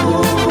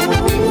home.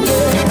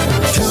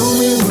 Tell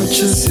me what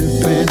you're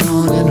sipping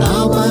on and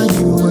I'll buy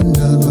you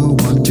another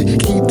one to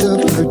keep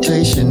the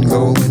flirtation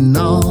going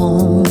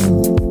on.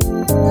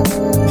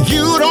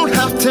 You don't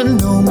have to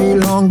know me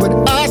long, but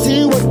I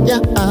see what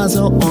your eyes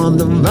are on.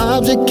 The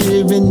vibes you're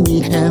giving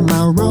me, am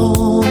I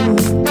wrong?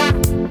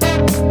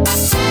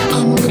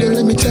 I'm with it,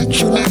 let me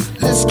touch you up.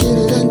 Let's get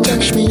it and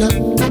touch me up.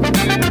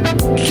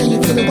 Can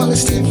you feel it while it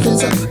still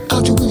feels up?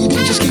 I'll do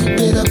anything, just keep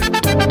it up.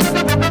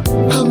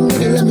 I'm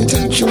with it, let me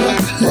touch you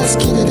up. Let's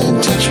get it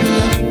and touch me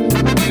up.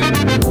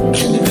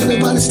 Can you feel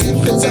it while it still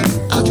feels up?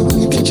 I'll do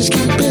anything, just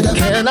keep it up.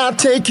 Can I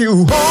take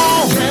you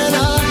home? Can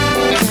I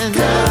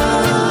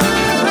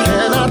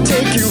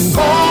take you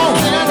home?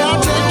 Can I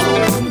take you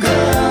home,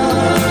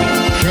 girl?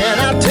 Can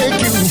I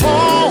take you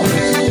home?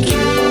 Take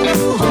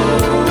you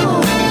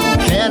home.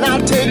 Can I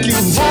take you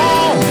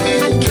home?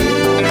 Take you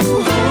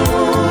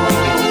home.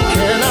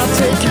 Can I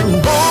take you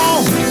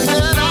home?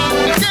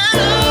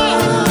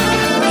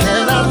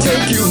 Can I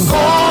take you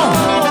home,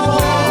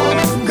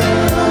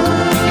 girl?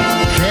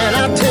 Can I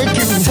take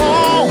you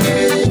home?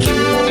 Take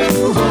you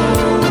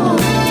home.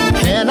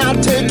 Can I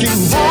take you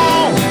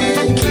home?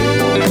 Take you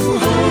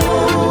home.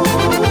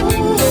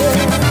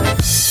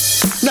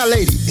 Now,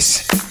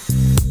 ladies,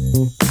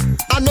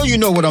 I know you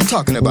know what I'm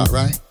talking about,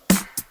 right?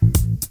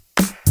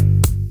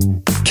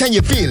 Can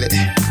you feel it?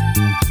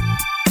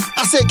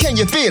 I said, can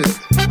you feel it?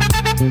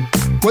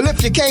 Well,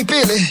 if you can't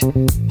feel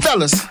it,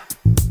 fellas,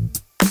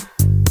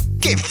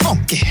 get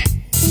funky.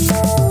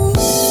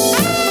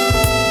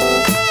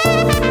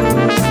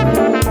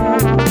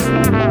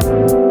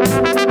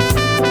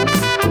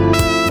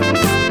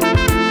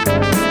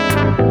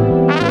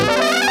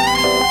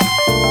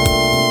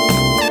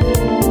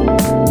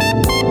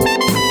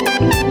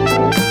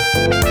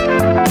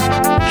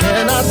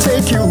 Can I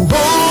take you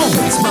home?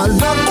 It's my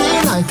lucky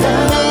night. I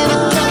need to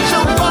catch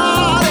your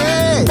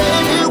body.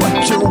 Baby, what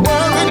you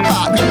worried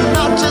about? You're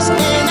not just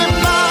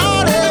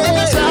anybody.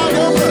 Tell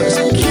your birds,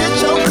 get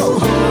your coat,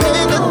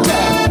 pay the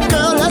tab.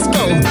 Girl, let's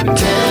go.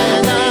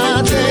 Can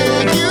I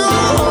take you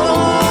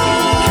home?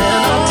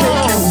 Can I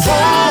take you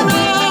home?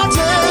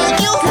 Take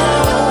you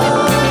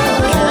home.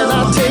 Can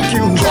I take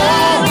you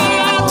home?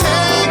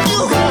 Take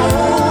you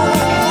home.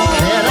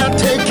 Can I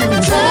take you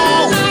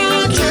home?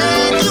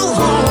 Take you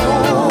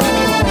home.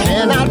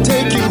 Can I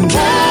take you home?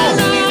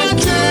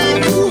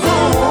 Take you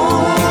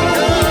home.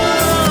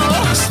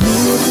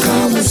 Smooth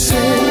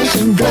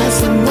conversation, glass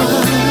of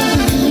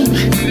wine.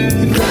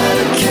 Glad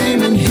I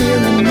came in here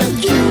and met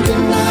you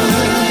tonight.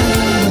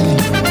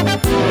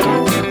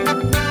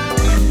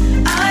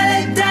 I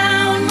let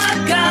down my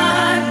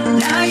guard.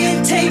 Now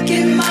you're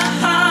taking my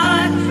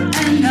heart,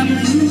 and I'm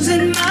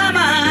losing my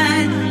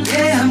mind.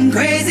 Yeah, I'm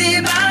crazy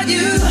about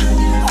you.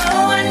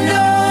 Oh, I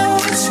know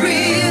it's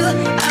real.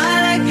 I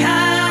like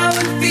how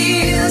it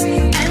feels,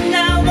 and I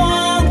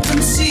won't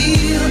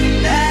conceal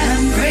that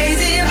I'm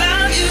crazy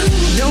about you.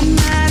 No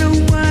matter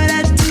what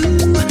I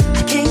do,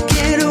 I can't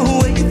get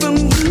away from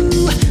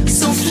you.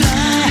 So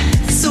fly,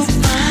 so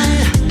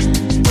fine.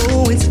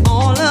 Oh, it's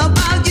all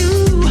about you.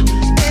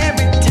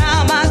 Every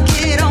time I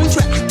get on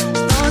track,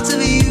 thoughts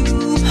of you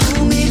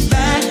pull me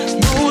back.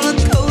 Roller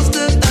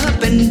coaster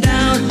up and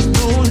down,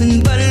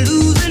 rolling but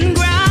losing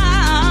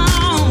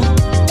ground.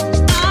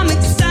 I'm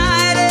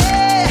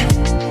excited,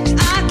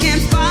 I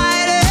can't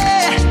fight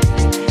it.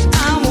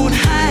 I won't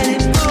hide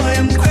it, boy,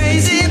 I'm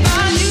crazy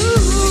about you.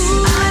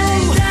 I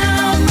lay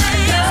down my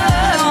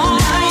guard,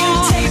 now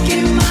you're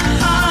taking my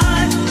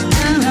heart,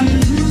 and I'm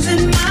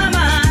losing my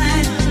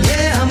mind.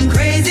 Yeah, I'm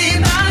crazy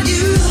about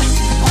you.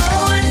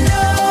 Oh, I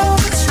know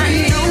it's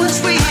real.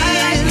 I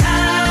like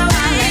how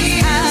it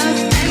feels,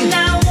 and I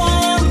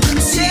won't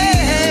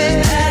conceal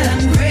that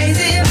I'm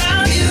crazy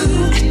about you.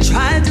 I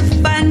tried to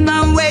find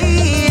my way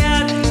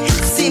out. It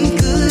seemed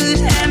good,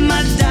 and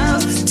my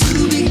doubts to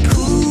be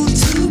cool,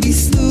 to be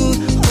smooth.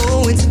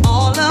 Oh, it's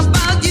all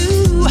about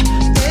you.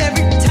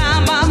 Every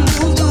time I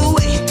moved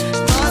away,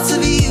 thoughts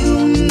of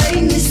you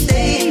made me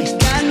stay.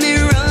 Got me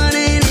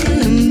running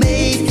in a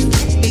maze.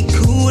 Be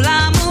cool,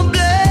 I'm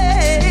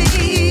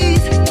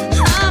ablaze.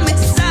 I'm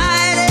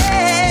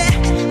excited,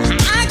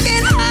 I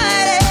can't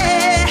hide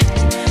it.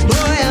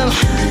 Boy, I'm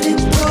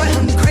hiding, boy,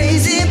 I'm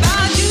crazy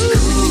about you.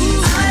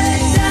 I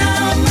lay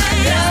down my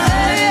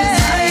guard,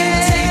 now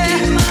you're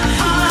taking my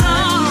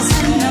heart,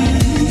 and I'm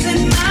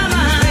losing my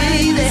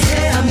mind.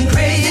 Yeah, I'm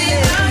crazy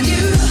about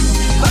you.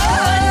 Oh,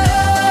 I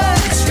know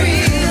it's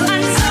real. I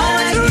know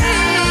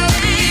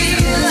it's real.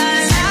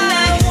 And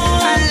I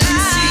won't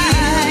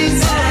conceal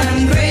that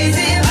I'm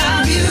crazy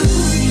about you.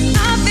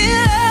 I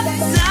feel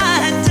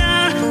upside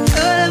down,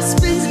 your love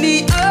spins me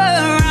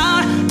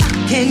around. I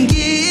can't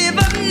give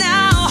up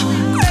now.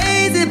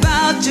 Crazy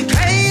about you,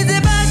 crazy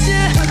about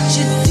you. What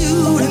you do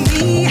to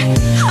me,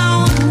 I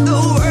want the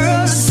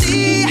world to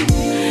see.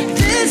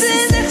 This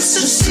is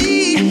ecstasy.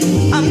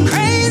 I'm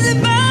crazy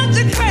about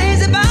you,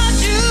 crazy about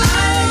you.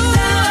 I lay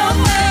down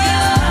my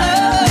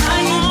guard, now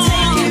you're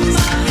taking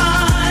my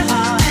heart,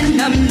 and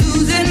I'm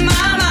losing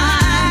my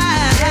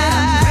mind. Yeah,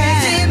 I'm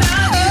crazy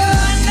about you.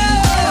 I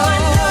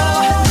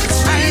know it's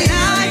real.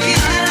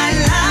 I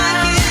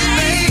like it,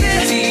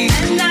 baby,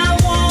 and I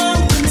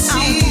won't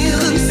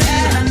conceal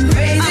that I'm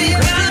crazy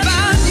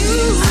about you.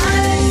 I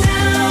lay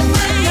down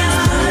my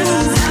guard,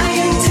 now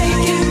you're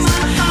taking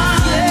my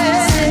heart,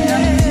 and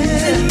I'm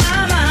losing my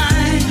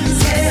mind.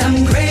 Yeah, I'm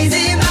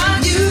crazy about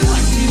you.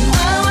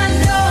 Oh, I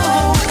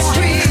know it's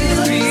real.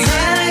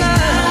 I like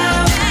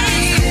how it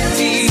feels,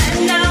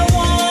 and I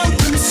won't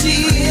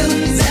conceal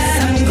that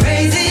I'm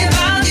crazy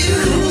about you.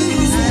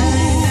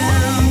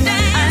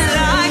 I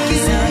like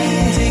it.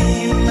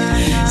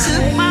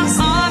 Took my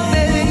heart,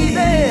 baby.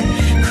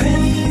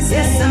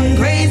 Yes, I'm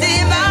crazy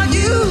about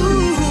you.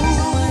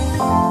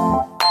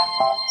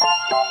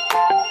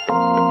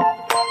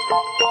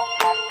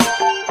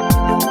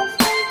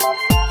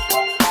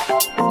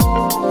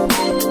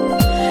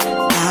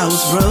 I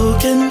was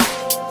broken,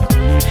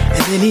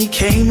 and then he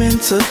came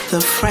and took the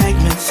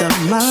fragments of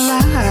my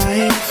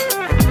life.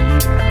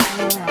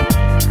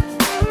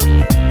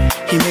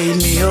 He made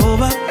me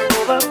over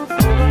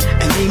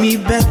and made me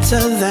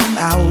better than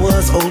I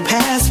was, old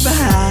past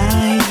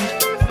behind.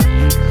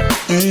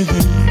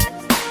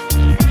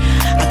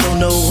 I don't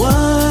know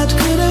what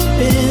could have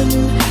been,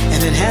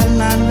 and it had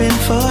not been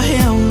for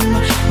him,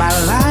 my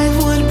life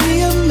would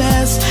be a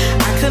mess,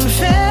 I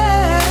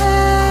confess.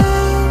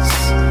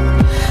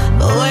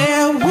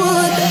 Where would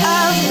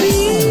I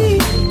be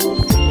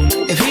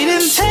if he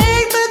didn't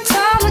take the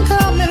time to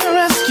come and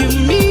rescue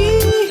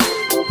me?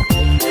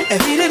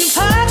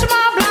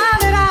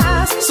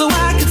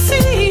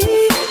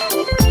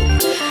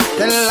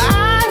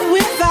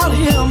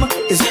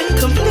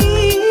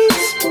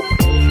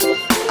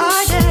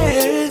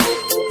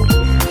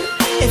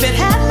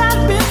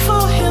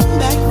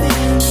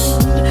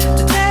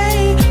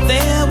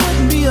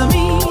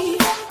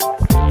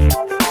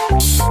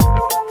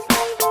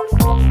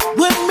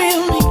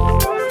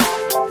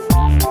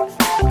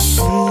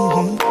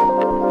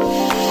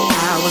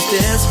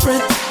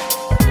 desperate,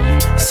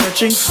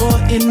 searching for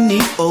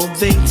any old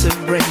thing to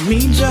bring me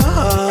joy.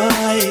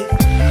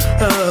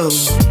 Oh,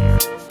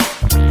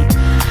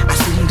 I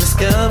soon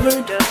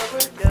discovered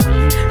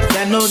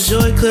that no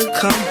joy could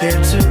compare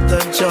to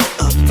the joy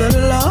of the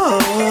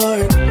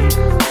Lord.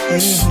 I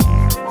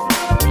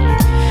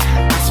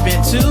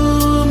spent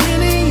too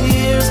many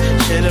years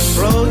shedding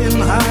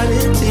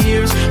broken-hearted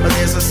tears, but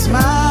there's a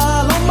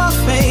smile on my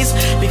face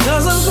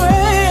because of grace.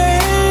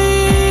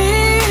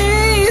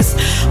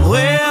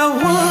 Where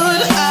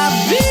would I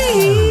be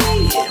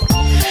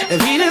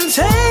if he didn't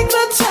take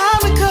the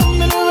time to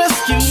come and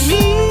rescue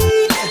me?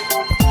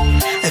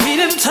 If he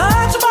didn't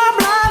touch my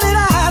blinded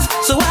eyes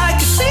so I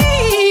could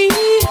see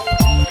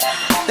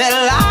that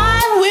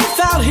life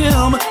without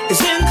him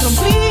is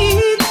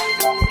incomplete.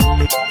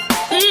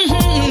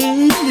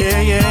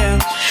 Yeah, yeah.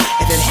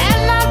 If it had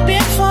not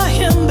been for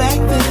him back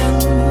then,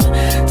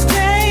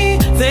 today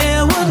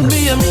there wouldn't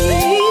be a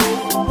me.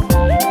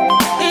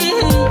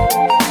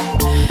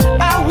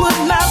 I would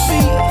not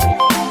be.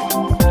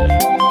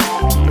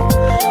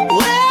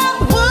 Where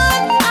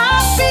would I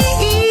be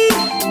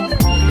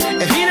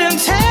if he didn't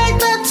take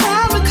the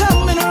time to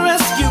come and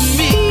rescue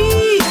me?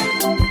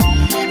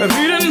 If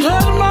he didn't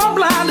touch my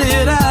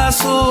blinded eyes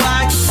so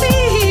I could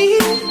see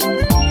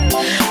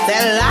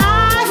that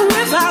life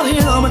without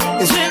him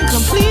is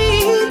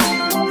incomplete.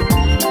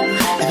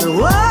 If it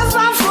was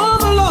not for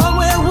the Lord,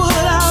 where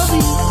would I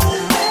be?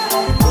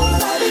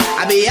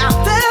 I'd be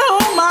out there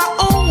on my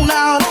own,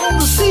 out on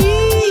the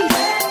sea.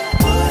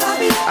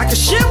 Like a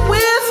ship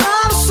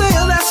without a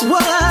sail, that's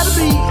what I'd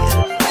be.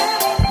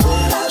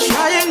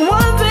 Trying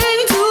one thing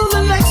to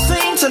the next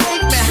thing to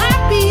make me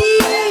happy.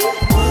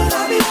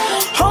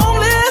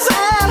 Homeless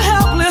and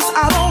helpless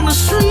out on the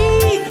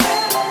street,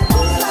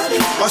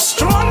 or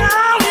strung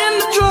out in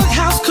the drug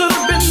house, could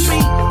have been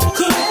me.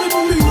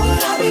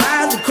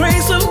 By the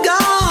grace of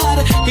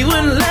God, he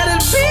wouldn't let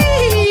it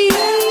be.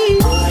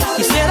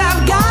 He said,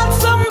 I've got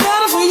something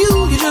better for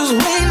you, you just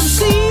wait and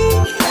see.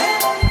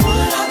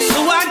 So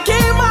I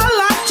gave my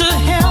life to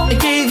him and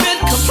gave it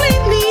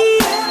completely.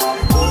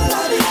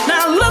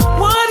 Now look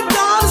what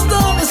God has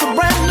done, it's a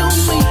brand new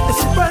me.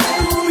 It's a brand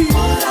new me.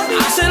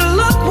 I said,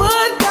 look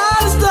what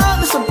God has done,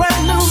 it's a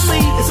brand new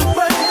me. It's a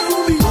brand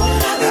new me.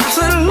 I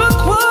said,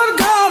 look what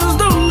God has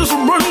done, it's a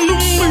brand new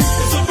me.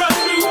 It's a brand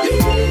new me.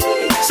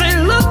 Say,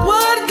 look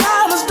what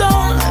God has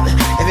done.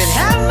 If it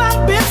had not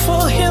been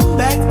for him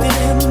back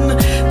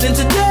then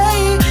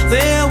today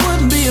there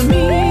wouldn't be a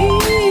me.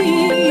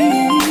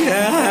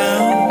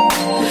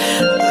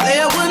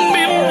 There wouldn't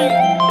be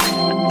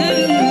me.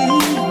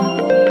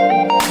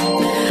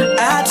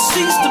 I'd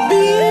cease to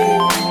be.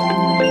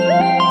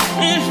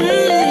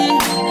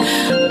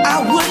 I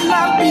would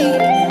not be.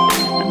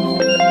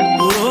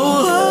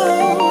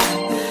 Oh,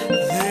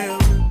 there.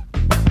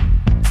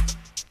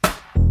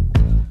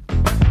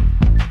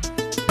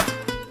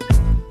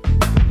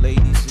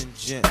 Ladies and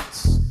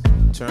gents,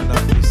 turn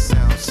up your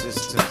sound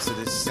system to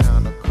the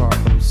sound of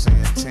Carlos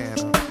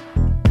Santana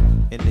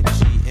in the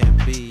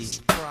GMB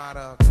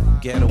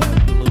Ghetto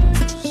and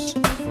Blues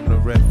from the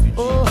refugee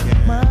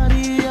camp.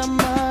 Maria,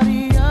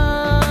 Maria,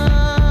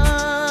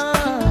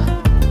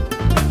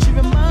 she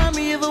remind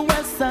me of a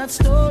West Side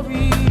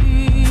Story.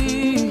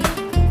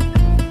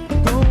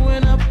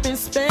 Growing up in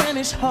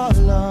Spanish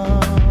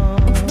Harlem,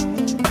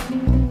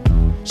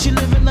 she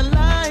living the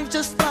life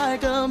just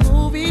like a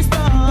movie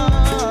star.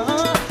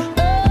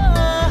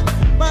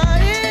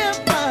 Maria,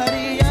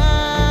 Maria,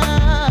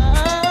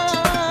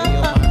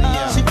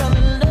 she fell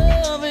in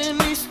love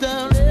in East LA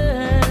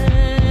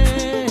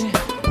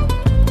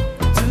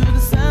to the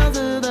sounds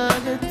of the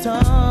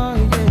guitar,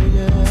 yeah,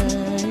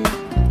 yeah.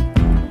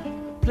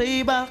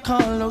 Played by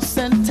Carlos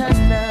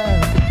Santana.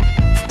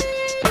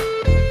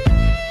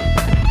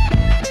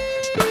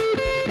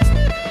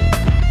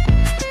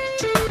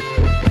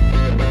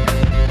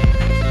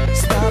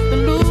 Stop the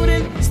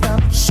looting,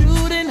 stop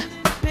shooting,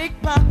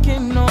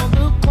 pickpocketing on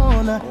the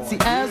corner. See,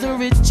 as the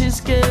rich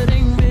is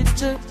getting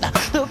richer,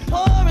 the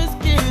poor is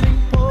getting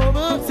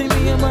poorer. See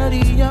me and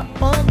Maria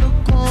on the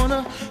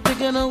corner,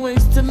 thinking of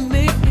ways to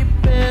make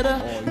it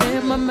better.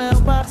 In my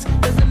mailbox,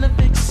 there's an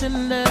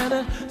eviction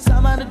letter.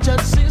 Signed by the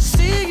judge says,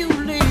 see you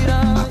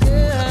later.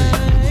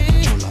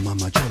 Yeah. Chola,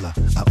 mama chola,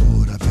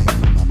 ahora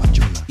vengo, mama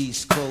chola.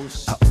 East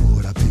Coast.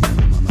 Ahora vengo,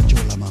 mama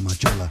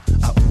chola,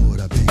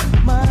 ahora vengo.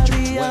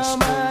 Maria,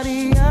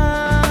 Maria,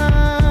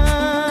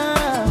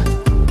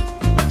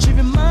 she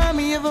remind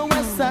me of a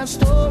West Side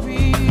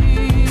Story.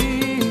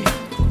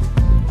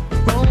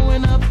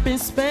 Growing up in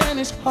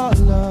Spanish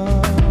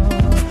Harlem,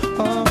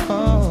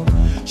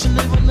 she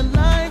living the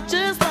life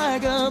just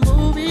like a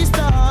movie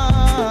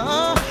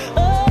star.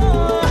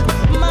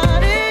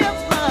 Maria,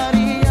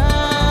 Maria,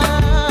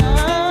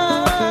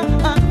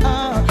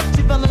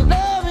 she fell in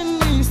love in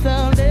East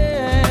LA.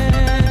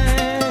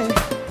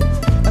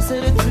 I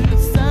said it to the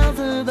sounds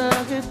of the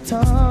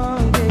guitar,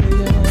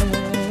 yeah.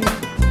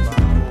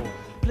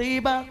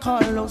 Played by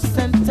Carlos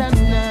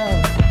Santana.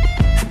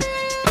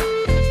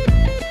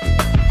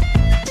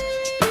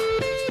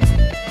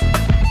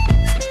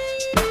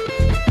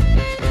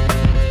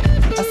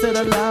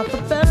 la la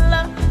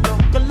favela,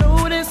 loca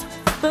lotus.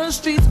 The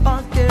streets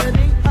are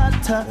getting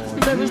hotter.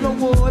 There is no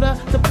water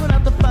to put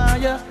out the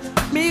fire.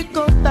 Mi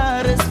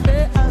contar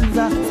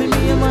esperanza. See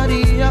me and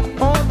Maria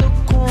on the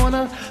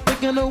corner,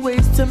 thinking of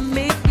ways to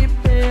make it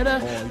better.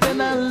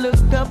 Then I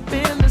look up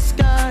in the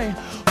sky,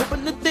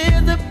 hoping that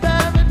there's a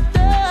paradise.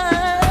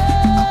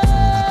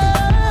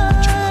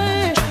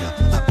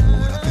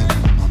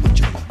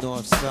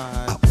 North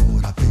side.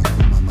 Ahora vengo,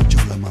 mama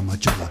chola, mama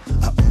chola.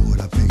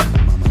 Ahora vengo,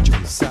 mama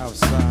chola. South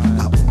side.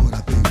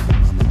 Ahora vengo,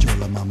 mama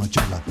chola, mama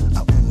chola.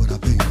 Ahora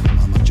vengo,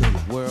 mama chola.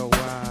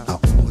 Worldwide.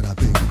 Ahora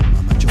vengo,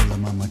 mama chola,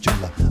 mama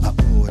chola.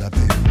 Ahora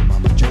vengo,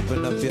 mama chola.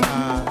 Open up your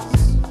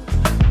eyes.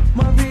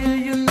 Maria,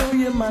 you know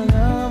you're my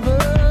lover.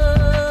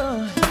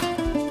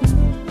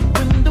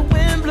 When the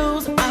wind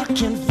blows, I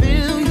can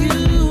feel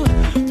you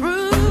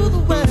through the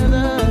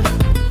weather.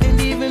 And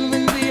even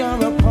when we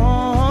are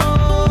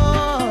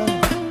apart,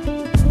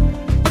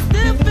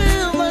 it still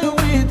feels like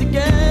we're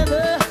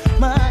together.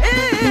 My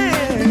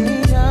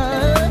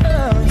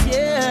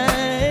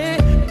yeah.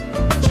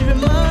 She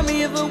reminds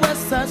me of a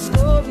West Side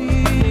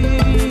Story.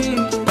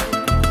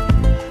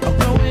 I'm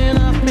growing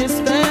up in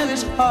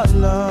Spanish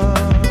Harlem.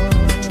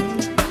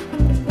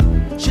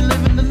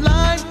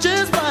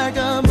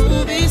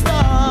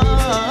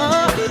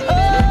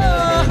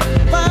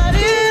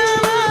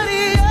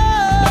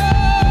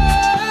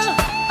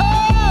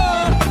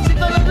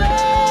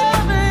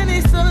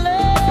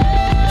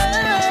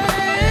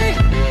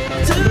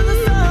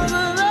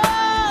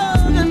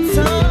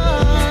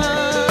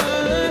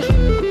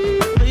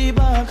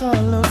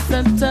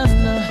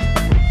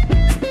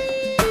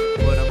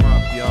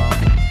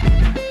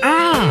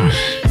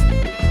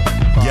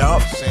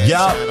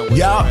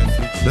 Yup.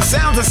 The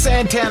sounds of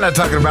Santana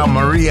talking about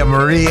Maria,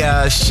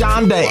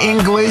 Shonda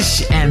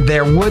English, and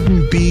There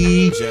Wouldn't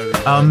Be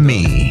a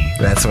Me.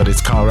 That's what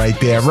it's called right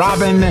there.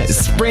 Robin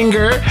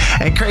Springer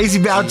and Crazy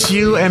About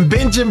You, and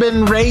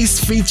Benjamin Race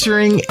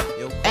featuring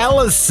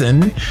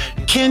Ellison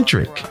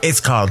Kendrick.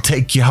 It's called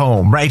Take You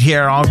Home right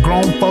here on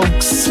Grown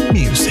Folks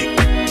Music.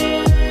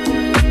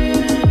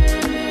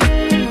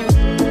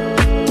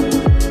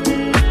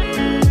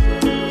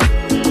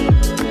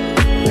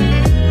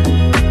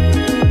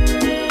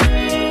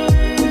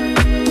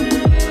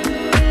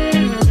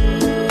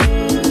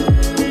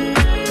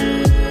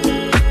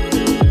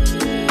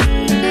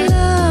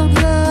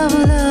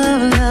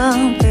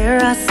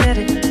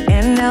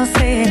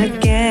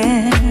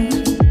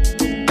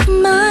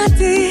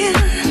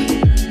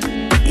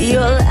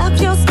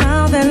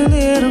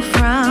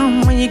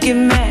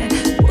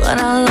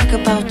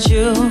 About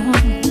you,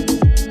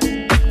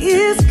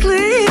 it's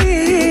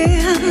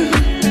clear.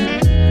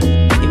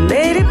 You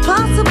made it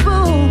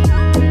possible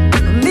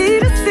for me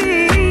to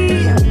see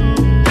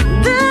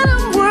that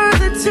I'm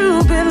worthy to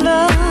be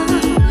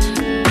loved.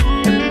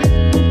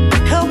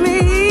 Help me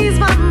ease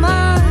my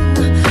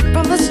mind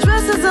from the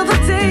stresses of the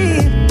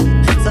day.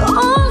 So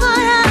all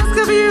I ask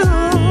of you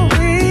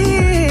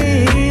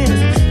is,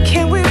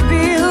 can we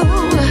build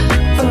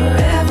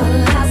forever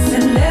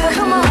lasting?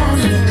 Come on,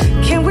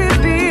 can we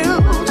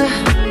build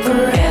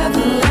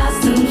forever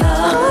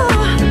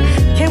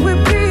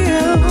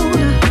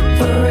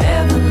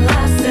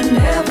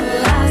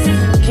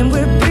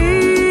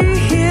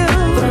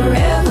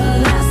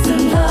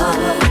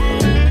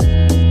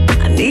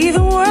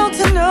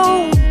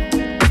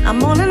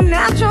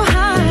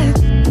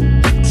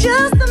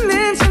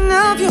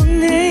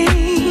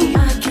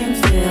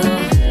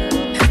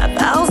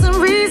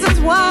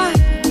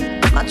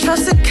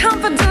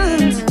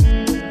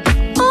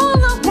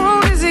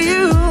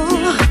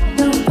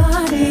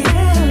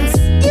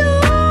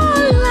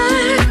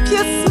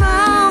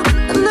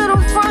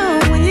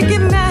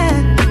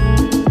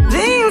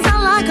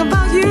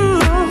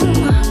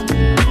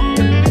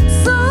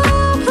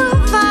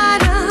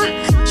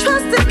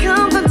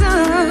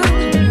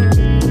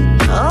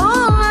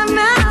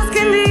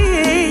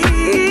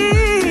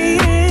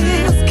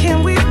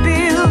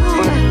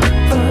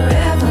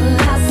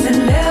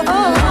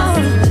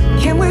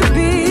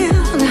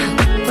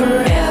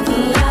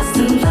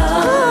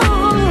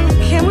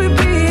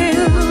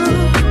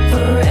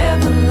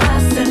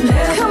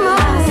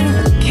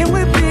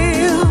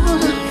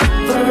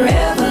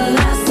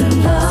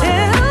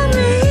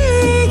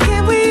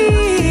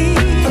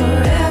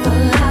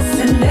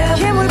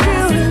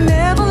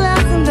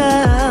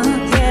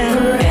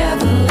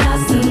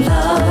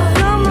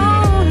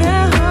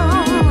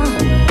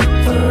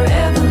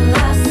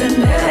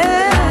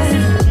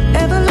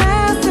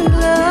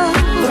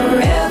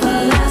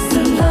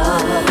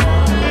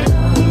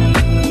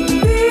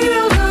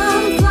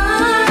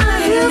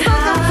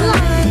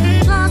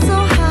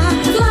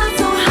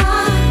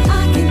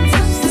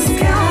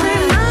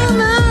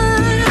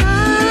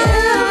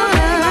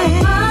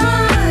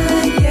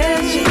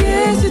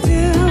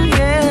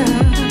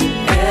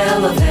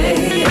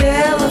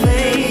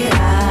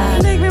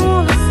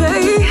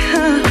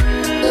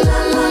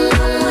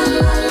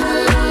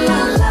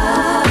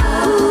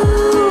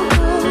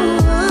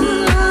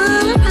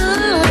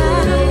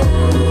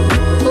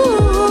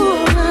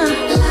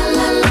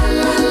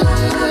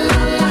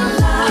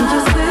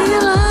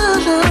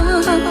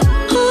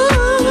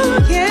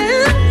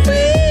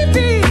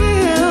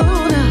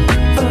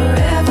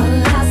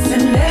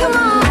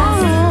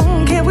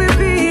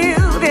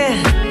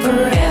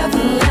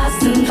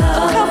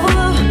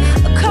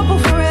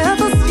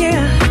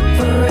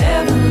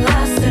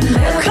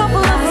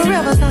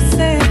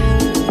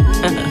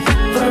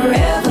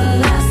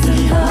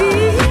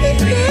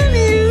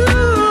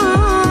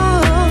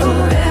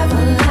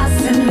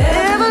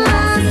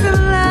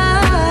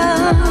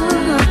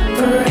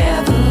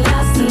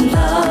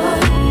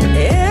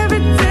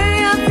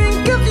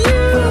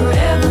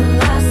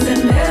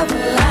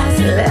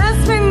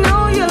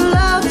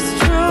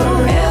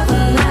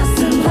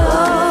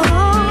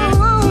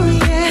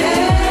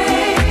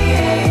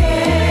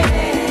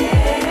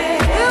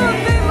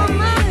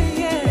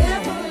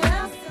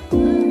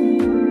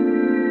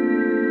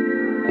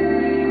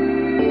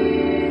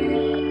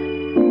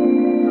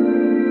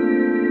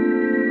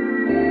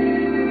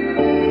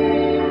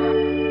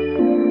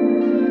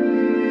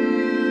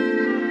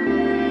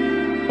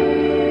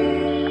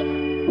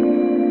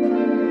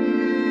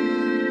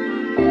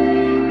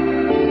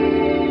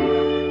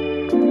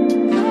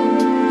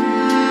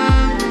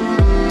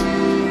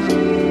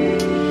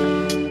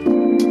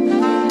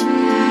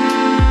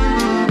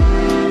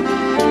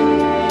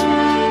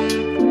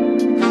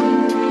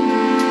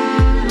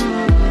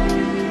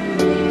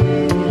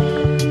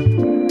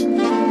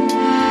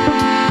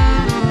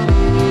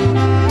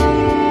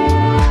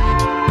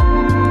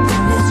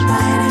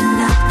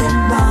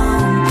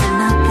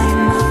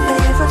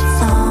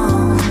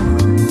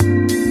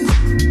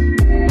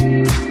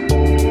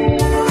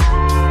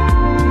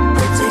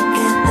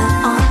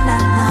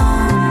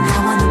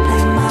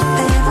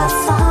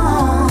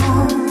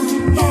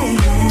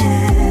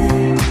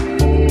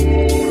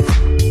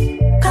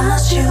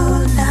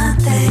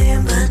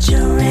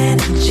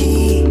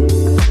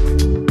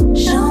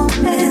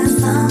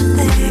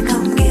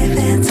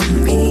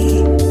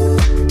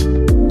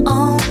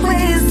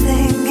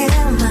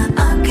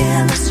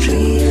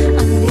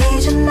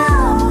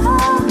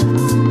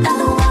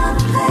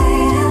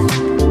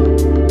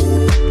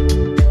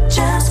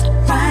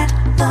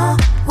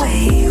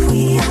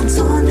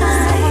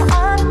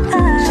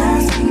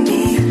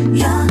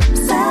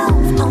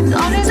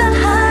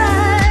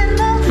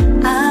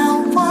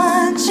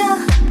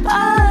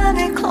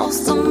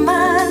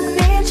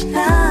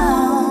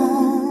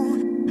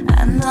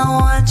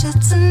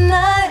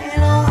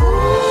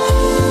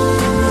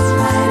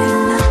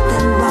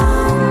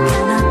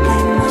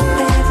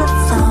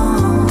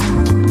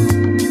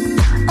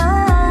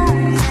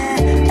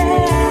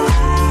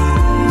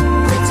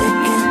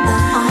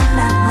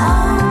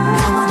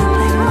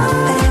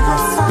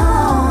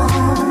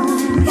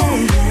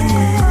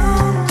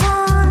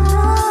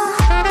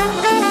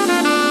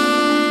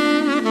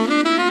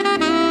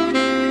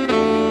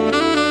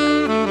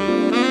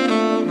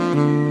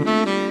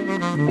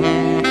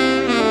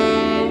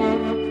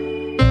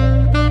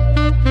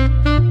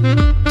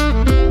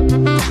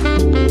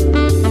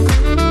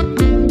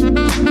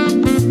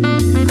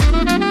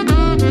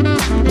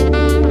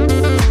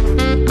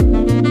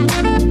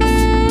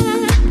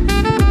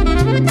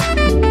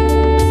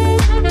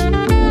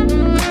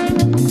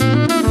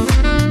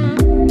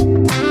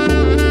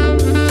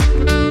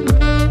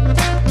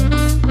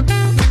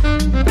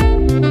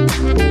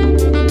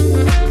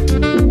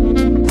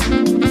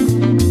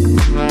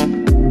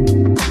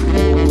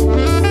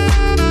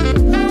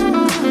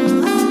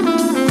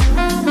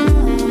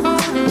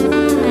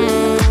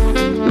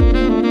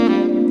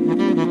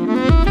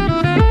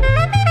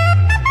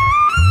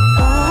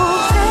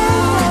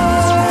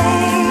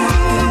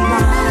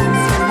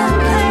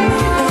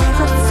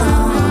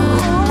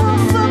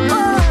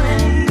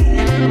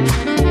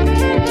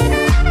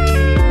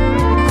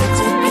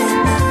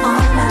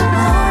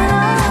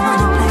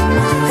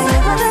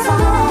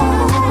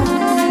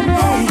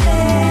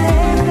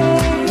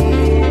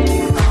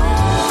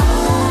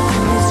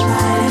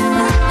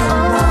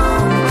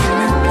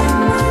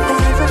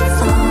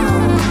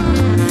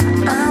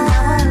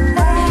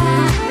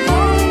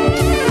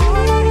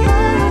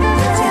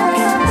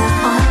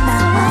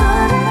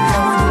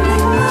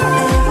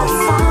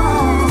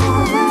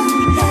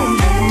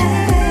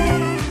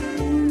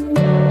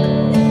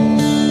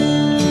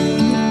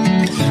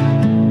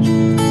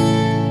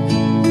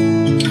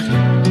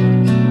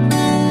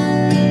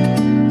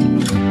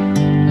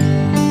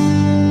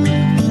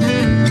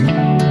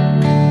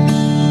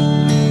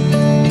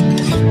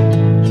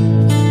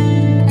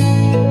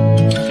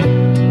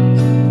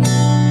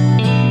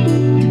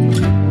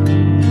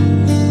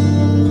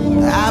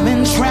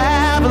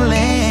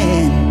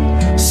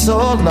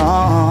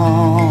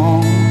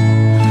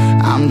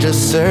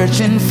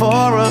searching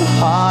for a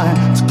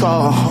heart to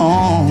call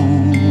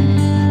home.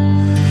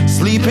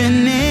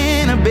 Sleeping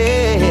in a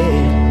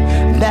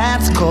bed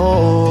that's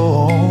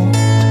cold.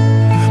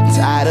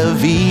 Tired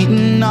of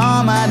eating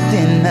all my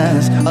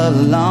dinners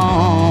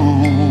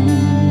alone.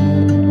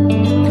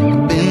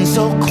 Been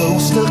so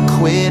close to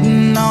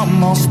quitting,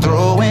 almost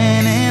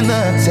throwing in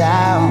the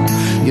towel.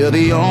 You're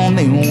the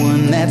only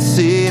one that's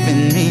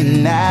saving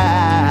me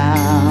now.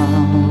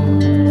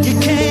 You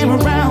came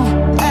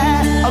around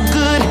at a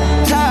good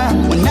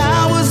time when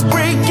I was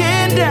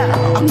breaking down.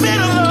 I've been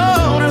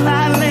alone a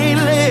lot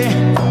lately.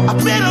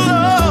 I've been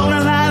alone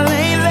a lot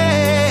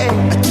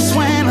lately. Just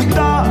when I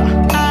thought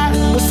I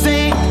was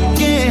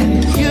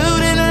sinking, you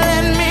didn't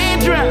let me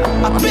drown.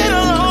 I've been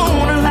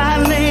alone a lot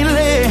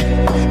lately.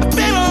 I've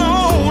been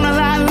alone a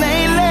lot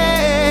lately.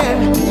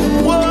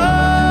 Whoa,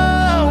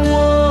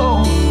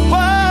 whoa,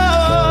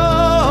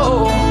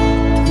 whoa.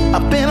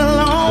 I've been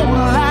alone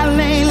a lot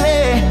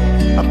lately.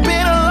 I've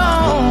been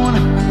alone.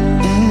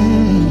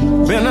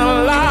 Been a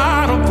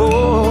lot of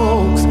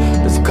folks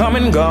that's come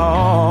and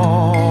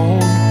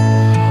gone.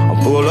 I'm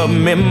full of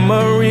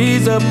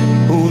memories of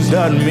who's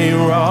done me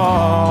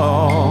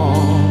wrong.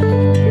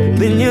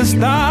 Then you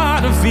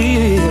start to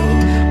feel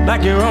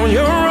like you're on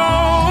your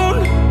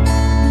own.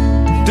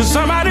 Till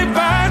somebody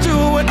find you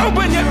and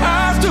open your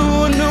eyes to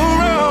a new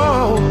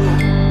road.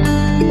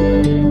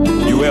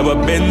 You ever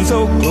been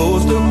so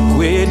close to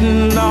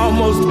quitting,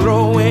 almost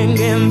throwing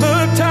in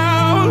the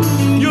towel?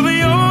 You're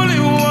the only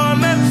one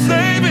that's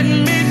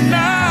saving me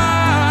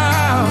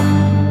now.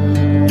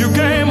 You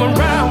came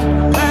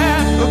around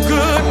at a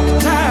good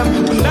time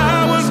when I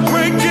was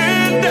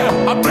breaking down.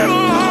 I've been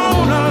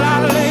alone a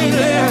lot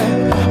lately.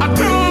 I've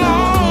been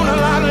alone a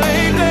lot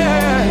lately.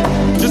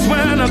 Just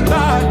when I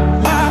thought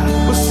I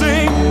was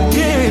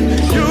sinking,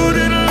 you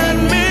didn't let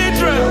me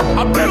drown.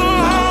 I've been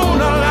alone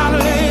a lot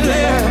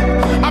lately.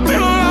 I've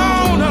been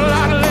alone a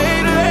lot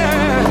lately.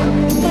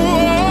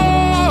 Whoa.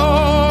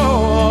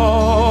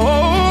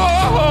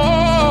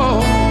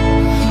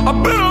 I've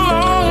been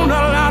alone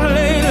a lot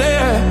lately.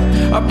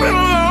 I've been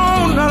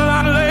alone a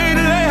lot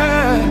lately.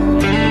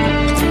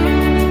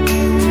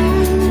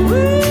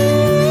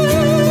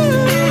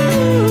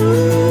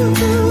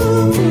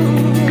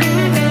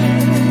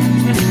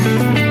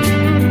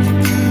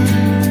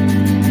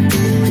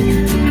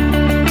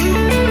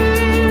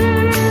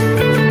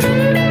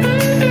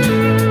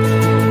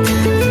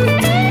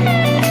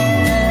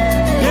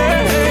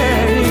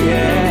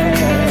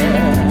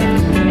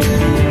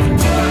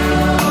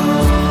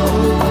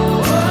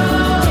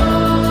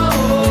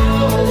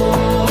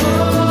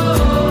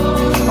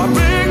 I've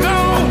been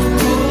gone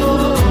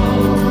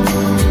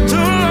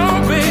too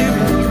long, baby.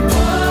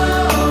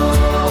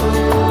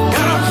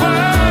 Gotta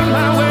find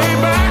my way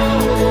back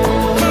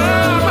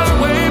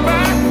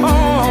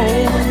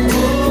home.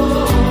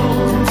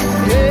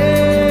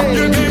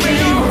 You gave me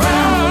your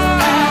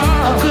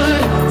a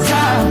good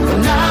time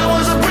when I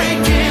was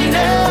breaking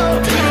down.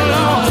 Been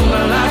alone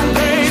a lot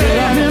lately.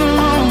 I've been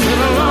alone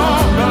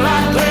a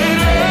lot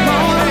lately.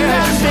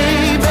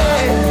 baby.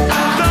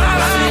 Thought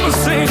I was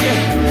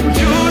sinking.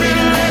 You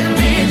didn't let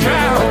me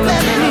drown.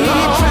 Let me Been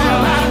alone a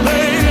lot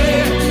lately.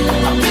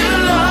 I've been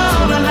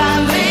alone a lot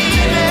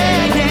lately.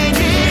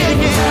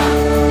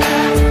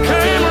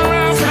 Came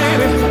around,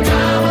 baby.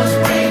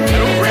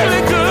 A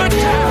really good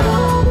time.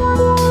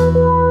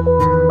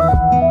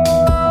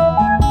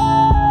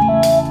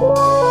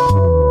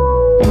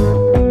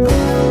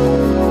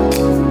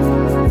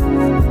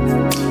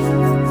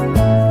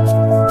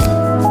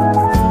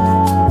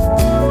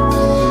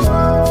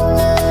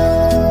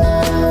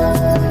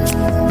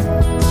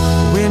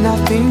 When I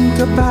think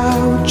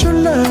about your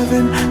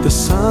loving, the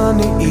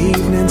sunny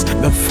evenings,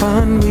 the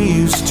fun we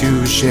used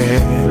to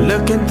share,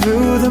 looking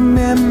through the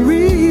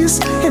memories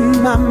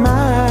in my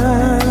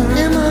mind.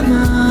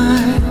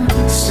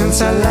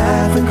 Since I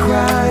laughed and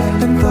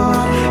cried and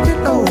thought it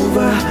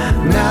over,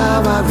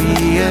 now I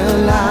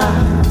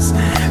realize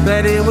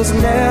that it was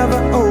never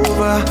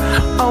over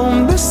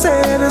on the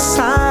set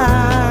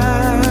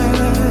aside.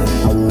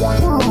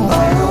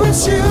 Oh,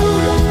 it's you,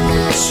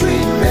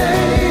 sweet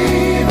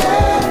baby.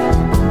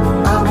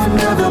 I will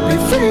never be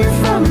free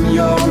from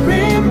your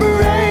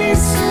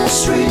embrace,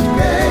 sweet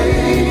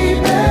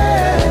baby.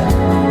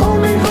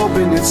 Only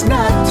hoping it's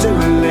not too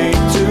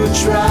late to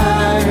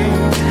try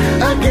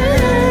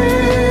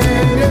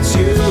again. It's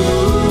you,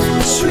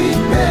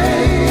 sweet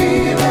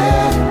baby.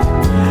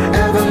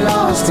 Ever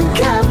lost and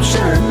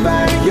captured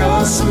by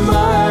your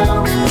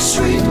smile,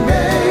 sweet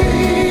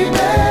baby.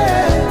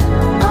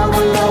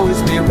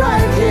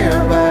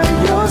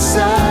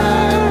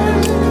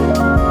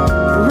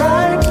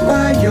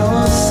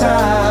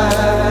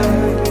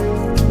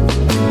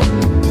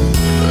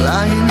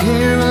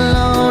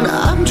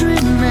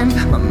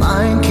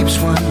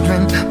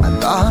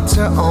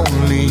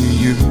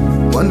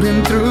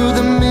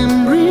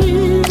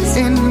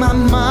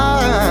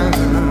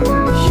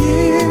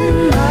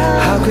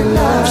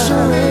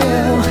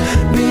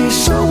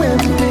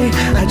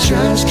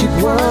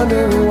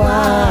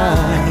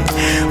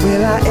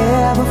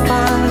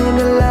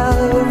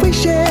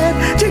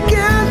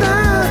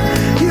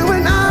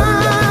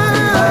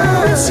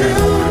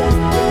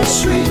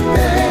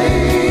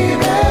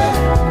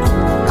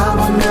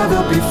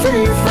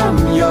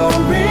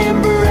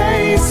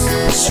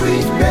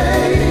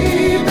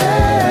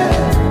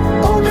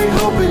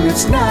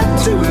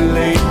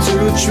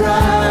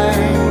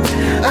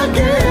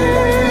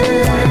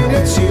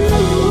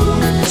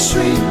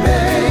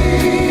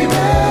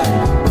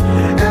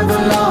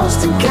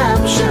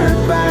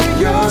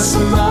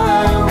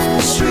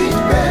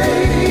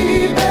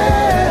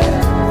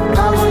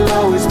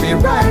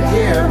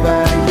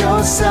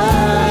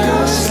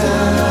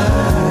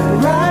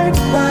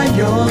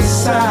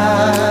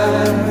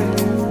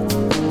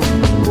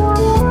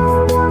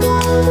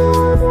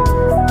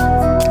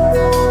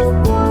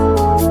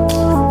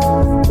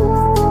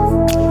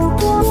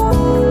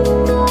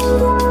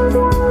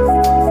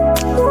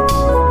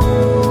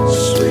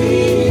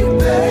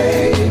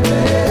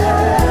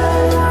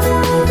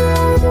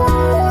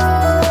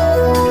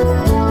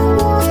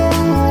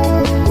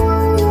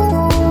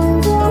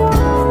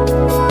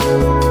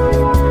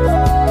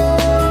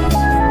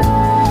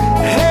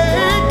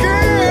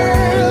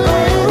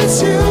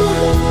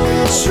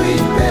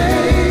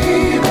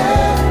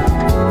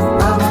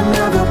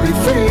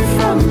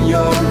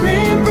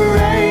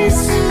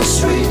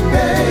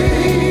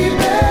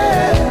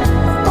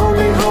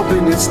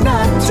 it's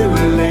not too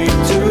late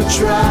to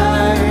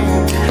try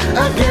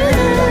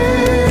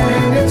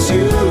again. It's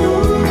you,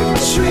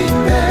 sweet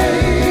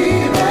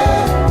baby,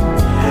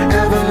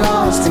 ever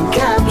lost and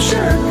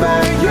captured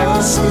by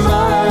your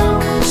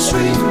smile,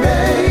 sweet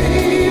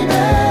baby.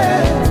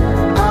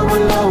 I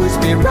will always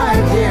be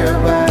right here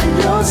by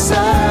your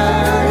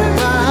side,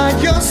 by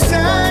your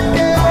side.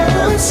 Yeah.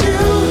 Oh, it's you,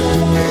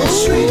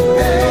 sweet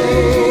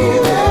baby.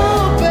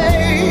 Oh,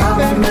 baby. I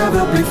will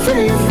never be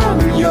free from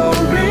your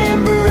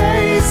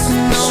embrace,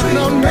 sweet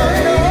baby.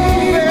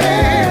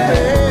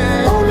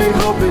 Only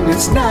hoping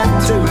it's not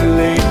too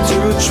late to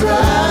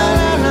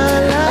try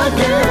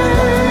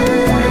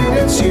again.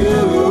 It's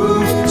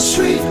you,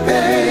 sweet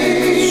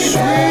baby,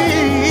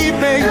 sweet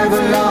baby,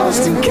 ever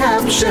lost and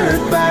captured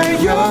by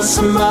your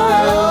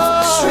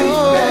smile, sweet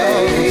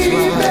baby.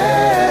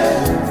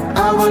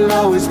 I will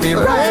always be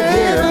right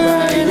here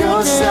by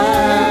your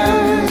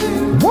side.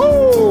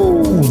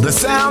 Woo! The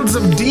sounds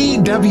of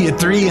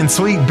DW3 and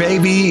Sweet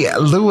Baby,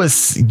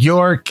 Louis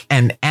York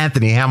and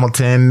Anthony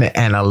Hamilton,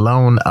 and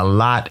Alone a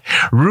Lot.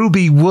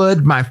 Ruby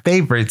Wood, my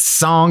favorite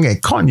song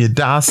at Konya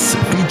Das,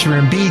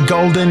 featuring B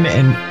Golden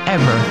and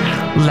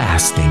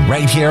Everlasting,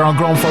 right here on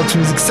Grown Folks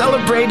Music,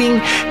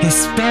 celebrating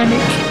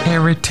Hispanic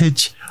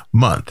Heritage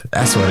Month.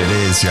 That's what it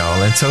is,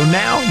 y'all. And so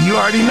now you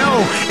already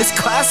know it's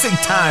classic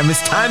time.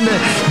 It's time to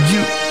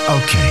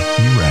okay,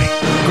 you're right.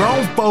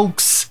 Grown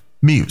Folks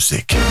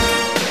Music.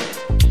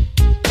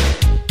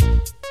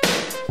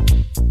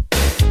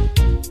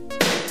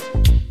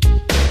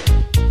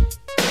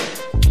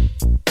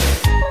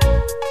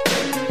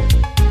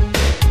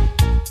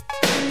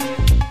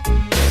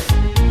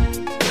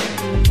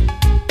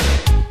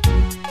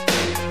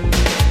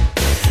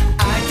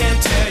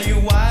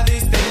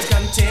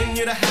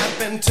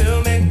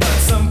 To me, but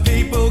some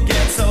people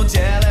get so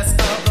jealous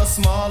of the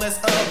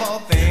smallest of all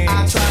things.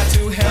 I try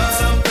to help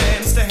some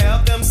friends to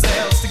help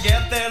themselves to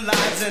get their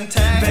lives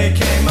intact. They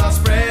came out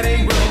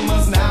spreading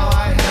rumors, now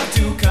I have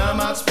to come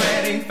out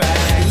spreading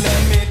facts.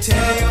 Let me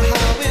tell you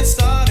how it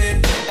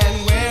started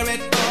and where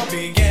it all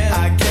began.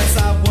 I guess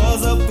I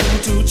was a fool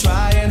to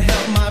try and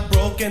help my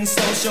broken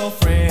social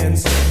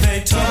friends. They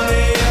told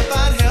me if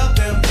I'd help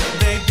them,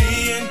 they'd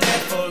be in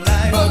debt for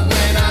life. But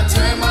when I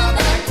turned my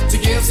back to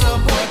give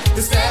support,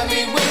 they stabbed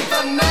me with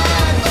a knife.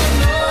 Oh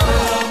no,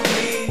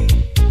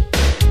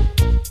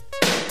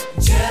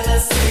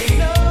 jealousy.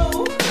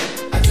 No,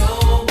 I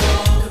don't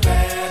want the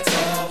bad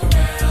talk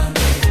around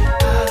me.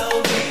 I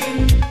don't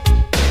need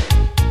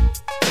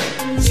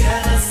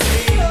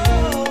jealousy. No,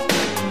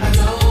 I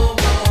don't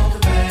want the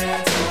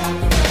bad talk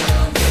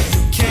around me.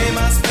 You came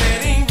out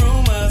spreading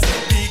rumors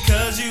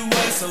because you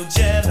were so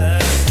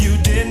jealous. You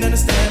didn't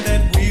understand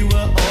that we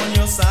were on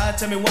your side.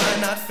 Tell me why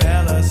not,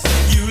 fellas?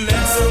 You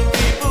let some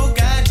people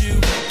guide you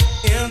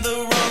in the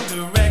wrong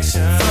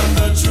direction. From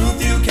the truth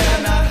you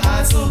cannot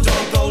hide, so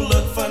don't go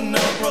look for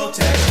no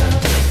protection.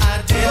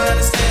 I didn't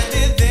understand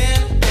it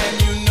then,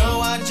 and you know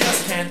I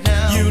just can't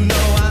now. You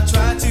know I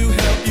tried to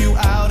help you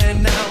out,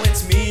 and now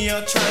it's me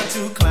you're trying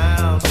to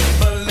clown.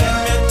 But let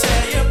me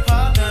tell you,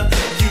 partner,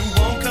 you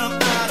won't come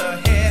out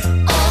ahead.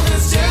 All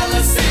this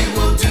jealousy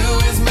will do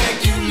is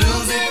make you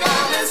lose it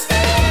all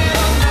instead.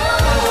 Oh no,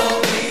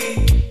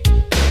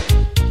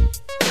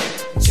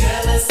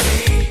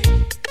 jealousy.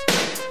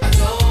 I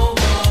don't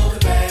want the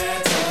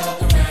bad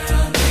talk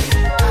around me.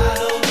 I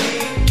don't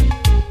need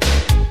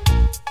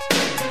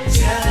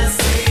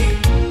jealousy.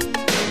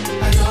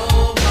 I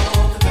don't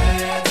want the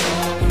bad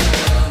talk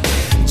around me.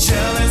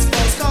 Jealous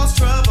folks cause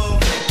trouble,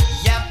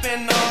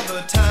 yapping all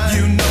the time.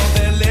 You know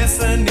they're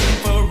listening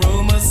for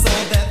rumors so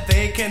that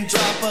they can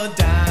drop a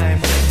dime.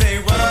 They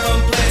run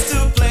from place to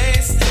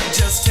place,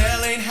 just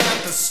telling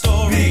half the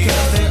story.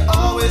 Because they're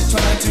always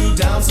trying to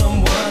down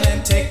someone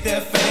and take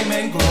their fame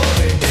and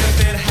glory. If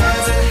it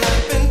hasn't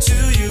happened to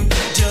you,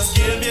 just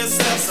give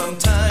yourself some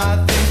time.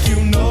 I think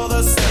you know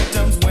the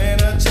symptoms when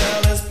a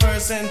jealous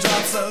person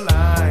drops a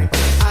line.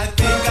 I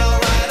think I'll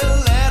write a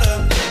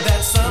letter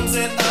that sums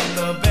it up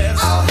the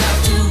best. I'll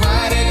have to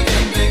write it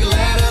in big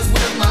letters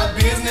with my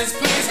business,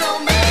 please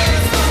don't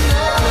mess. Oh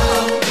no,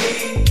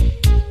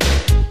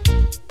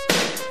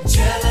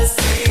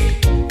 jealousy.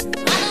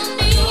 I don't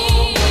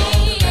need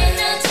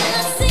no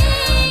jealousy.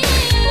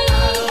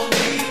 I don't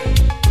need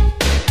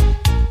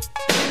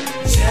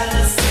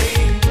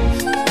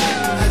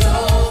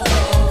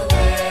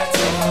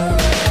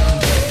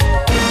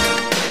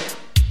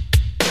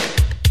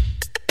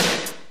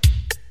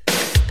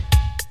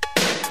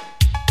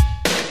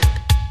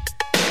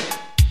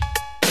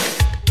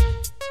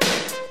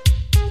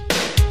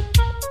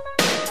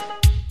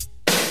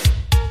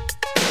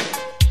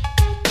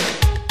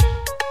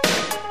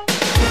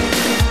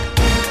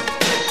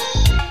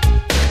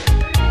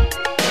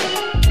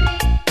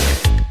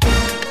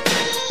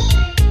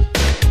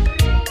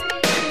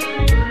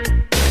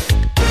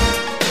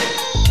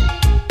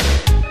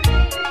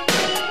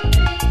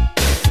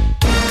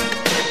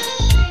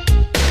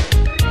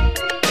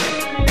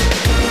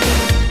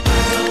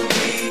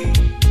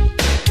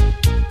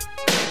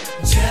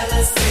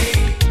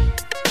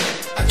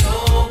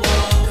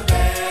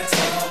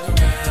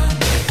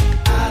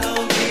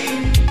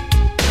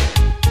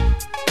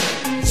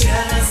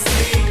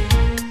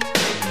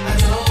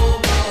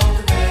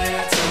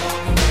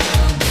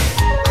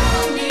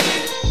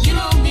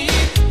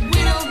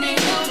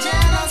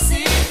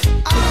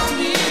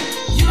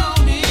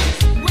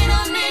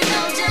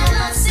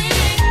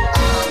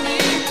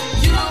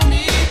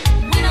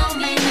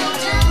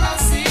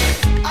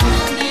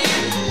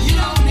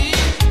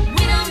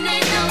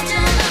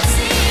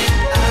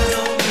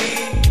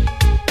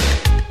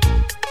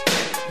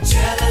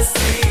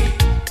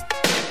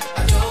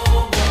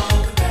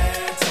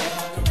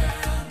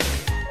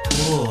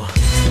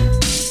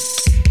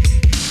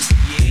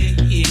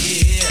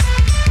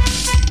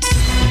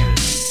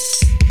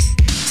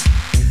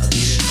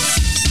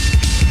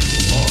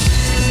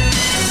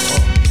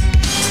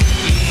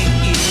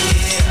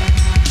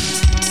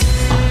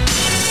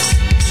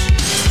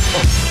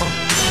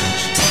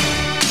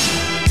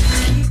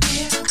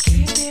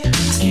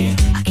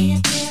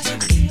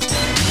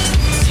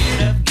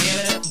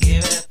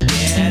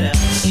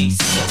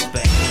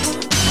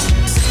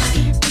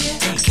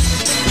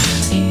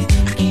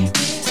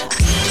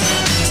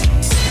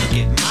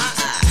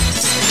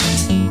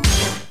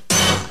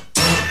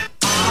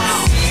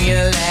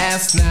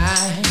last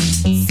night.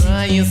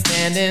 Saw you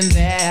standing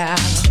there.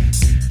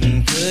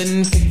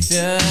 Couldn't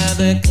picture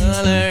the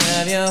color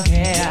of your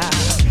hair.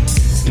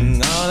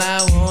 All I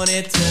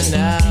wanted to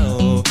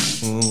know,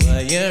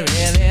 were you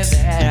really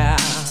there?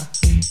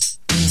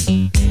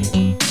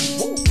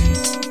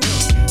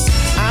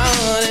 I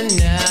wanna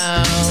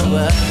know,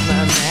 was my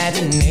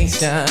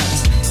imagination?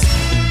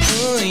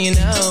 Ooh, you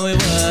know it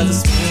was a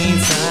sweet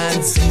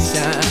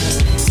sensation.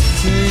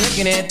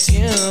 Looking at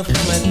you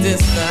from a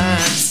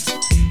distance,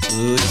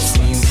 ooh, it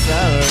seems so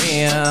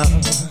real.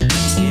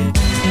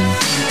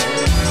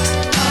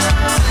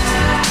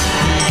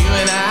 You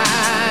and I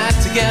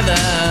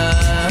together,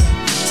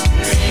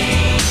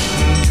 dream,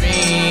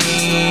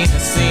 to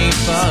see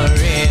for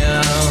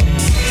real.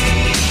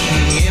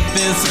 If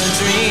it's a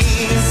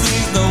dream,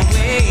 please don't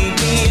wake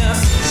me up.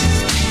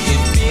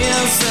 It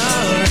feels so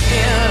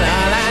real.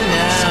 All I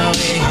know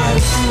is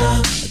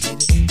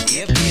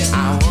I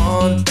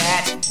want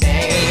that,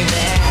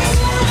 baby.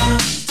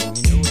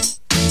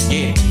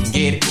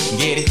 Get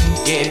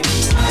it.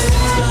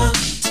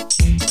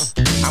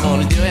 I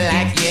wanna do it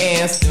like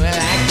yes, do it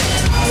like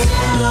that.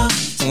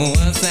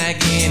 Once I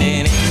get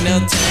it, ain't no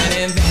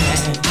turning back.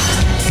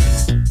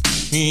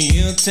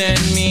 You turn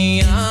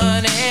me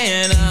on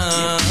and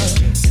on.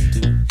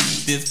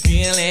 This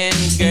feeling,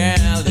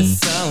 girl, is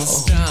so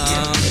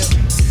strong.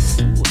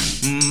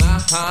 My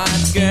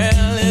heart,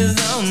 girl, is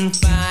on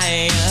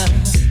fire.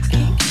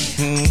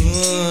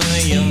 Ooh,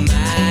 you're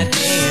my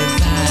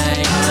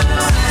desire.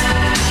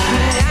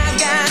 I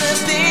got a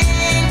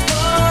thing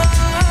for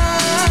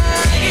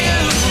you.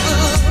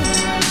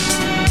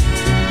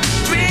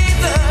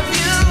 Dreams of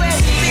you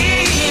and me,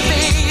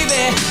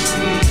 baby.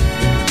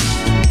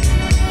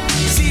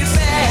 She's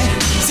bad.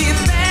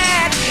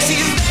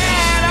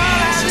 All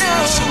I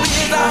know is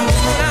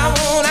I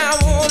wanna.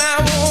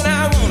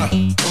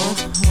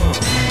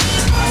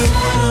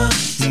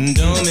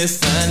 Don't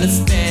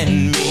misunderstand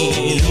me.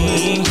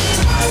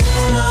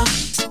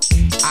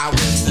 I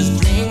wish this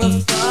dream was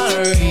for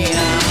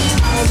real.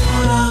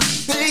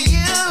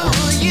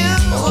 You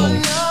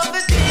know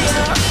the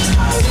deal.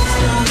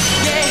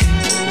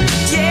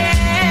 Yeah.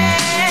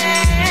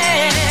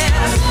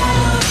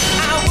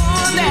 I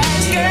want that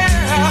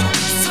girl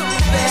so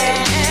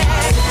bad.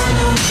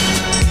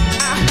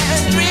 I had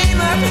a dream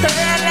of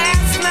her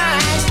last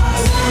night.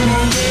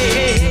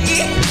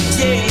 Yeah.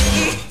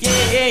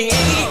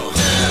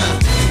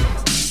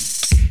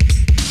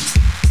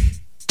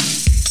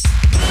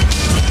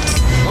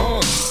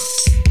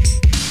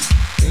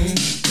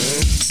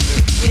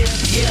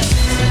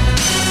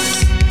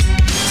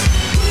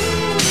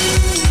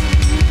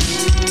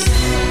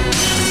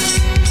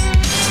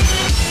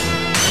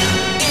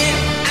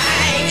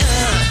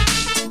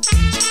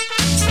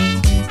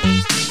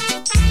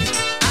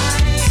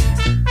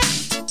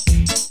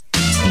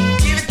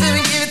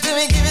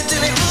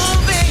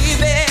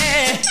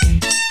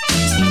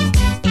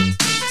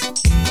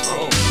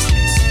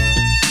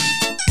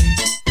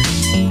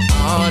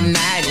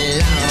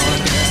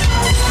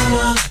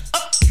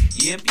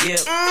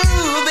 Yep.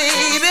 Ooh,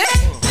 baby.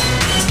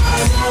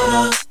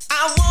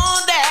 I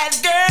want that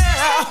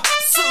girl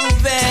so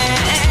bad.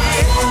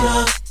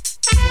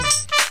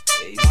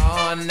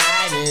 All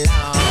night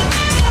long.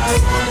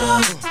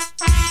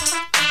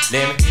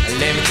 Let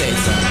me tell you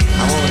something.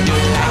 I wanna do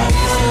it like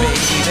this,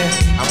 baby.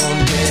 I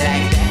wanna do it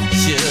like that,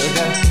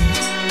 sugar.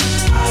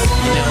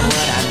 You know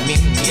what I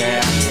mean,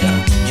 girl.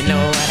 You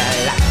know what I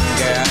like,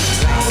 girl.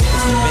 Like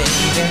this,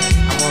 baby.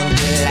 I wanna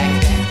do it like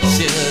that,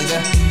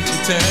 sugar.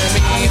 Turn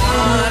me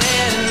on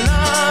and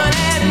on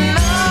and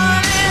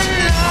on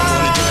and on. I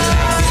wanna do it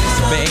like this,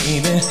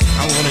 baby.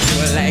 I wanna do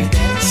it like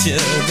that,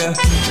 sugar.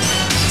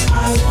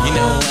 You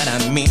know what I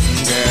mean,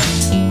 girl.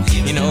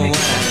 You know what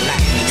I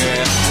like,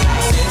 girl.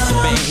 Like this,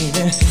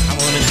 baby. I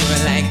wanna do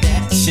it like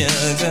that,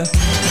 sugar.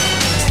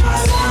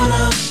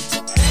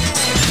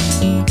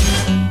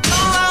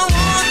 Oh, I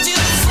want you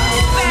so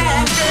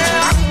bad,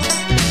 girl.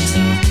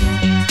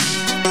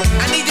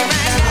 I need you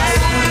right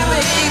now,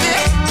 baby.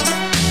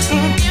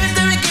 Give it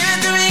to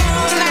me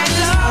all night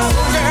long,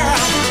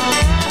 girl.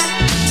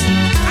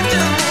 I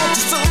just want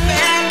you so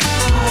bad.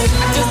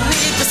 I just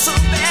need you so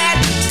bad.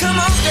 Come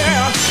on,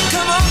 girl.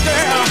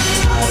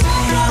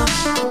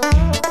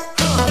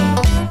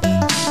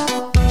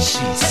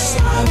 She's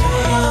so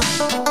bad.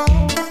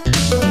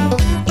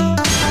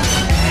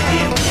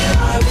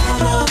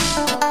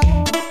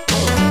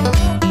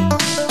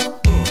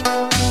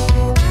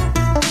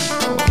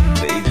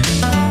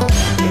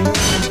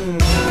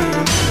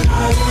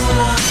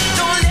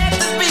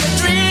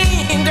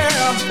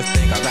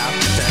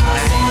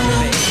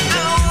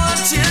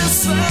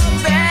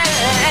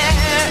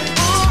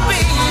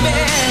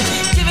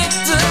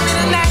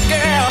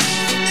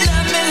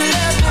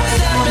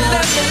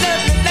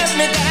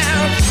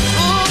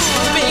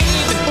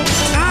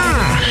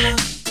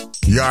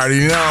 You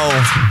already know.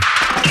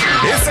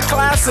 It's the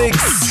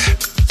classics.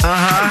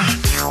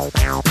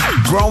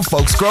 Grown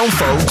folks.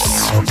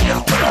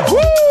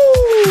 Woo!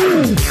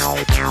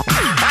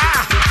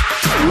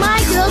 My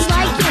girl's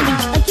like candy,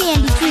 a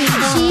candy too.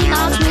 She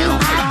loves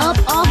me.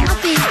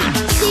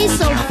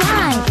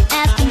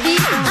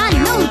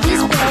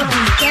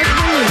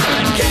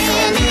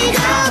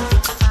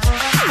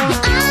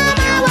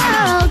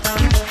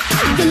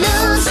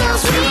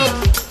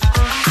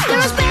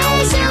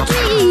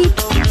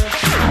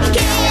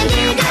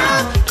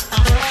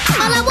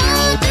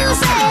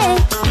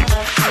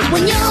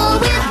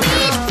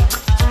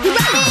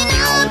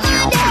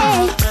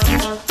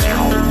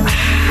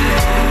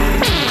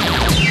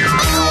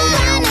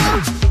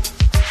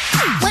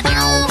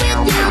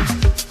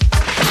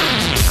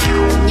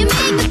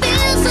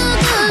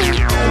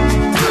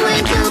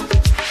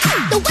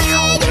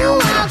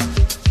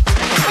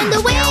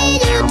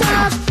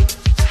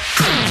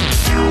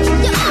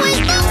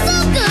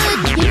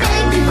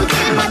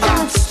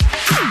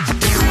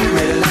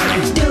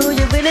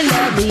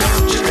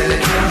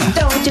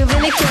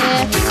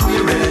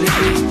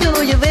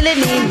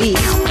 lady.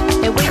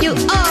 And when you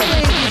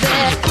always be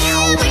there,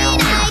 every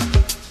night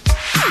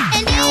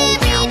and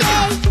every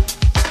day,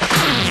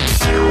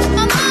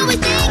 I'm always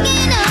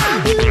thinking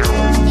of you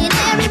in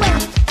every way.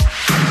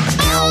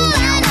 All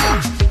I know,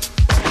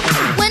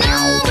 when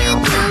I'm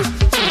with you,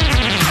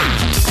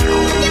 you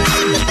make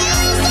me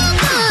feel so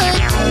good,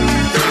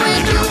 through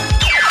and through.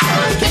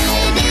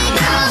 Candy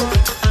girl,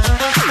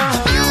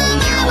 oh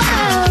my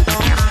world, you're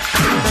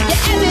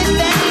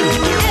everything,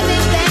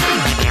 everything,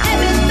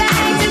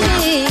 everything to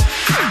me.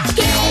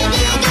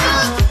 Candy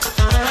girl,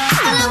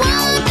 all I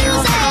want to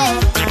say,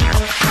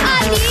 I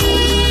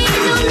need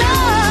your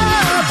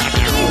love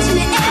each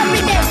and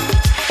every day.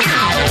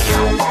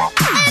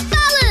 Hey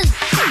fellas,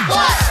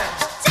 what?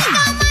 Take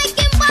out Mike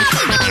and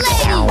Bobby, the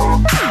lady.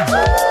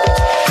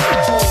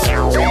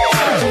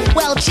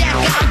 Well, check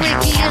out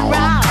Ricky and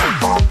Rob.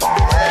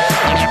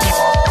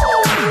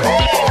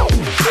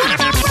 What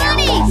about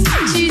Ronnie?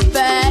 She's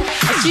bad,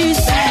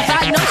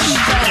 I know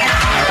she's bad.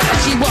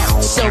 She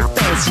walks so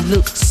fast, she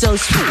looks so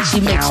sweet. She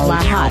makes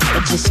my heart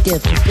just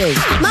skip a beat.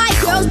 My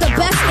girl's the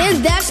best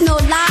and that's no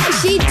lie.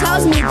 She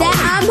tells me that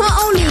I'm her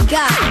only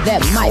guy.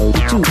 That might be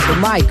true, but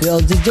my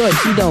girl's a joy.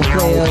 She don't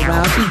play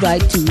around, she's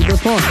right to the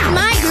point.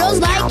 My girl's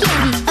like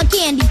candy, a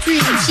candy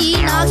tree.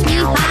 She knocks me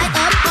high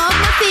up off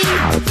my feet.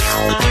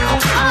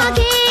 Oh,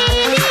 candy,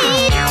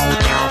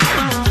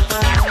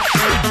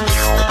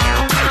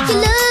 you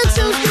look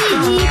so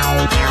sweet.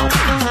 Oh,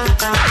 candy,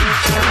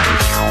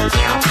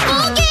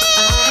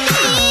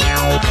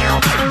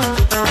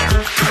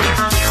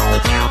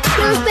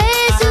 your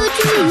special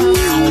treat.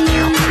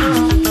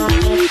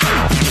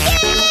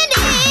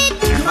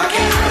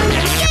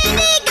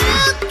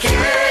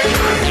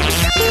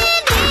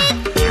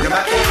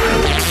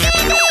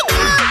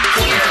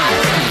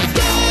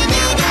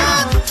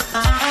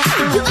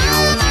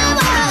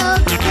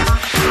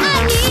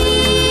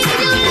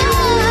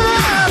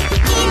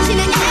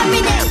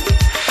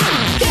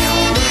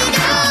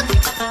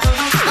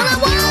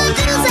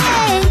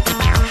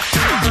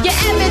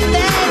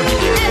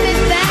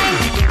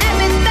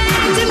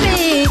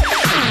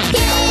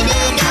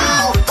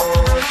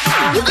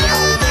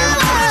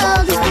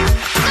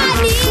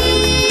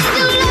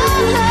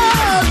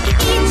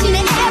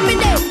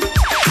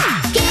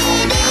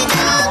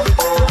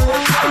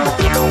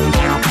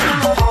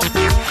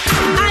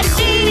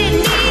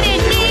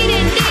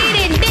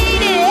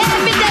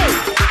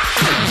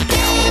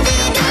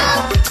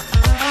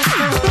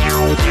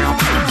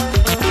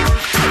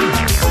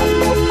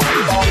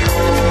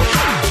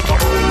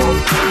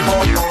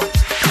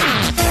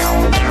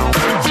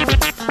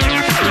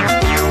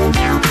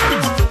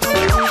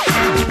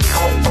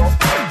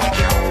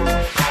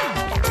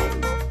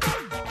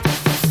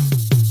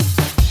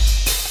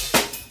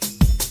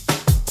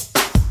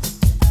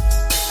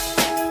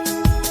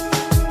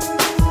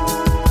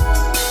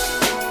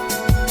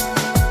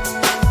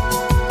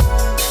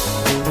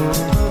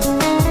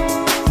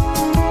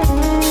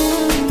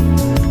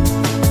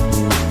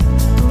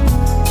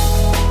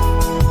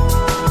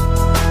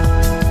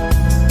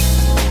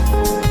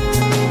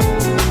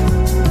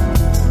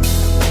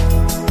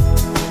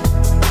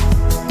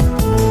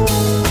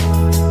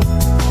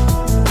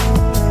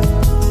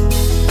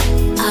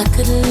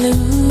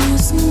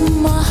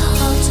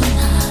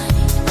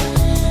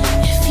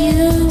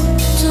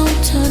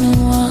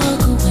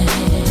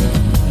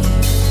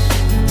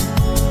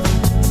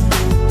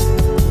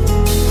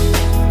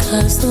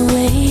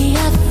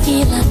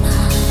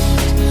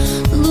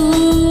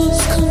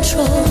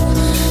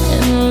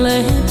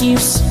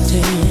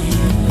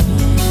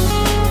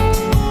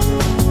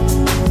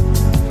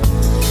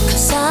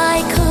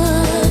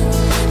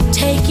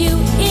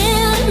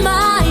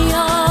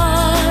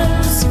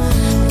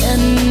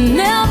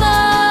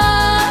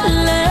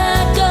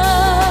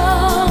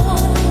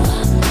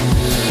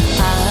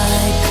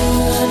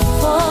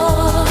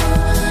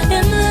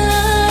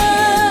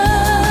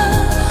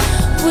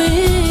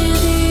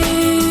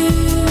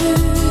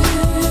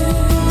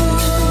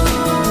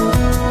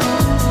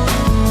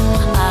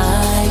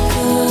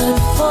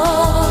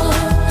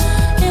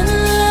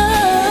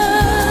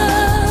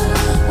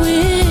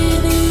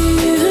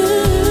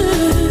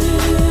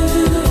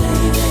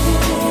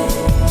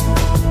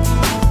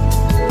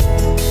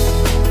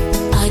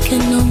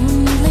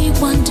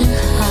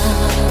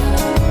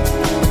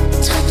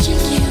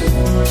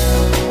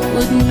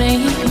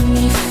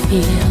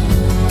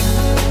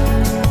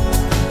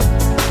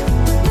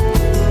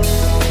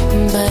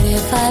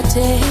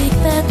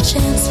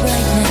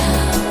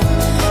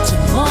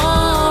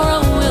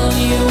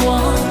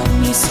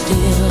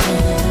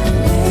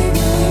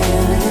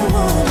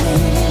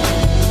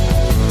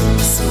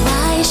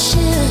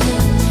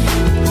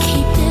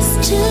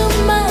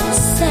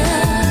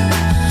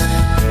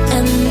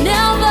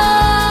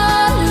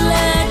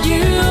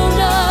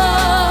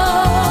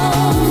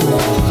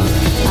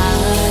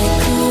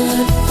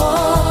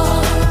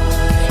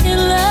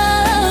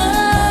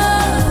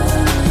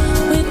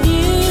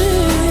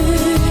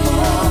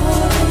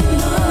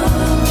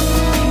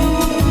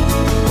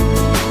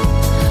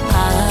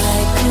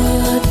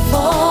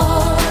 For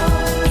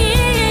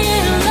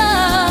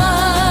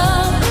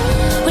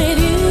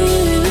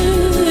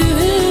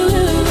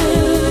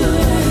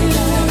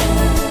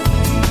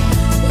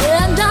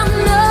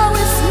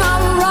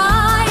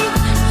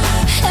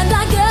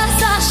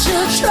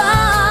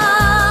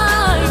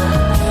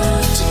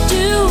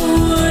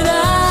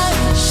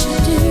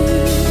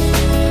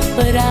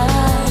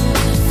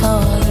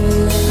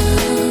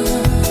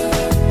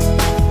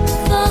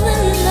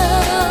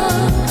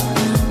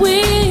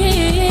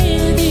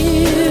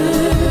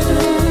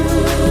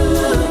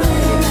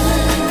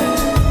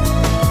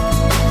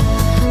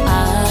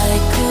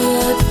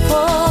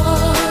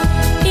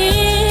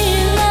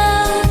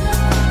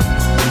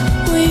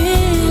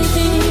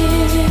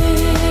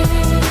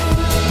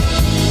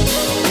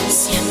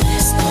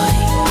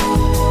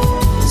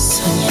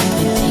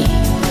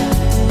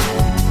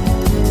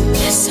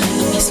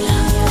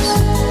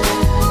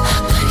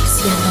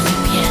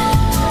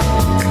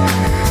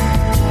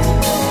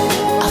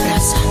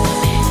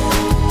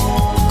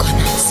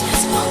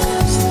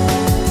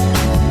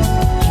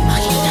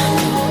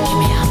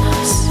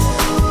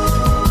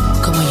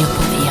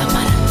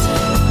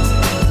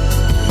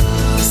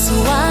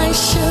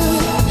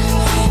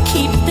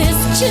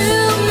to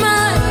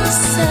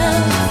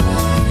myself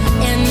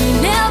and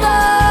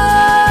never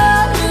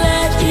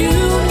let you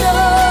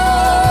know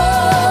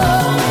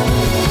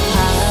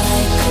I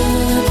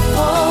could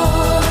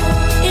fall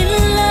in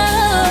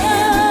love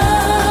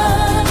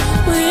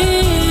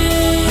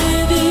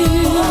with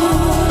you.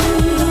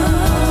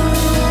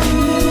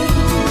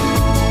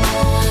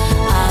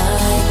 I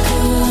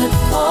could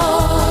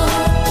fall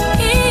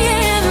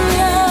in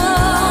love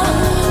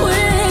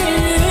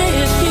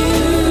with you.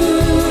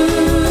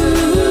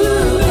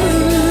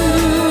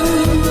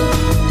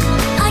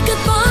 I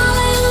could fall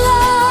in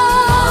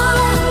love.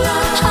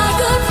 I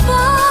could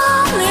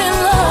fall in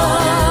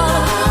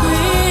love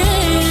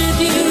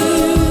with you.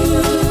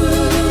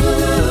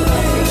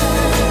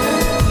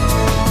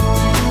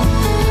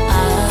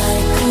 I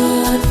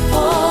could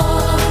fall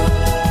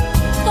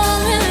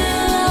in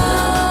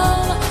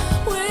love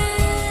with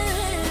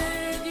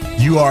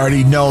you. You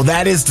already know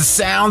that is the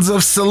sounds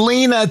of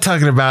Selena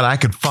talking about I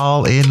Could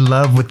Fall in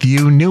Love with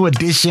You. New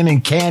Edition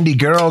and Candy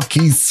Girl,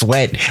 Keith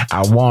Sweat.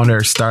 I Want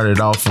Her started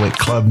off with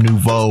Club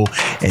Nouveau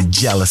and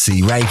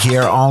Jealousy right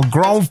here on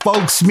Grown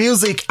Folks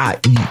Music.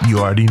 You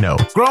already know.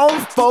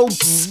 Grown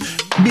Folks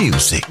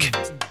Music.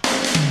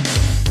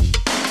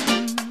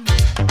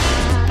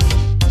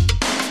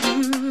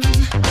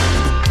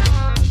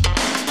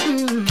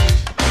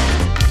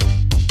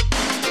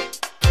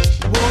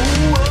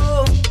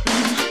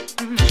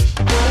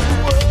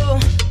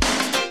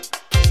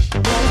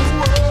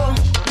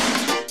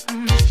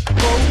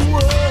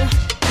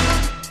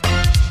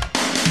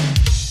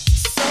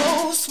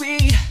 So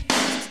sweet,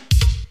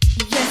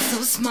 yet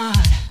so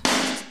smart.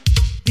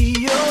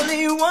 The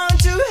only one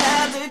to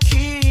have the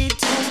key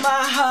to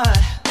my heart.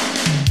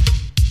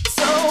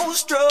 So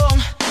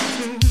strong,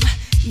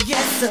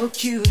 yet so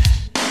cute.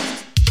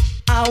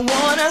 I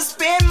wanna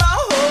spend my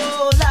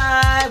whole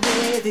life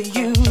with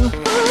you.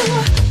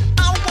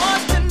 I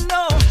want to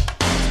know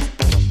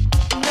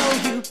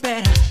you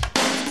better.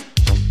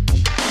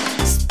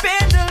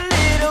 Spend a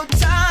little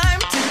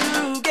time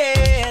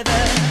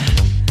together.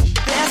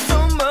 There's so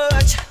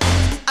much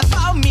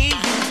about me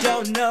you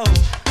don't know.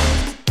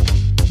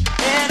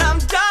 And I'm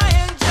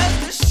dying just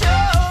to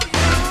show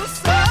you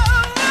so.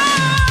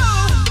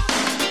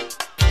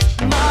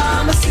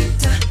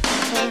 Mamacita,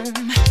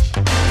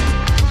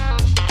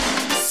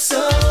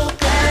 so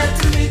glad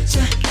to meet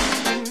you.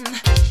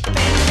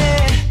 Baby,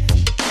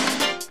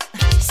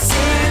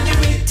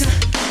 señorita,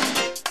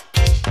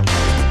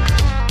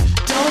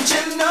 don't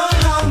you know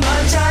how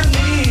much I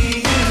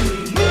need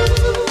you?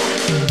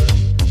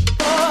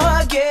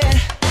 Forget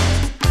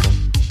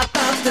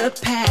about the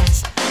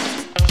past.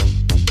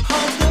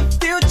 Hope the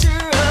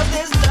future of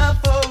this love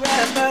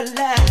forever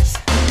lasts.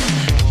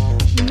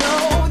 No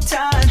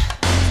time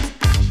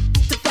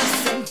to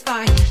fuss and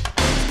fight.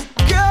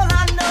 Girl,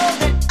 I know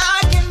that I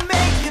can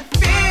make you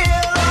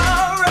feel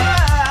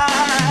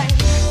alright.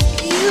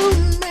 You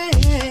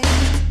make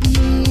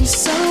me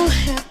so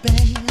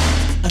happy.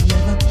 I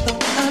never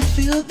thought I'd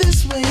feel this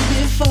way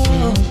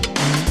before.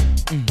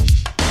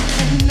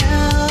 And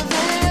now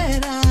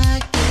that I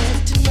get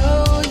to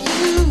know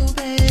you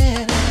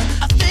better,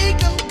 I think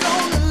I'm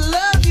gonna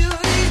love you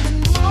even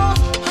more.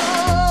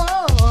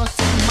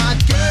 So my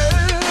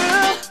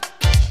girl,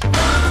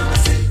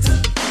 Mamacita,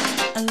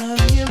 I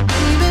love you,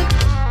 baby.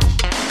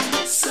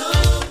 So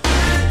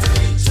glad to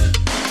meet you,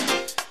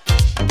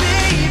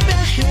 baby.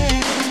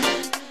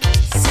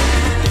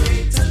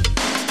 Señorita,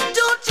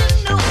 don't you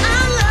know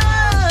I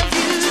love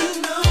you? You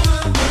know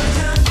how much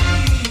I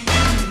need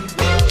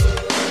you.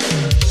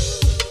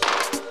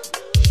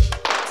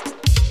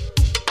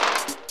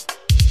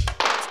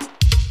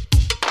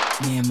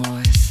 Mi amor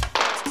es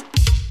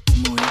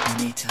muy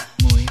bonita,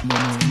 muy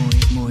bonita.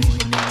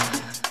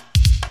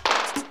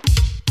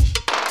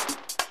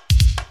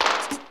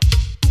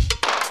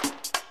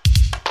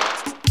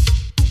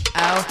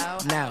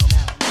 Out now.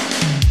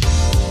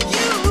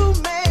 You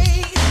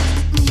make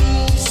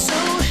me so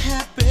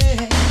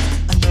happy.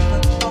 I never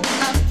thought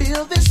I'd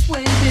feel this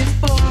way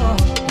before.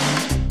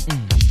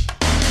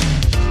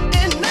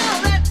 And now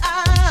that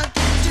I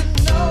get to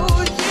know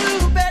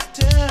you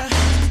better,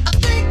 I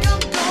think I'm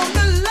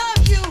gonna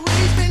love you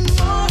even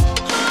more.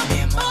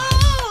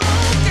 Oh,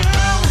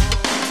 girl,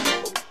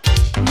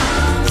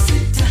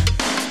 Mamacita,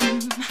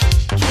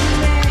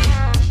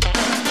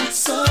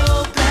 so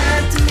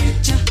glad to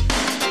meet you.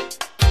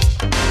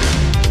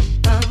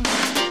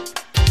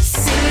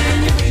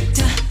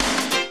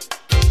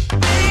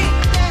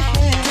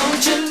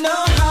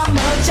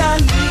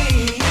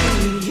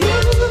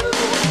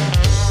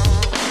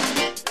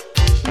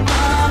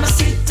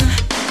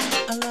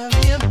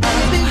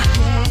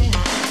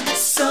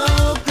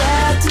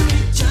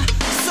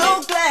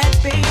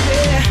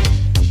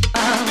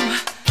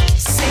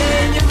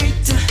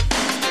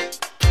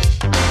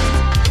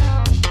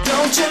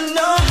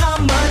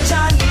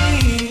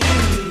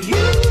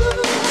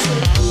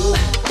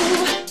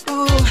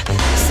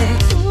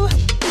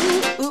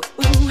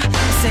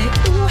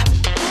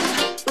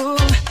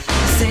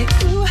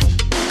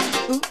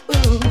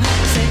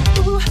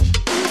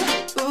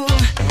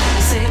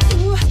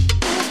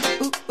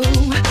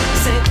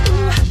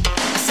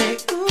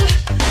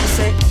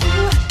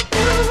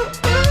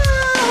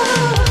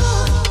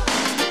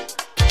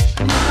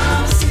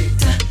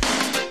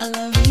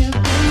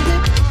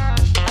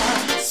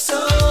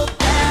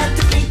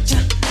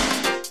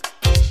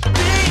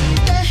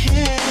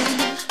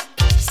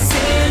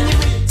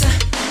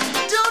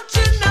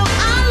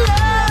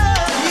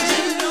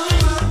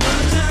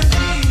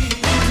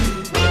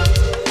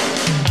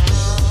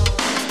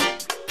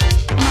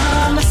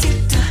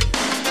 Mamacita,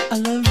 I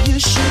love you,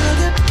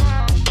 sugar.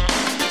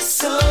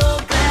 So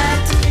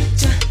glad to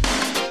meet you,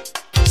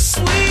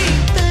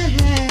 sweet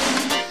thing.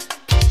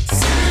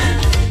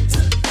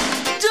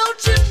 Don't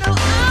you know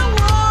I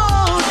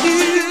want you?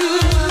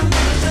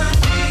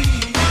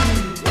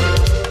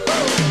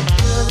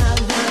 Girl, I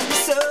love you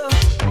so,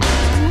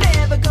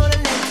 never gonna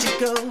let you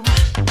go.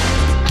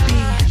 Be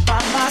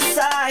by my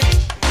side,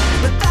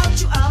 without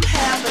you I'm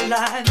half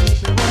alive.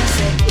 Make me wanna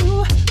say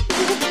ooh,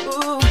 ooh,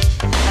 ooh.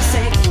 I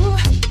say ooh,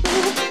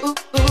 ooh, ooh,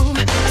 ooh.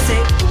 I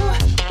say ooh,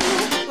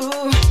 ooh,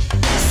 ooh.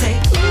 I say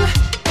ooh,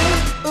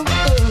 ooh, ooh,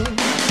 ooh.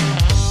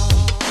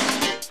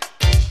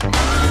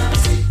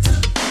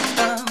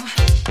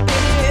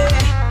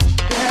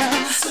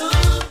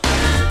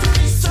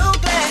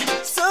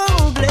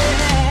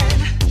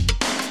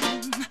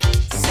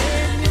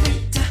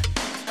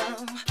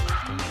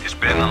 It's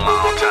been a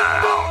long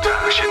time.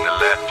 We shouldn't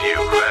have left you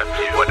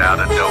without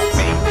a dope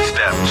beat.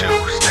 Step two,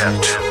 step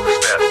two,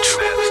 step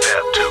two,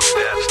 step two,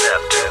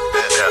 step two,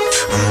 step two.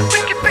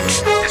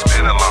 It's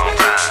been a long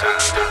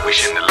time. We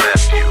shouldn't have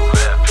left you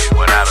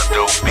without a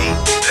dope beat.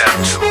 Step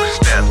two,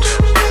 step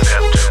two,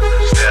 step two,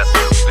 step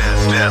two,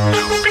 step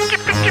two.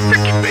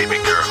 Picky, baby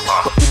girl.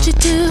 What would you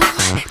do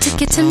to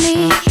get to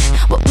me?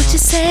 What would you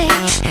say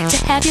to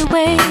have your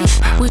way?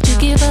 Would you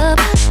give up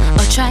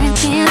or try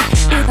again?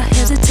 If I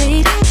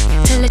hesitate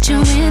to let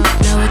you in,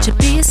 now would you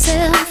be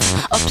yourself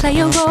or play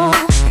a role?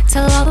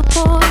 Tell all the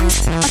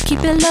boys I'll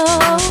keep it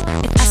low.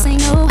 If I say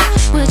no,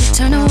 would you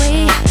turn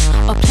away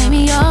or play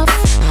me off?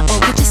 Or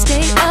would you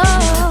stay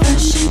up?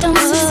 Don't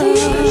succeed.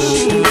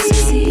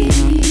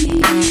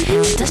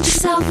 Dust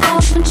yourself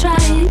off and try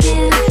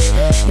again.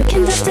 You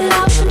can dust it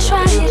off and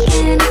try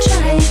again,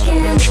 try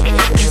again.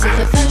 Cause if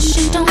at first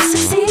you don't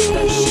succeed,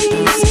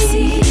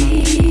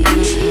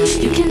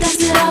 you can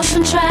dust it off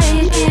and try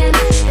again.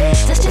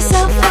 Dust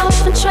yourself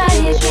off and try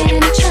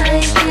again,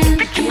 try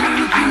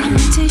again. I'm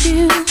into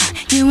you,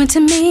 you into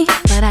me,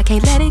 but I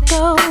can't let it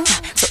go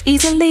so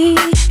easily.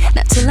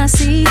 Not till I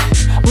see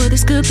what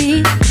this could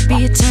be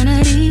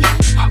eternity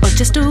or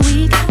just a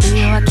week.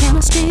 Our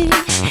chemistry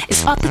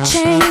is off the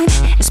chain.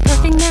 It's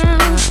perfect now,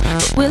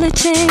 but will it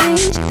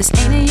change? This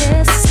ain't a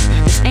yes,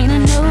 this ain't a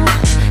no.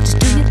 Just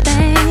do your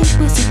thing,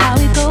 we'll see how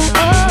it goes.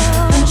 Oh,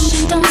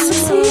 don't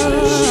succeed.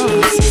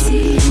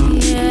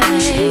 Yeah.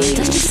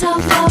 Dust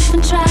yourself off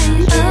and try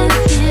again.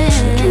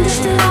 You can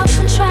dust it off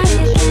and try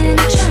again,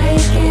 try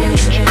again.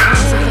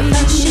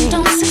 If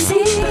don't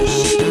succeed,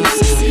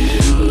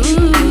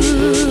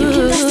 you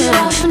can dust it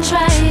off and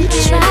try again,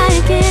 try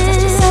again.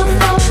 Dust yourself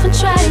off and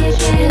try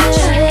again,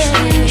 try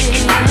again.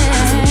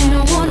 You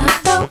don't wanna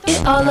throw it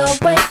all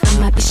away. I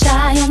might be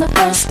shy on the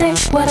first day.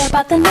 What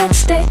about the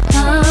next day? I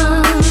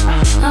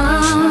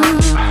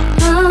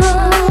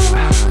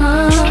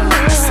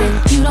said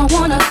you don't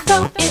wanna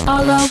throw it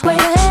all away.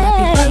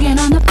 Be bugging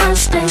on the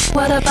first day.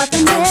 What about the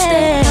next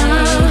day?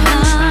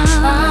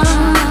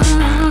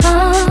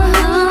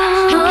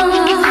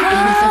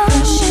 And if at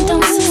first you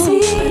don't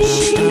succeed,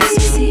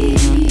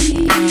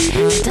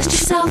 dust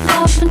yourself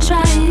off and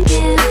try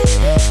again.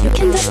 You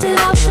can dust it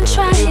off and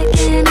try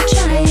again,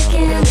 try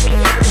again.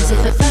 Cause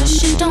if at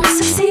first you don't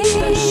succeed,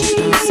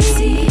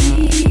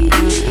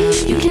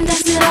 you can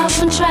dust it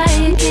off and try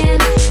again.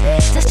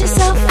 Dust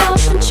yourself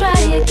off and try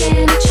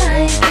again,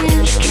 try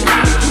again, try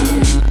again.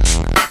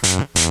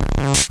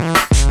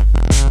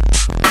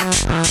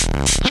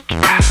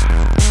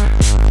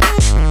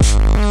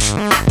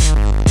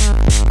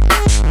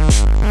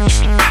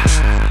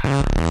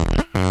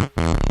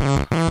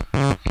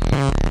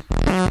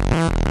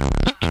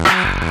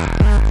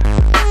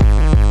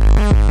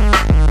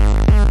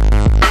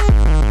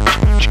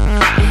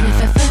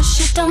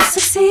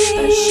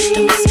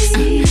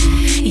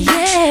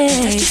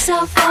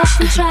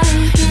 Try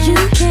again. You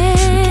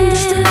can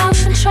dust it off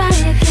and try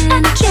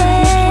again.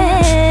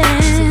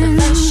 If at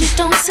first you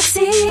don't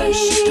succeed,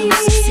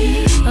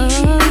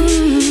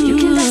 you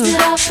can dust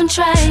it off and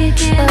try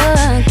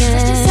again.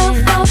 Dust yourself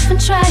off and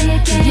try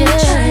again.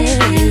 Try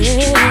again.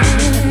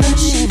 If at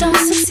first you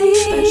don't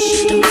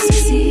succeed,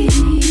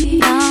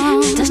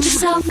 dust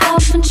yourself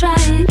off and try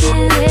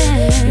again.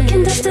 You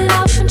can dust it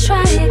off and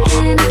try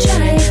again.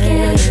 Try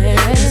again.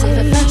 Cause if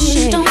at first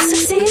you don't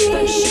succeed,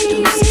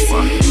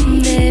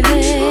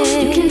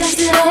 baby, dust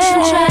it off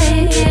and try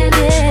again.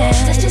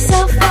 Dust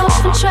yourself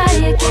off and try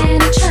again.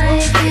 Try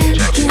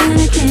again,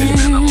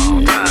 again.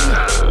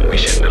 We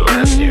shouldn't have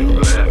left you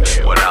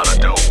without a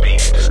dope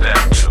beat. Step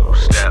two,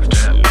 step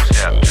two,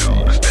 step two,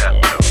 step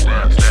two,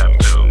 step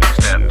two,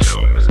 step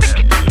two.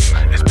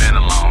 It's been a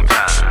long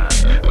time.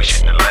 We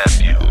shouldn't have left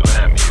you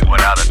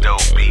without a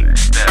dope beat.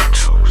 Step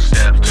two,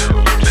 step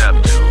two, step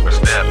two,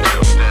 step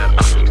two, step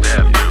two,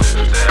 step two,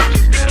 step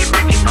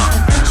two.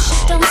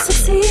 Don't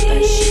succeed.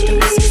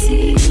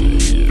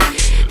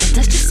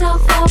 Dust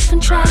yourself off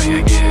and try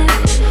again.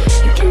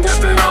 You can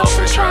dust it off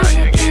and try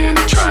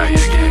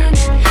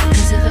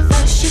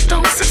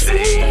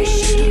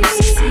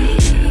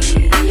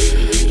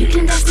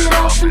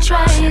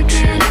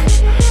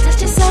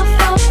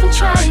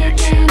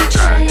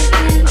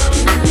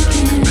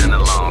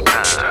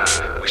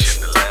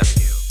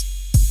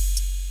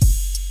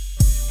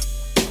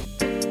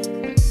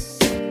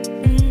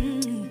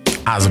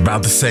I was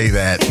about to say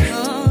that.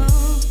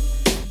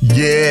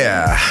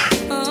 Yeah.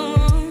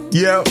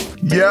 Yep.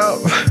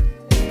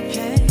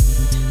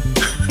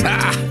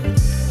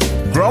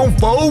 Grown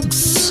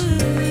folks.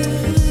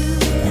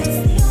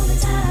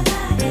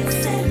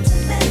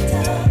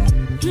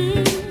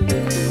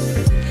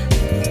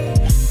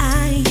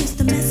 I used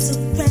to mess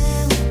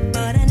around,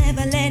 but I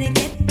never let it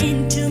get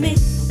into me,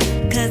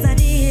 'cause I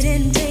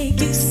didn't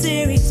take you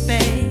serious,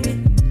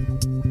 baby.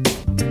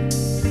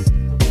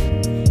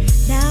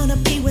 Now to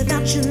be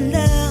without your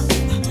love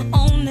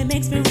only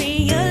makes me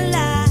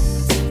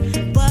realize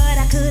what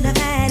I could have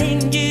had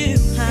in you,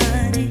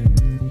 honey.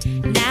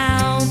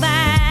 Now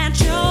that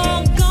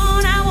you're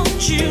gone, I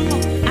want you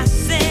more. I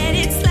said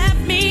it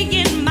slapped me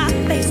in my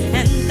face,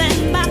 and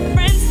then my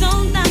friends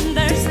don't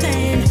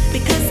understand,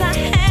 because I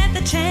had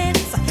the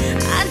chance.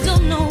 I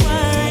don't know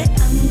why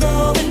I'm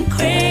going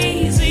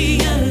crazy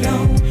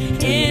alone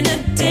in a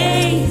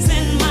daze,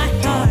 and my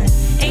heart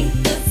ain't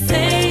the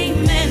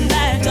same, and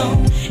I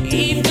don't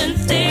even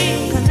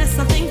think unless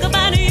I think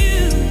about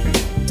you.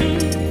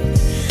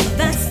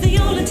 That's the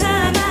only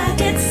time I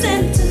get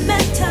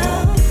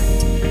sentimental.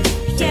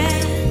 Yeah,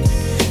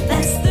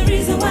 that's the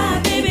reason why,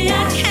 baby,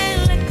 I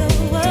can't let go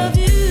of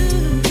you.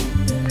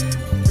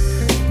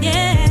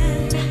 Yeah,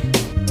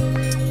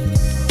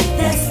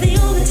 that's the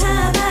only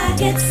time I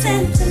get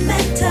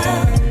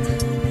sentimental.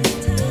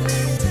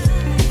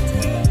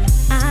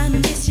 I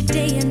miss you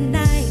day and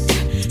night.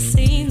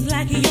 Seems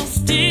like you're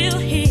still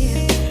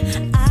here.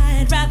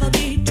 I'd rather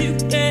be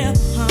together,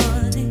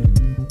 honey.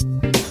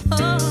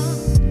 Oh,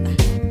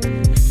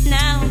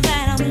 now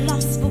that I'm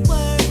lost for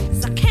words,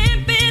 I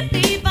can't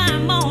believe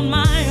I'm on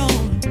my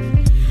own.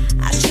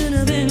 I should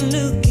have been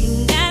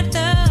looking at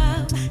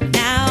love.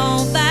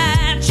 Now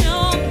that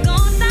you're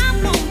gone, I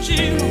want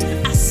you.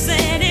 I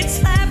said it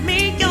slapped me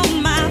on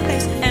my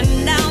face, and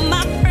now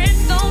my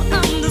friends don't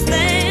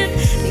understand,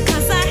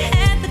 because I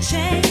had the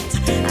chance.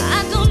 I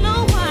don't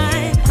know why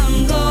I'm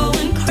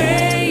going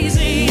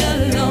crazy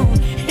alone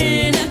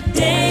in a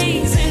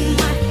daze, and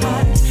my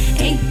heart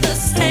ain't the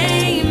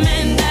same,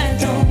 and I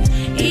don't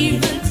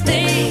even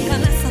think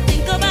unless I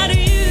think about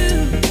you.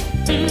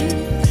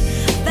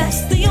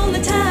 That's the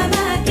only time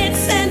I get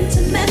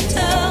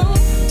sentimental.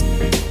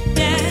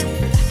 Yeah,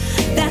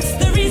 that's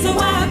the reason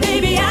why,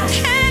 baby, I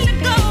can't let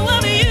go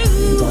of you.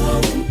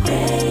 Going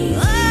crazy.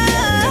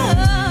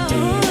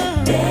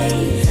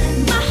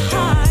 My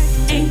heart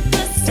ain't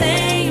the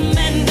same,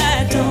 and I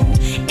don't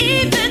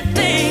even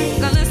think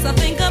unless I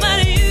think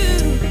about you.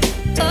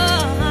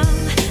 Oh,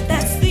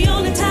 that's the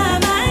only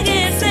time I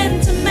get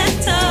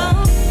sentimental.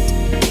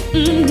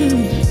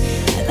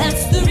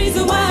 That's the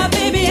reason why,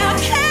 baby, I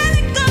can't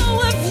let go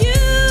of you.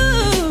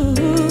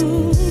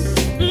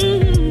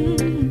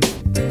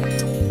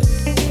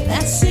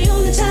 That's the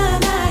only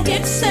time I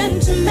get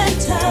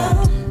sentimental.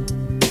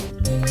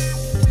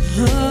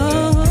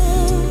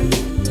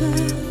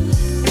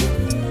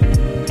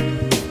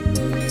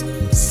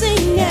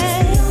 Sing it.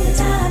 That's the only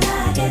time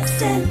I get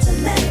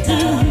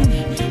sentimental.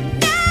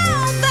 Now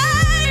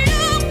that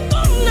you're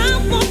gone, I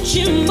want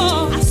you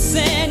more. I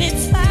said it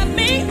slapped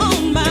me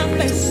on my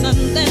face,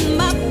 and then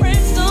my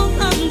friends don't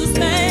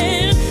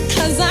understand,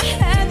 'cause I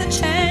had the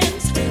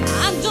chance.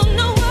 I don't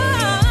know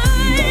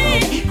why.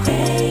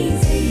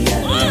 Crazy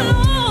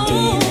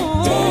alone.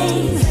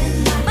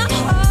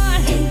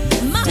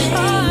 My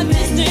heart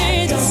just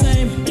stayed the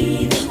same.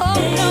 Oh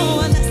no,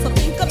 unless I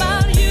think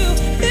about you,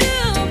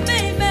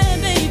 baby.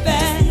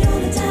 That's the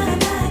only time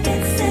I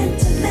get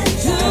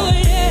sentimental. Oh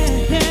yeah.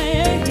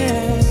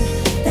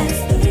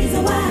 That's the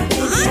reason why,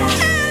 baby, I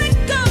can't let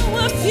go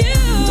of you.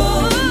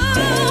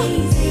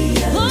 Crazy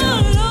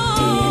alone.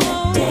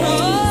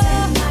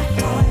 My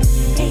heart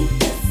ain't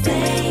the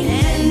same,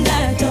 and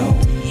I don't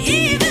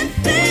even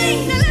think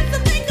unless I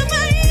think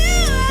about you.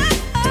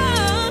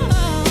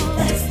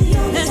 That's the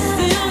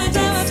only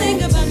time I think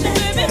about you,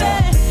 baby.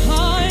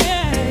 Oh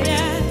yeah.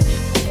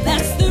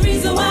 That's the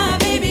reason why,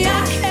 baby,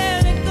 I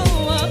can't let go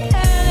of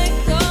you.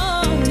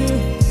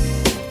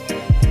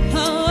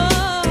 Oh,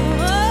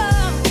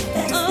 that's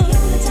the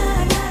only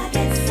time I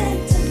get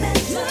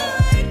sentimental.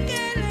 I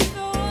can't let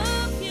go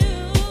of you.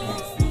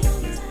 That's the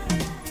only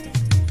time.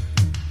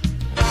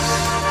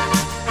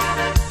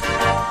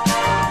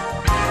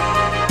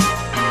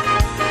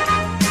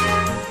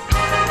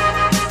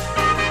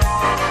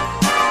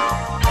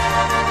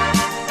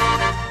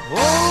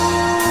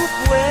 Oh,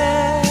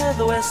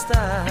 puedo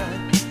estar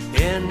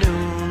en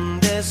un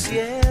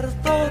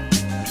desierto,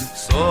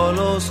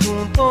 solos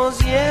juntos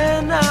y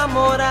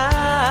enamorados,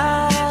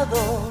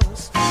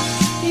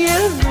 y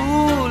el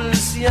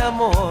dulce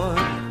amor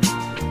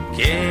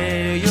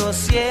que yo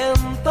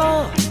siento,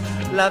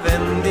 la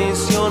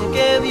bendición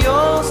que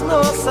Dios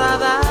nos ha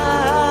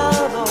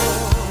dado.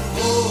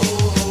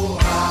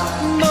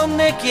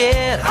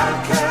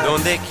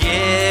 Donde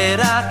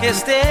quiera que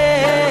esté,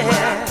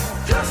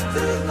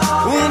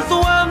 junto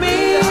a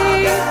mí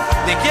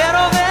te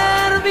quiero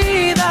ver,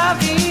 vida,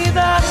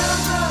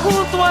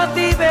 junto a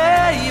ti,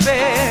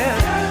 baby,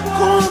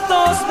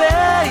 juntos,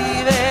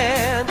 baby,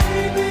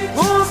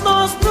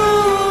 juntos tú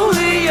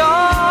y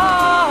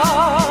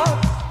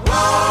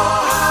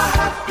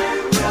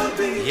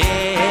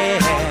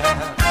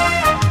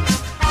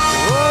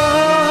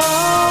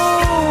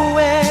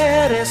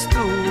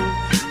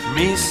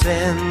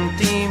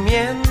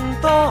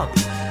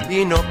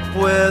y no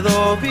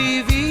puedo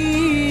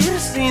vivir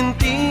sin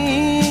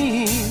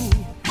ti.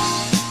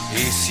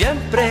 Y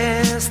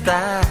siempre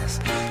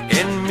estás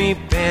en mi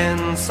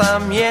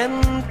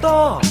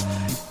pensamiento,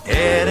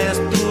 eres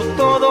tú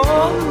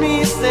todo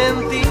mi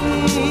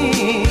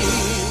sentir.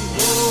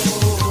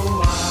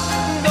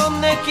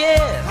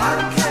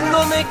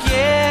 Donde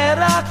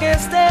quiera que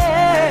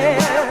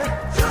estés,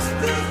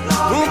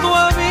 junto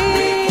a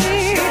mí,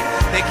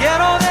 te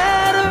quiero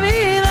ver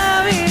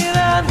vida,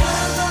 vida,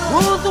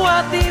 junto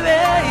a ti,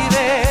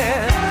 baby,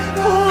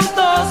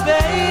 juntos,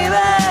 baby,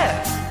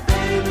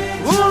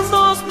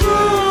 juntos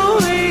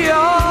tú y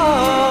yo.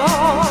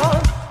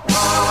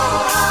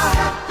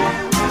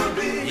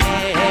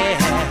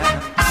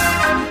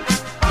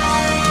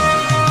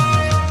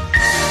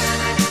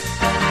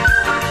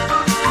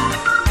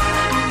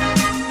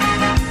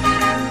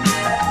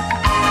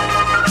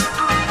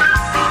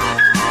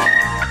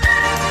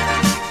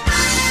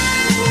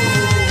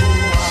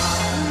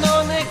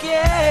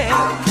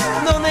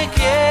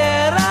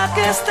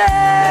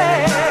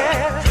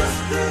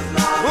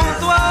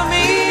 Junto a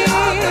mí,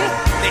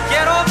 te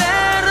quiero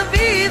ver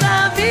vida,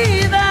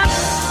 vida,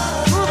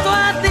 junto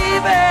a ti,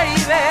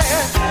 baby,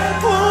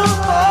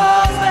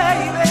 juntos,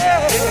 baby,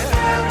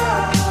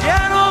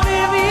 quiero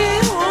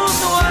vivir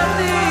junto a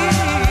ti.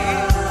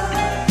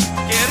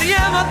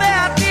 Queriéndote a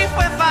ti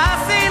fue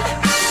fácil,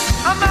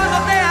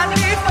 amándote a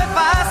ti fue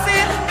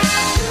fácil,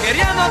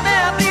 queriéndote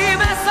a ti,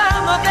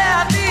 besándote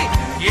a ti,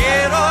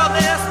 quiero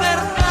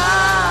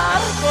despertar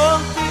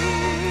contigo.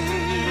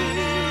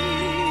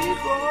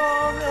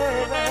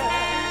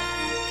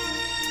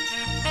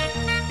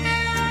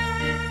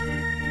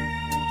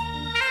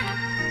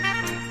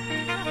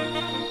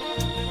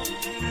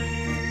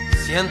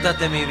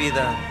 Siéntate, mi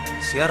vida,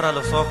 cierra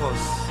los ojos.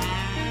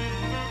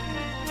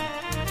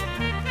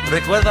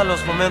 Recuerda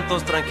los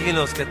momentos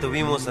tranquilos que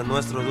tuvimos en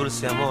nuestro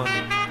dulce amor.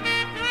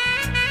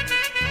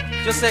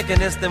 Yo sé que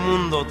en este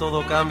mundo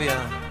todo cambia,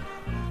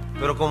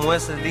 pero como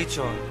es el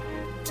dicho,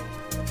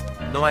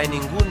 no hay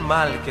ningún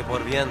mal que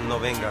por bien no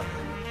venga.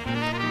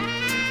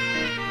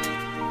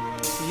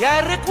 Y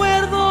hay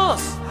recuerdos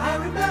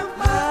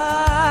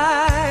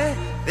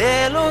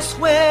de los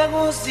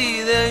juegos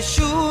y de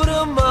shoot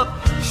 'em up,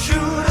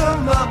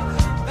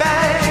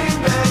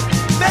 bang, bang,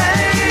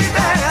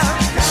 baby.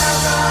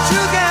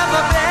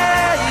 Together,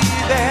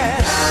 baby.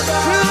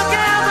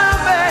 Together,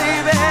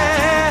 baby.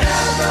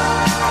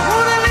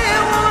 Wanna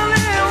live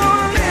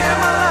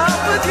my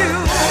life with you.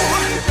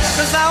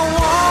 'Cause I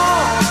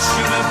want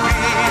you to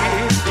be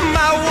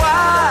my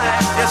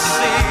wife, you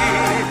see.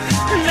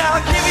 Now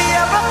I'll give you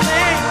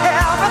everything,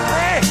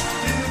 everything.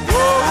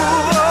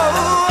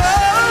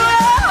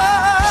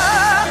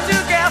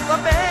 Together,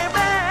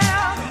 baby.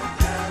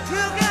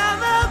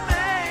 Together,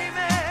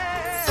 baby.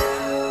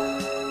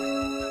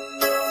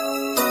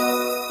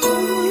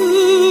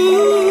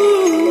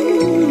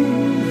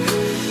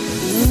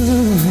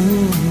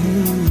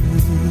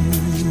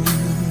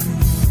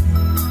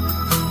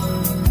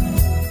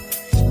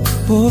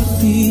 Por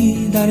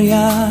ti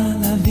daría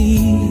la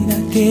vida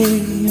que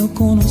yo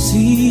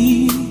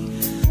conocí,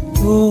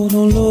 todo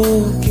lo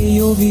que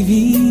yo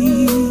viví.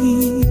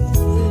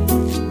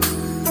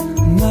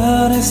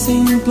 Nada es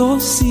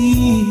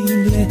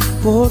imposible,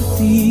 por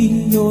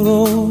ti yo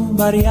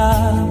robaría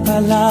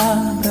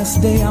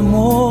palabras de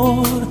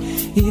amor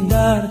y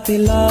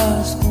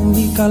dártelas con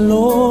mi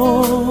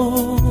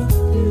calor.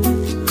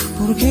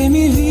 Porque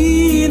mi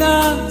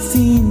vida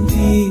sin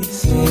ti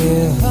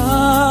se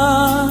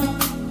va.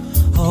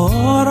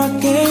 Ahora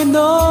que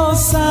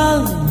dos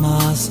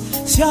almas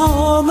se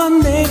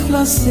ahogan de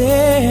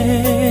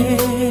placer,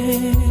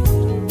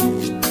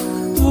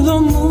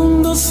 todo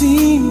mundo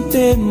sin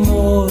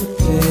temor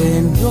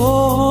te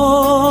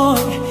doy.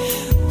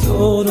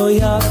 Todo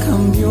ya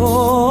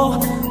cambió,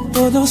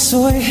 todo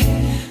soy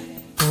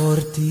por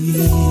ti.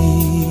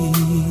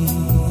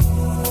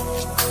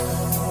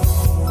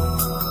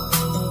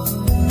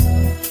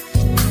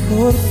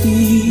 Por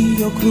ti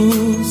yo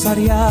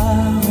cruzaría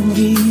un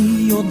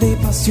río de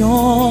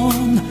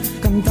pasión,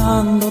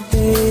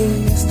 cantándote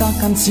esta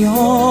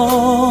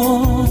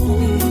canción.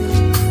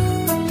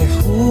 Te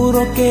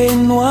juro que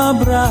no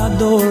habrá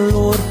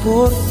dolor,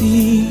 por ti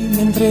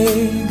me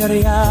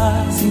entregaría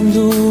sin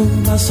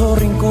dudas o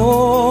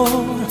rencor,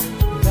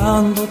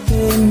 dándote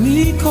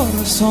mi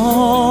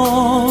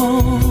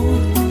corazón.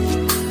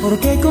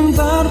 Porque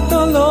comparto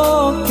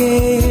lo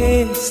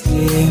que es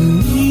de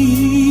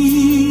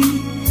mí,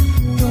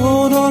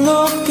 todo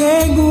lo que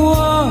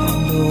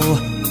guardo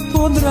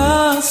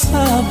podrás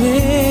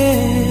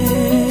saber.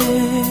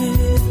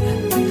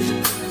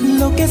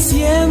 Lo que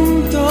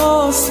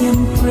siento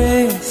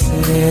siempre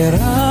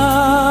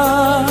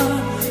será,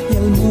 y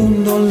el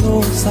mundo lo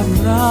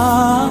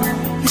sabrá.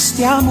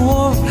 Este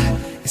amor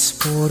es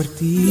por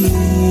ti.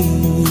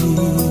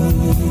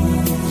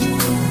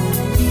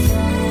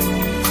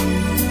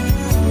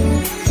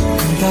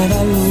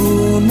 Cada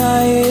luna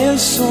y el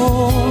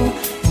sol,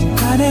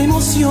 cada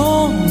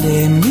emoción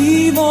de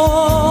mi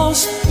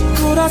voz,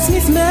 todas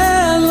mis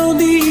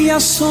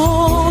melodías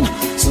son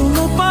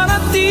solo para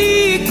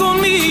ti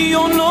con mi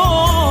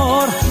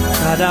honor.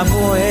 Cada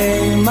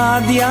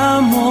poema de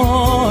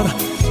amor,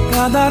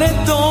 cada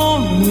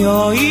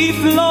retoño y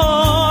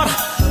flor,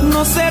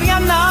 no sería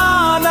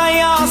nada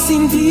ya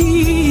sin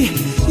ti.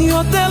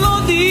 Yo te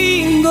lo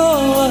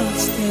digo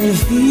hasta el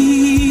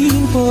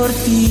fin. Por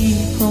ti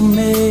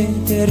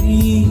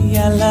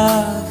prometería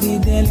la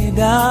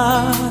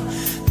fidelidad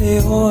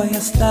de hoy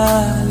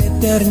hasta la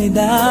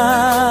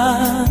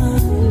eternidad.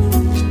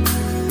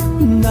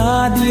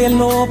 Nadie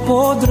lo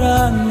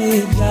podrá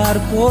negar,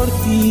 por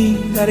ti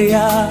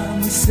daría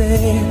mi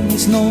ser,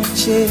 mis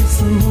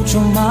noches y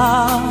mucho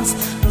más,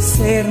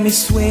 hacer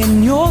mis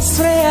sueños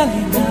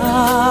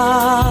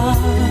realidad.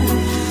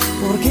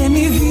 Porque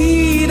mi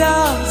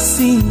vida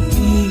sin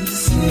ti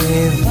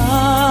se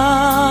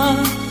va,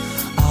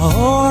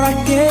 ahora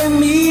que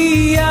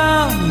mi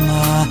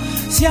alma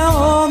se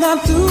ahoga en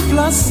tu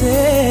placer.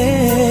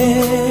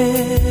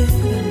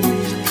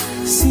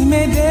 Si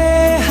me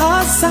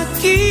dejas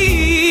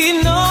aquí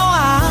no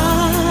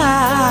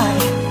hay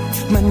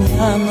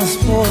mañanas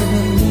por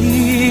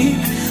venir,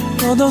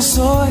 todo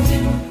soy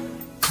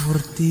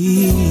por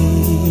ti.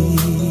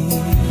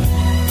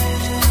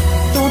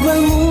 Todo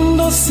el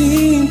mundo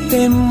sin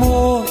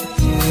temor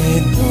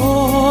te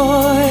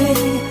doy,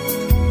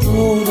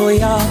 todo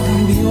ya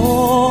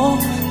cambió,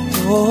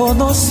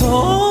 todo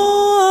soy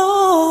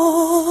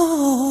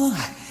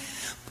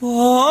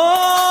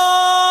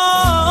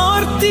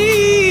por ti.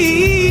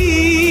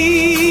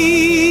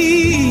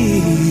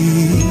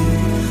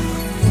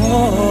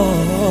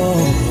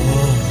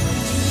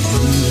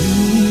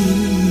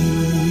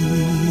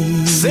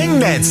 Sing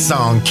that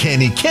song,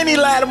 Kenny. Kenny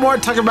Lattimore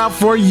talking about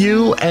For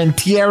You and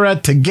Tierra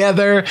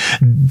Together.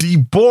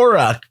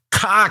 Deborah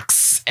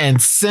Cox and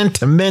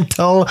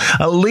Sentimental.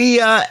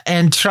 Aaliyah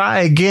and Try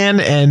Again.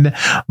 And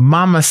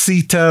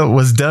Mamacita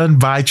was done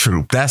by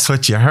Troop. That's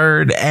what you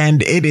heard.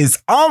 And it is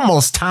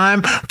almost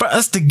time for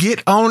us to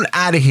get on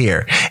out of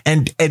here.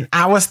 And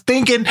I was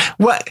thinking,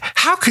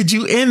 how could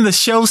you end the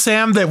show,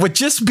 Sam, that would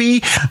just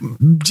be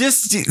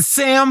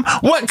Sam,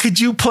 what could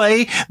you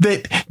play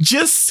that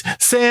just,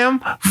 Sam,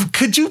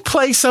 could you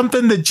play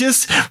something that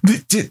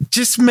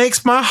just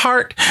makes my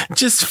heart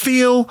just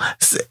feel.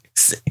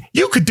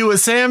 You could do it,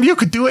 Sam. You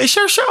could do it. It's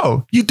your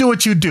show. You do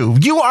what you do.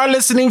 You are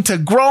listening to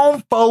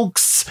Grown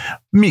Folks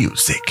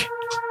Music.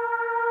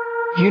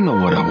 You know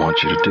what I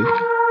want you to do.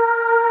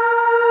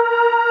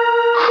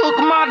 Cook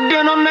my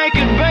dinner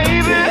naked,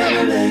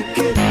 baby.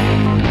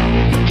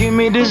 Give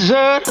me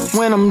dessert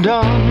when I'm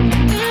done.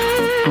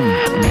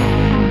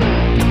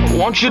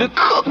 Want you to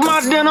cook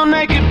my dinner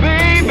naked,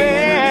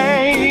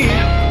 baby.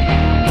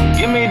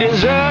 Give me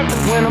dessert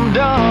when I'm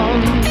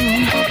done.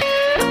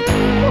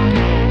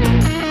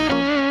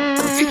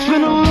 It's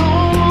been a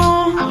long,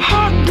 long,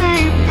 hard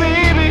day,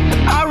 baby.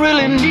 I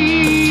really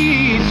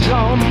need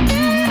some.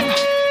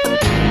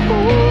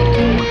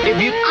 Ooh, if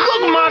you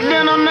cook my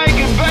dinner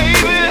naked,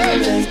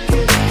 baby,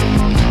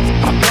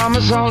 I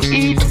promise I'll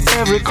eat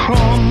every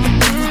crumb.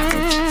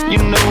 You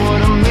know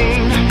what I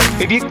mean?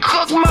 If you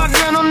cook my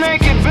dinner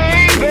naked,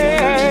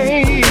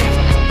 baby,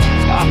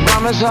 I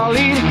promise I'll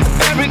eat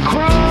every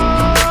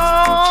crumb.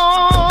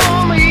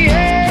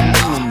 Yeah,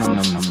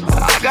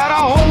 I got a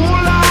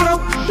whole lot of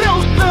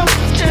built-up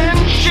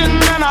tension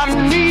and I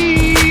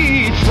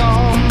need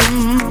some.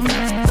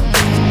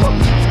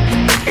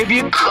 If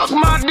you cook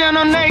my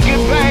dinner naked,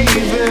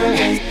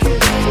 baby,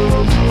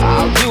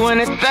 I'll do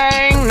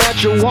anything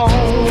that you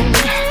want.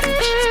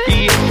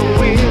 Yes, I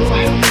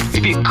will.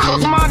 If you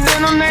cook my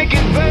dinner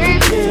naked,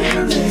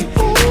 baby,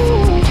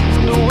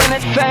 do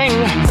anything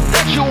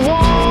that you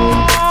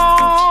want.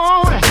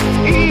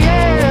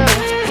 Yeah,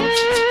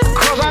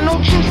 'cause I know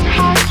just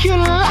how you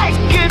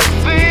like it,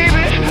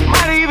 baby.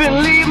 Might even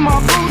leave my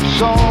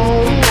boots on.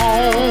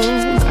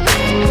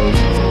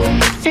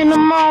 In the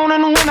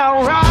morning when I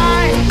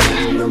rise,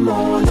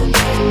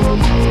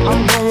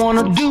 I'm gonna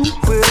wanna do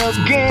it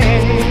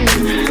again.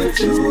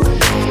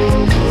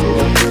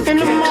 In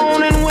the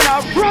morning when I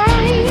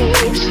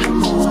rise,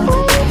 ooh,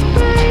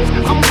 babe,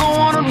 I'm gonna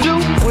wanna do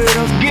it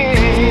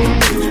again.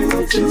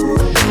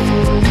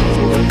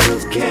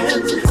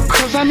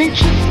 'Cause I need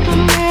just a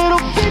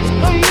little bit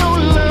of your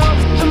love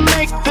to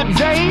make the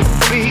day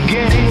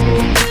begin.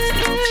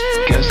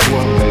 Guess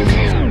what,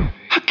 baby?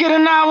 I get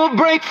an hour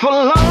break for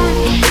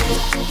lunch,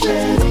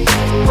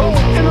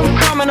 and I'm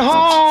coming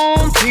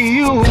home to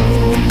you.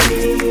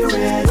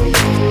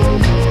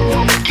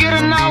 Get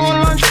an hour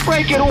lunch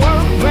break at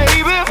work,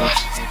 baby,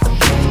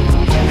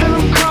 and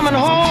I'm coming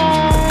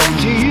home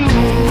to you.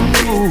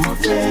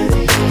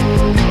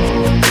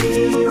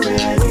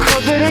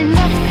 'Cause it ain't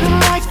nothing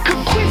like a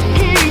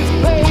quickie,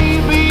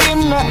 baby, in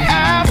the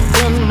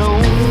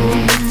afternoon.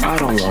 I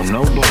don't want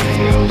nobody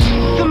else.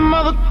 Them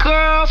other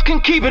girls can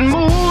keep it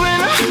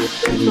moving,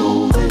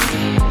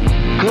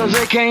 'cause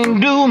they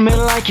can't do me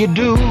like you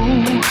do.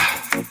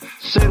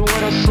 Said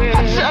what I said. I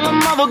tell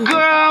them other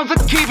girls to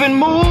keep it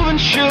moving,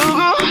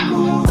 sugar,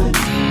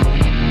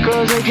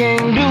 'cause they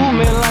can't do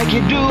me like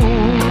you do.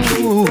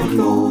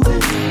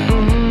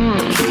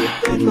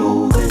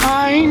 I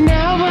ain't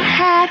never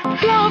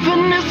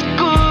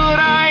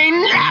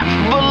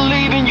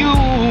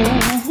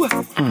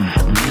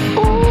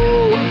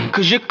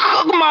 'Cause you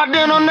cook my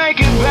dinner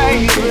naked,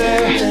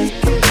 baby,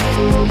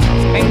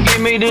 and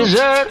give me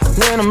dessert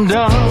when I'm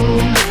done.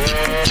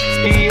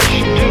 Yes,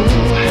 you do.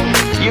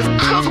 You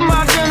cook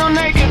my dinner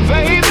naked,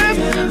 baby,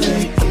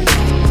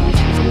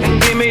 and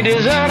give me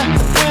dessert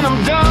when I'm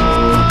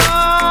done.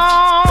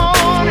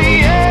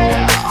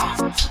 Yeah,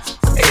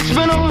 it's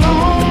been a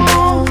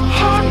long,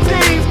 hard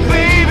day,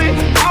 baby.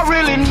 I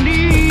really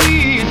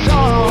need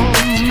some.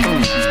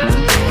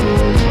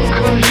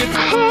 'Cause you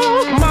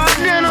cook my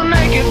dinner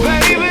naked,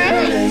 baby,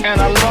 and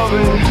I love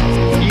it.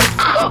 You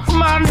cook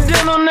my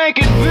dinner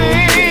naked,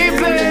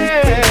 baby.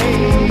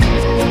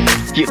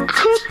 You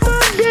cook my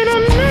dinner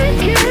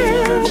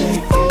naked.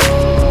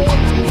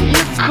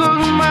 You cook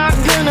my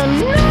dinner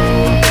naked.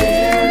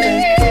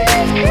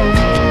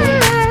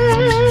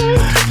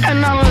 And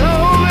I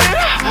love it.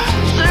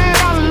 Say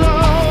I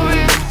love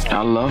it.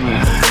 I love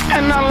it.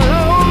 And I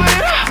love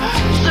it.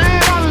 Say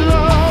I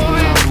love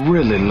it. I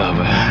really love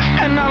it.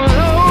 And I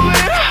love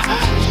it.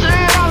 Say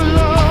I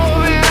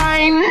love it. I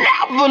ain't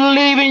never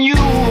leaving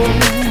you.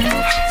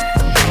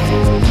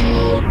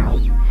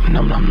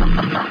 Nom nom nom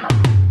nom nom.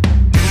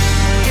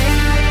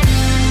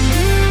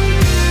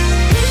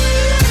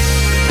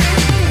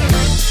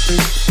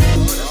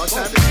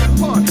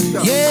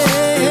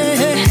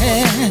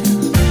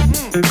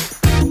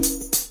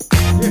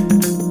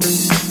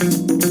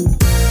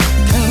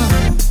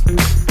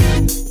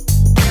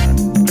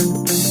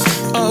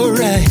 All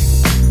right.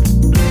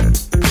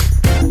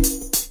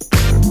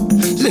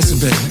 Listen,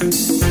 baby.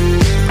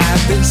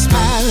 I've been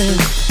smiling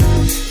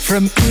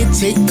from ear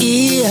to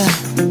ear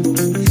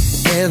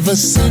ever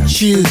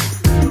since you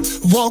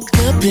walked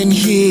up in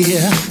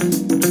here.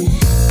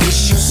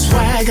 It's your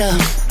swagger,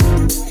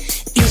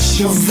 it's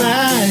your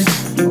vibe,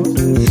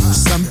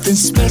 something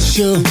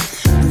special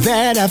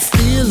that I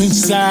feel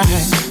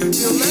inside.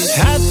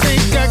 I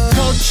think I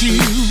caught you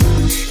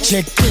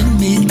checking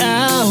me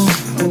out.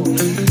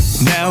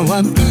 Now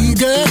I'm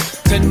eager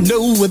to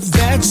know what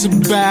that's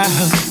about.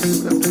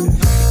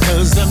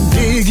 'Cause I'm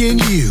digging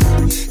you,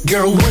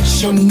 girl,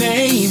 what's your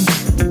name?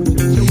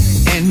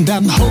 And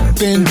I'm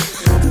hoping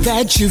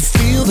that you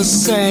feel the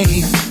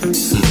same.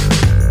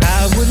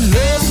 I would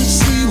love to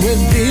see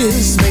where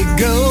this may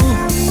go.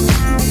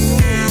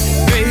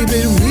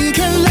 Baby, we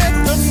can let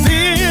the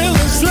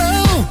feelings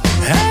flow.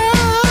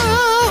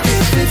 Oh,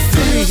 if it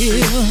feels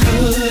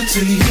good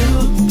to you,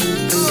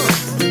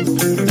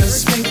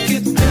 let's make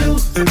it do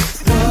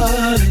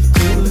what it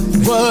do.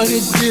 What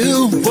it do,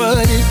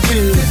 what it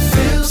do. If it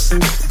feels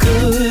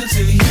good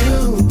to you,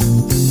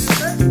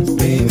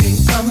 baby,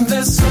 I'm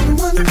that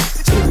someone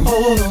to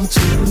hold on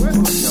to.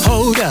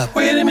 Hold up.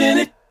 Wait a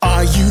minute.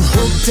 Are you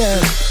hooked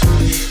up?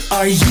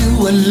 Are you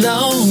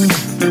alone?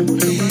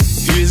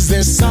 Is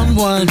there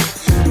someone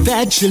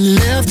that you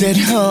left at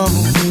home?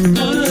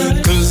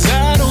 'Cause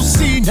I don't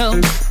see no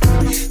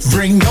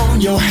ring on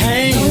your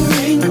hand.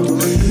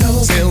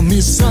 Tell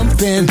me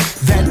something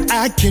that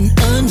I can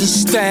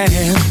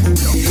understand.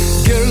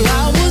 Girl,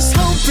 I was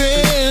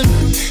hoping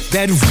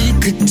that we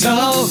could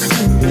talk,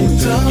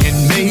 and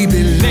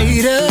maybe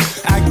later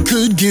I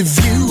could give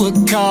you a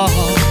call.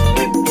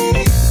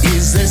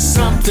 Is there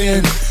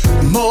something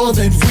more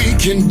that we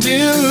can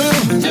do?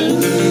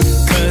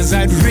 'Cause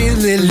I'd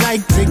really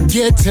like to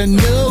get to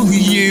know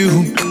you.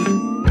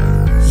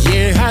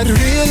 Yeah, I'd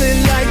really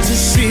like to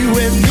see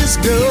where this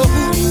goes.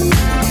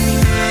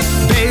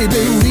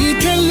 Baby, we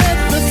can let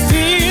the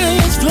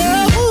feelings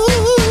flow.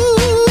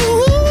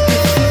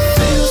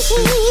 Feels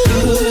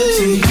good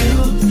to you.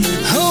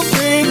 Oh,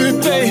 baby,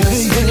 baby,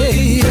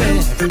 yeah.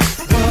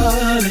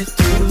 What it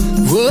do?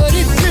 What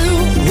it do?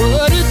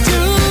 What it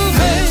do,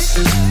 baby?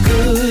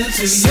 Good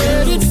to you.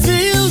 Said it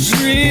feels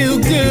real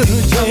good,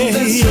 yeah.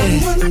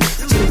 Someone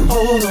to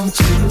hold on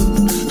to.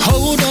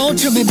 Hold on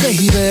to me,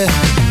 baby.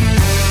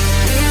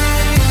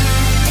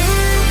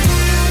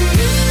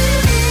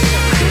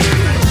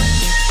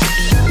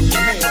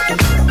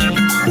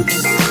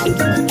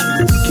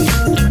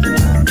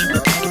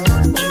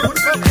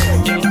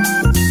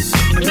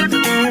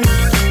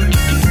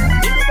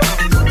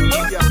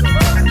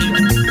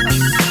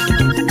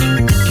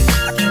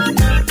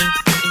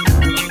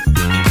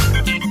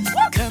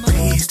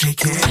 Please take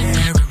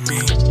care of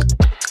me.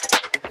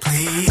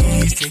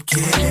 Please take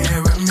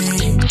care of me.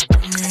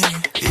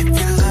 If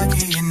you're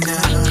lucky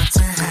enough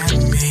to have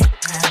me,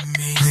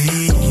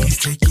 please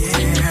take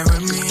care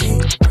of me.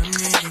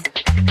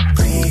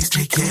 Please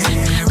take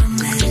care of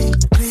me.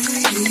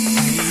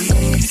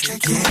 Please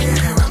take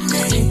care of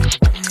me.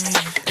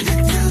 And if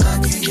you're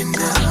lucky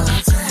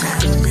enough to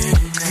have me,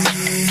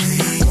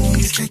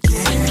 please take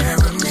care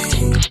of me.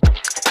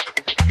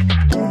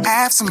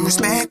 Have some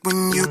respect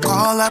when you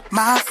call up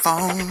my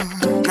phone.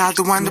 Not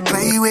the one to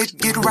play with,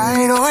 get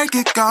right or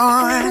get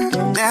gone.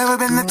 Never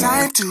been the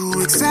type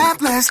to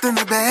accept less than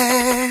the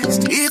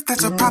best. If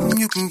that's a problem,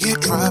 you can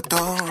get dropped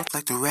off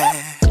like the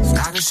rest.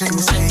 Not ashamed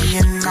to say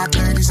in my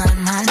 30s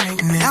I'm high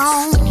maintenance.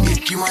 No, if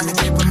If you wanna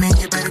get with me,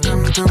 you better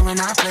come through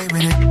and I play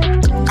with it.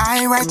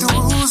 I write the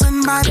rules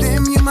and by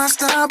them you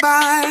must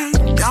abide.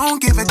 Don't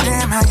give a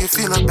damn how you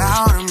feel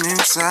about them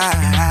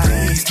inside.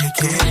 Please take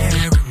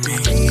care of me.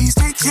 Please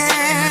take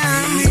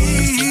care of me.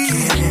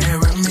 Take care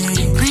of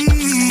me.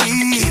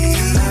 Please.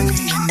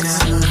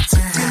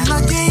 You're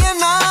lucky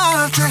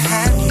enough to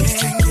have me.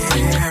 Take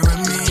care of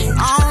me.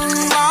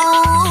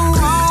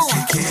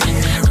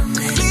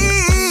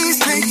 Please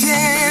take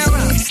care of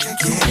me. Please take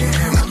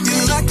care of me.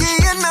 You're lucky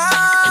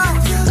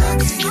enough. You're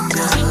lucky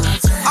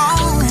enough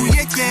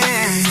to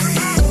have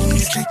me.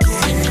 Please take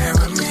care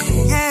of me.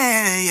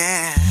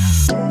 Yeah.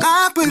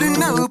 Not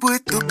putting up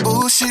with the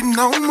bullshit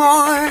no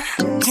more.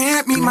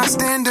 Can't meet my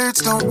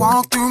standards, don't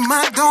walk through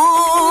my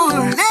door.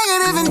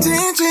 Negative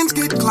intentions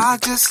get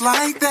clogged just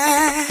like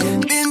that.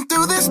 Been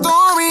through this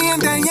story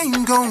and I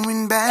ain't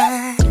going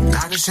back.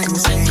 Not ashamed to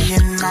say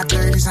in my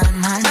 30s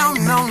I'm high. No.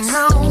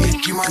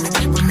 If you wanna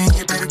get with me,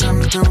 you better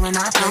come through and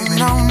I play with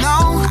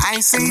No. I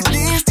say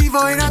this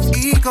devoid of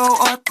ego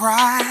or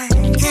pride.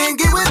 Can't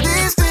get with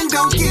this, then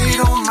don't get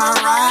on my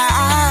ride.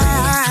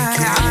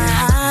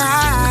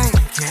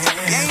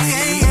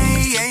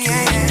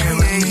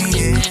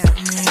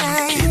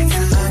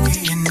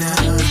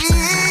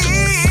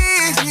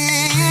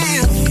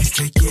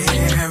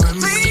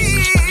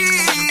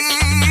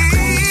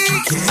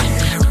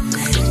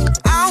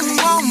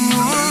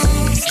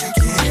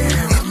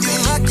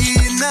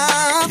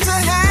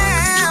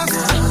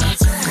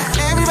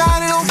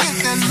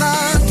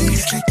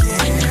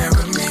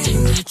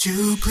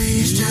 You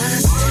please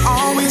just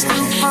always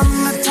knew from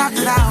the top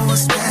that I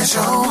was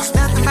special.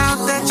 Nothing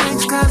about that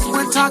change cause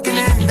we're talking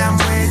and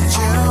I'm with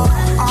you.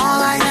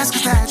 All I ask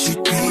is that you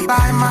be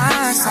by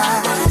my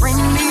side. Bring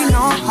me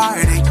no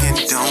heartache and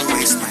don't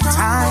waste my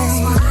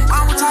time.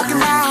 While we're talking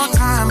about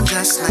time,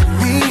 just let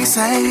me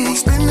say,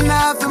 spend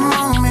another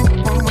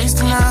moment, won't waste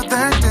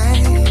another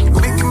day.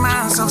 Making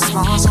myself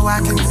small so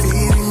I can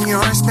fit in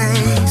your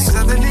space.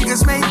 Other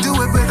niggas may do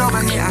it, but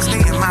over here I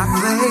stay in my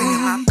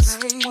place.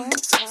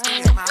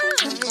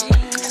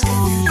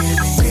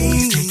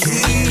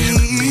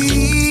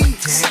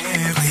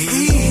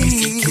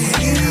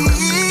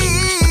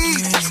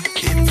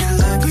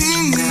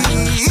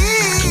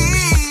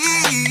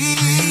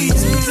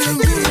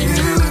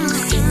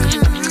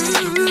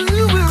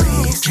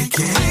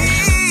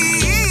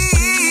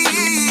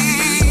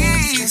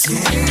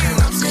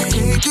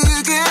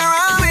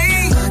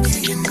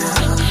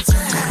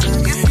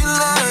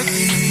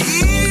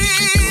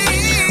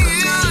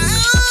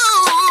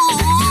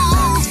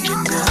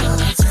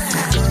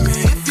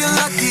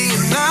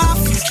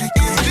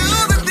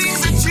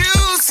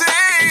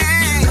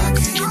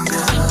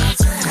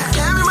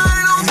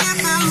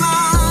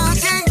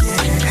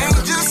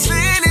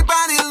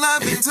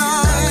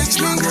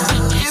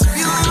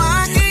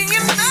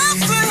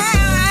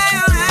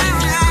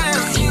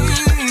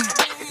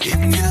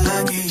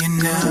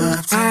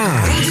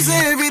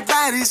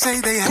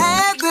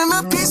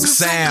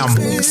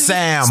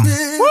 Sam.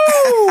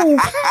 Woo!